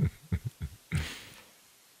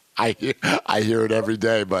 I hear it every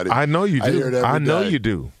day, buddy. I know you do. I hear it every day. Know you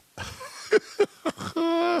do.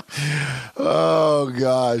 Oh,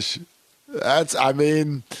 gosh.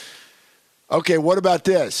 Okay, what about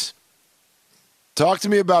this? Talk to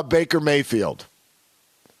me about Baker Mayfield.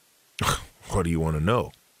 What do you want to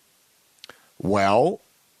know? Well,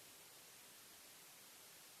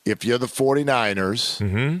 if you're the 49ers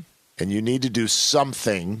and you need to do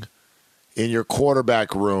something in your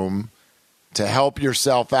quarterback room to help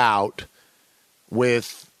yourself out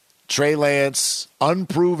with Trey Lance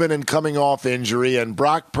unproven and coming off injury and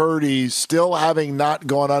Brock Purdy still having not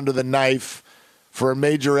gone under the knife for a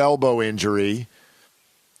major elbow injury,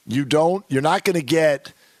 you're not going to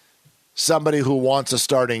get somebody who wants a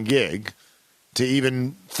starting gig to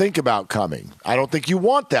even think about coming. I don't think you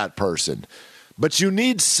want that person. But you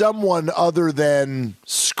need someone other than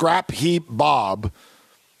scrap heap Bob,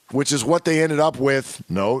 which is what they ended up with.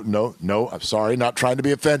 No, I'm sorry, not trying to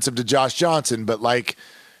be offensive to Josh Johnson, but like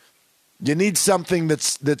you need something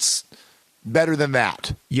that's better than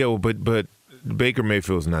that. Yeah, well, but Baker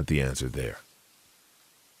Mayfield's not the answer there.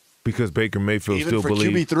 Because Baker Mayfield Even for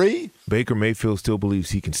QB3? Baker Mayfield still believes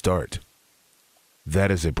he can start. That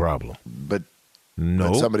is a problem. But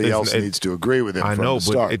no, somebody else needs to agree with him. I from know, the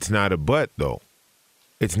start. but it's not a but though.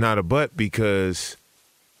 It's not a but because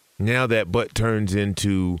now that but turns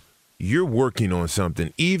into you're working on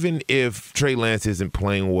something. Even if Trey Lance isn't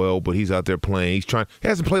playing well, but he's out there playing, he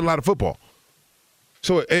hasn't played a lot of football.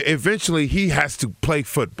 So eventually he has to play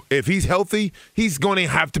football. If he's healthy, he's going to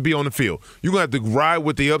have to be on the field. You're going to have to ride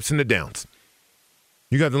with the ups and the downs.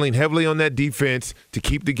 You got to lean heavily on that defense to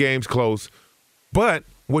keep the games close. But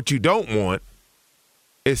what you don't want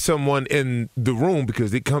is someone in the room,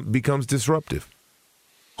 because it becomes disruptive,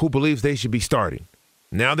 who believes they should be starting.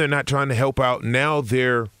 Now they're not trying to help out. Now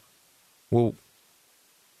they're, well,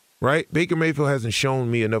 right? Baker Mayfield hasn't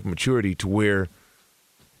shown me enough maturity to where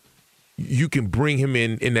you can bring him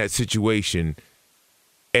in that situation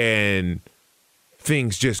and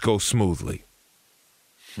things just go smoothly.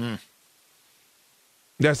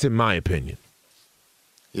 That's in my opinion.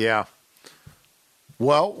 Yeah.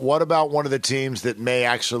 Well, what about one of the teams that may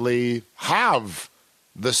actually have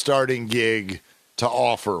the starting gig to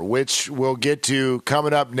offer, which we'll get to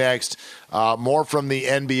coming up next. More from the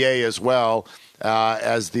NBA as well,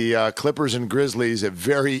 as the Clippers and Grizzlies, a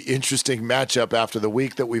very interesting matchup after the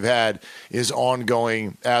week that we've had, is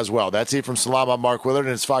ongoing as well. That's it from Salam. I'm Mark Willard,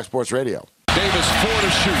 and it's Fox Sports Radio. Davis, 4 to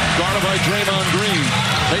shoot, guarded by Draymond Green.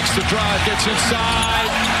 Makes the drive, gets inside.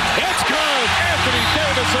 It's good. Anthony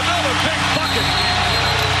Davis, another big bucket.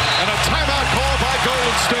 And a timeout call by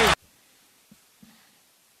Golden State.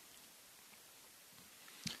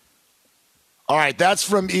 All right, that's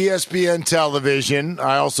from ESPN Television.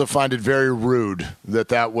 I also find it very rude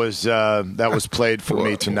that was played for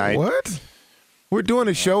me tonight. What? We're doing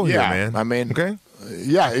a show here, man. I mean, okay.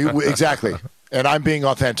 Yeah, exactly. And I'm being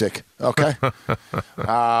authentic, okay?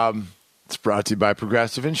 It's brought to you by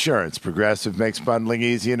Progressive Insurance. Progressive makes bundling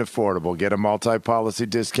easy and affordable. Get a multi-policy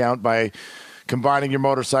discount by combining your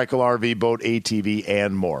motorcycle, RV, boat, ATV,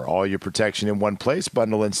 and more. All your protection in one place.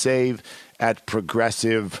 Bundle and save at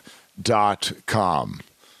Progressive.com.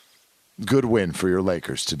 Good win for your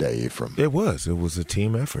Lakers today, Ephraim. It was a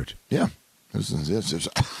team effort. Yeah. It was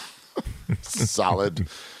solid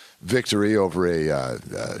victory over a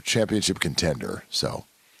championship contender. So,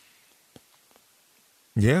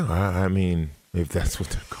 yeah, I mean, if that's what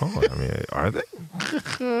they're called, I mean, are they?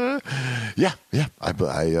 Yeah, I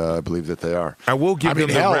believe that they are. I will give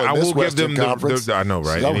them. I will give them conference. I know,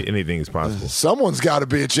 right? Anything is possible. Someone's got to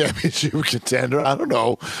be a championship contender. I don't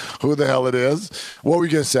know who the hell it is. What were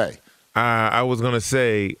you gonna say? I was gonna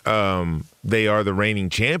say they are the reigning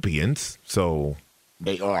champions. So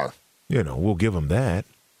they are. We'll give them that.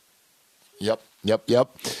 Yep.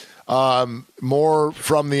 More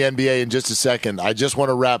from the NBA in just a second. I just want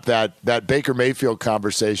to wrap that Baker Mayfield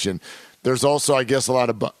conversation. There's also, I guess, a lot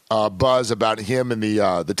of buzz about him and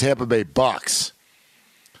the Tampa Bay Bucks.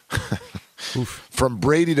 From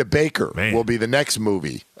Brady to Baker will be the next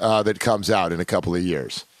movie that comes out in a couple of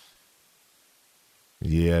years.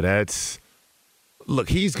 Yeah, look,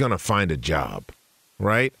 he's going to find a job,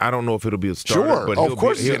 right? I don't know if it'll be a starter. Sure, but of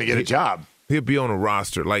course he's going to get a job. He'll be on a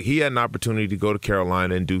roster. Like, he had an opportunity to go to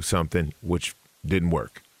Carolina and do something, which didn't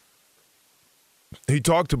work. He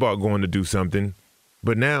talked about going to do something,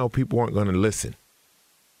 but now people aren't going to listen.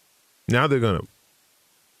 Now they're going to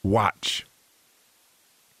watch.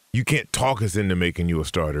 You can't talk us into making you a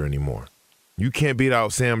starter anymore. You can't beat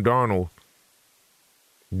out Sam Darnold,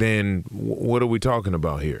 then what are we talking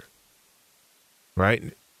about here?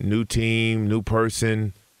 Right? New team, new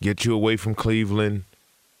person, get you away from Cleveland.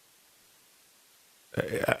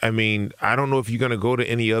 I mean, I don't know if you're going to go to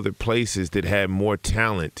any other places that had more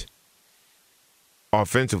talent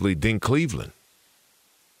offensively than Cleveland.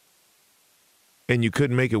 And you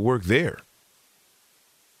couldn't make it work there.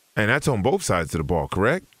 And that's on both sides of the ball,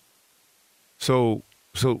 correct? So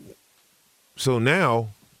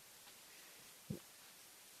now,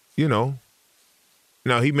 now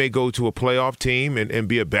he may go to a playoff team and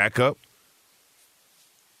be a backup.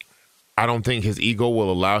 I don't think his ego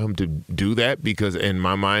will allow him to do that because in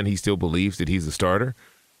my mind he still believes that he's a starter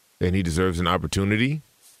and he deserves an opportunity.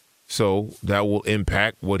 So that will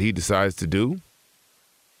impact what he decides to do.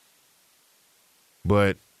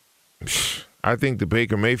 But I think the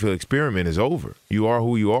Baker Mayfield experiment is over. You are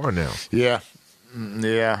who you are now. Yeah.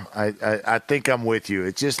 Yeah, I think I'm with you.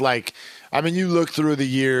 It's just like, I mean, you look through the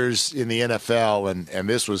years in the NFL, and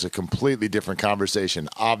this was a completely different conversation,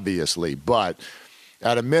 obviously. But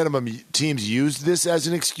at a minimum, teams used this as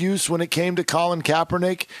an excuse when it came to Colin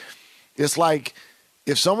Kaepernick. It's like,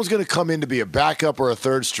 if someone's going to come in to be a backup or a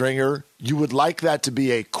third stringer, you would like that to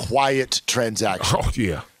be a quiet transaction. Oh,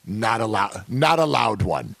 yeah. Not a loud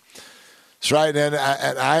one. That's right, and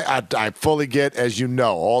I fully get, as you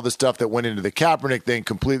know, all the stuff that went into the Kaepernick thing,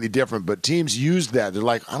 completely different. But teams used that. They're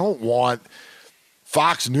like, I don't want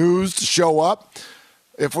Fox News to show up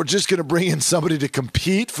if we're just going to bring in somebody to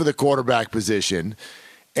compete for the quarterback position.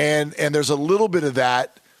 And there's a little bit of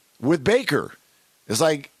that with Baker. It's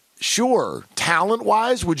like, sure,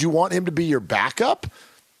 talent-wise, would you want him to be your backup,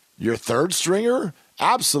 your third stringer?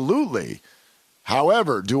 Absolutely.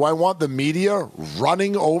 However, do I want the media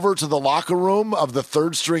running over to the locker room of the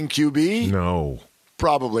third-string QB? No.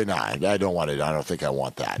 Probably not. I don't want it. I don't think I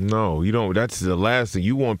want that. No, you don't. That's the last thing.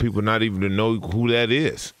 You want people not even to know who that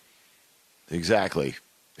is. Exactly.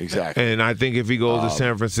 And I think if he goes to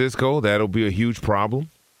San Francisco, that'll be a huge problem.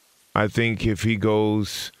 I think if he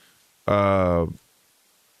goes, to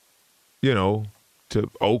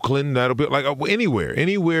Oakland, that'll be like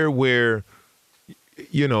anywhere where,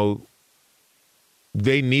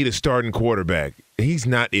 they need a starting quarterback. He's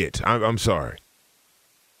not it. I'm sorry.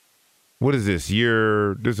 What is this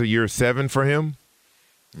year? This is a year 7 for him?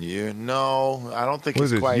 No, I don't think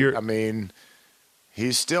he's quite. I mean,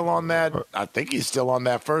 he's still on that. I think he's still on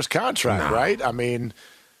that first contract, right? I mean,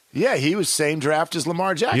 yeah, he was same draft as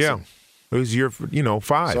Lamar Jackson. Yeah, it was year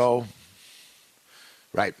 5. So,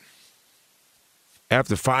 right.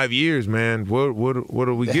 After 5 years, man, what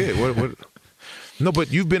do we get? What? No, but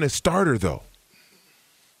you've been a starter though.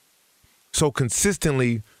 So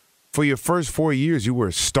consistently, for your first 4 years, you were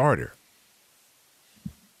a starter.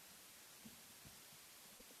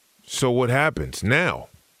 So what happens now?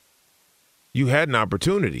 You had an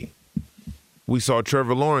opportunity. We saw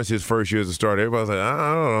Trevor Lawrence his first year as a starter. Everybody was like,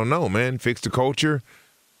 I don't know, man. Fix the culture.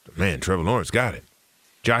 Man, Trevor Lawrence got it.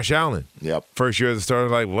 Josh Allen. Yep. First year as a starter,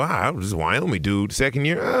 like, wow, this is Wyoming dude. Second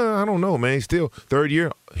year, I don't know, man. Still. Third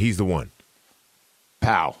year, he's the one.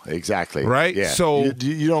 Pow, exactly. Right? Yeah. So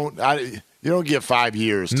you don't get 5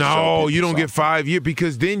 years. No, you don't get 5 years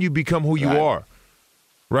because then you become who you are.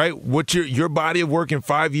 Right? What your body of work in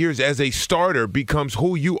 5 years as a starter becomes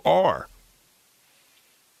who you are.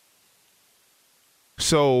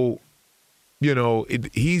 So,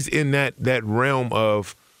 he's in that realm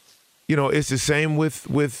of, it's the same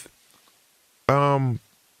with Carson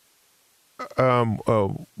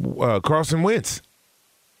Wentz.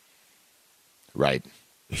 Right.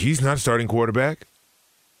 He's not a starting quarterback.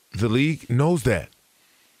 The league knows that.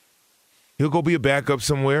 He'll go be a backup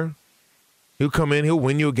somewhere. He'll come in. He'll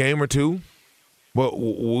win you a game or two. But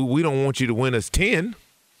we don't want you to win us 10.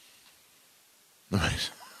 Right.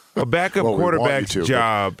 A backup quarterback's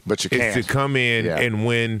job but you is to come in and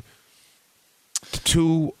win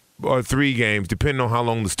 2 or 3 games, depending on how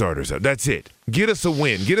long the starters are. That's it. Get us a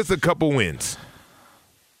win. Get us a couple wins.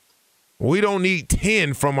 We don't need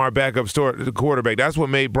 10 from our backup quarterback. That's what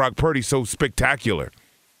made Brock Purdy so spectacular.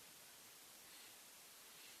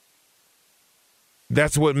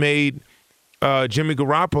 That's what made Jimmy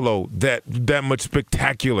Garoppolo that much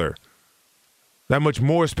spectacular. That much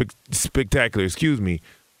more spectacular,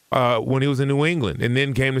 when he was in New England and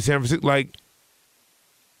then came to San Francisco. Like,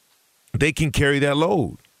 they can carry that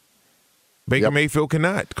load. Baker Mayfield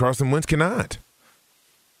cannot. Carson Wentz cannot.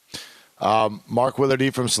 Mark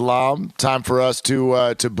Willardy from Salam. Time for us to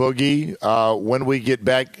boogie. When we get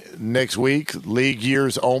back next week, league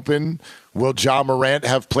years open. Will Ja Morant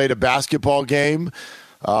have played a basketball game?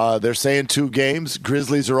 They're saying 2 games.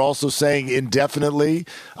 Grizzlies are also saying indefinitely.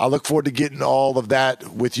 I look forward to getting all of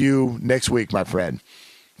that with you next week, my friend.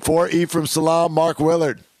 For Ephraim Salam, Mark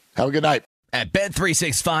Willard. Have a good night. At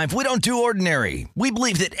Bet365, we don't do ordinary. We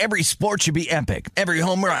believe that every sport should be epic. Every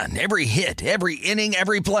home run, every hit, every inning,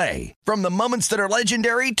 every play. From the moments that are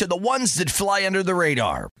legendary to the ones that fly under the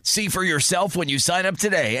radar. See for yourself when you sign up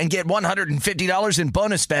today and get $150 in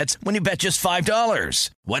bonus bets when you bet just $5.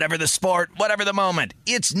 Whatever the sport, whatever the moment,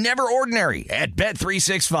 it's never ordinary at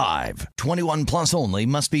Bet365. 21 plus only.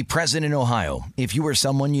 Must be present in Ohio. If you or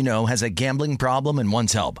someone you know has a gambling problem and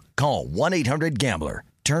wants help, call 1-800-GAMBLER.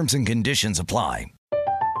 Terms and conditions apply.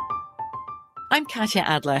 I'm Katya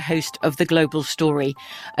Adler, host of The Global Story.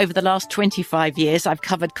 Over the last 25 years, I've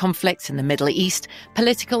covered conflicts in the Middle East,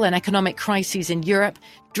 political and economic crises in Europe,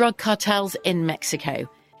 drug cartels in Mexico.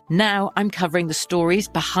 Now I'm covering the stories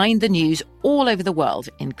behind the news all over the world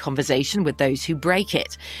in conversation with those who break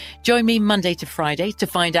it. Join me Monday to Friday to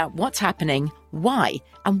find out what's happening, why,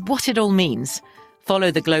 and what it all means.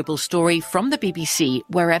 Follow The Global Story from the BBC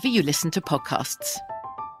wherever you listen to podcasts.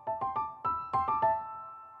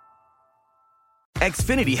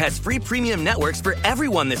 Xfinity has free premium networks for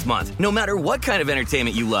everyone this month, no matter what kind of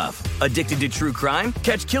entertainment you love. Addicted to true crime?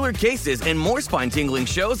 Catch killer cases and more spine-tingling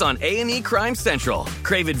shows on A&E Crime Central.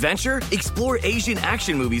 Crave adventure? Explore Asian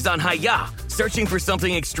action movies on Hi-YAH. Searching for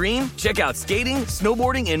something extreme? Check out skating,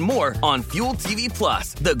 snowboarding, and more on Fuel TV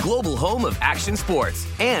Plus, the global home of action sports.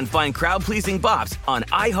 And find crowd-pleasing bops on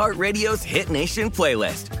iHeartRadio's Hit Nation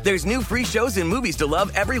playlist. There's new free shows and movies to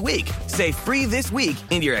love every week. Say free this week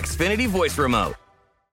in your Xfinity voice remote.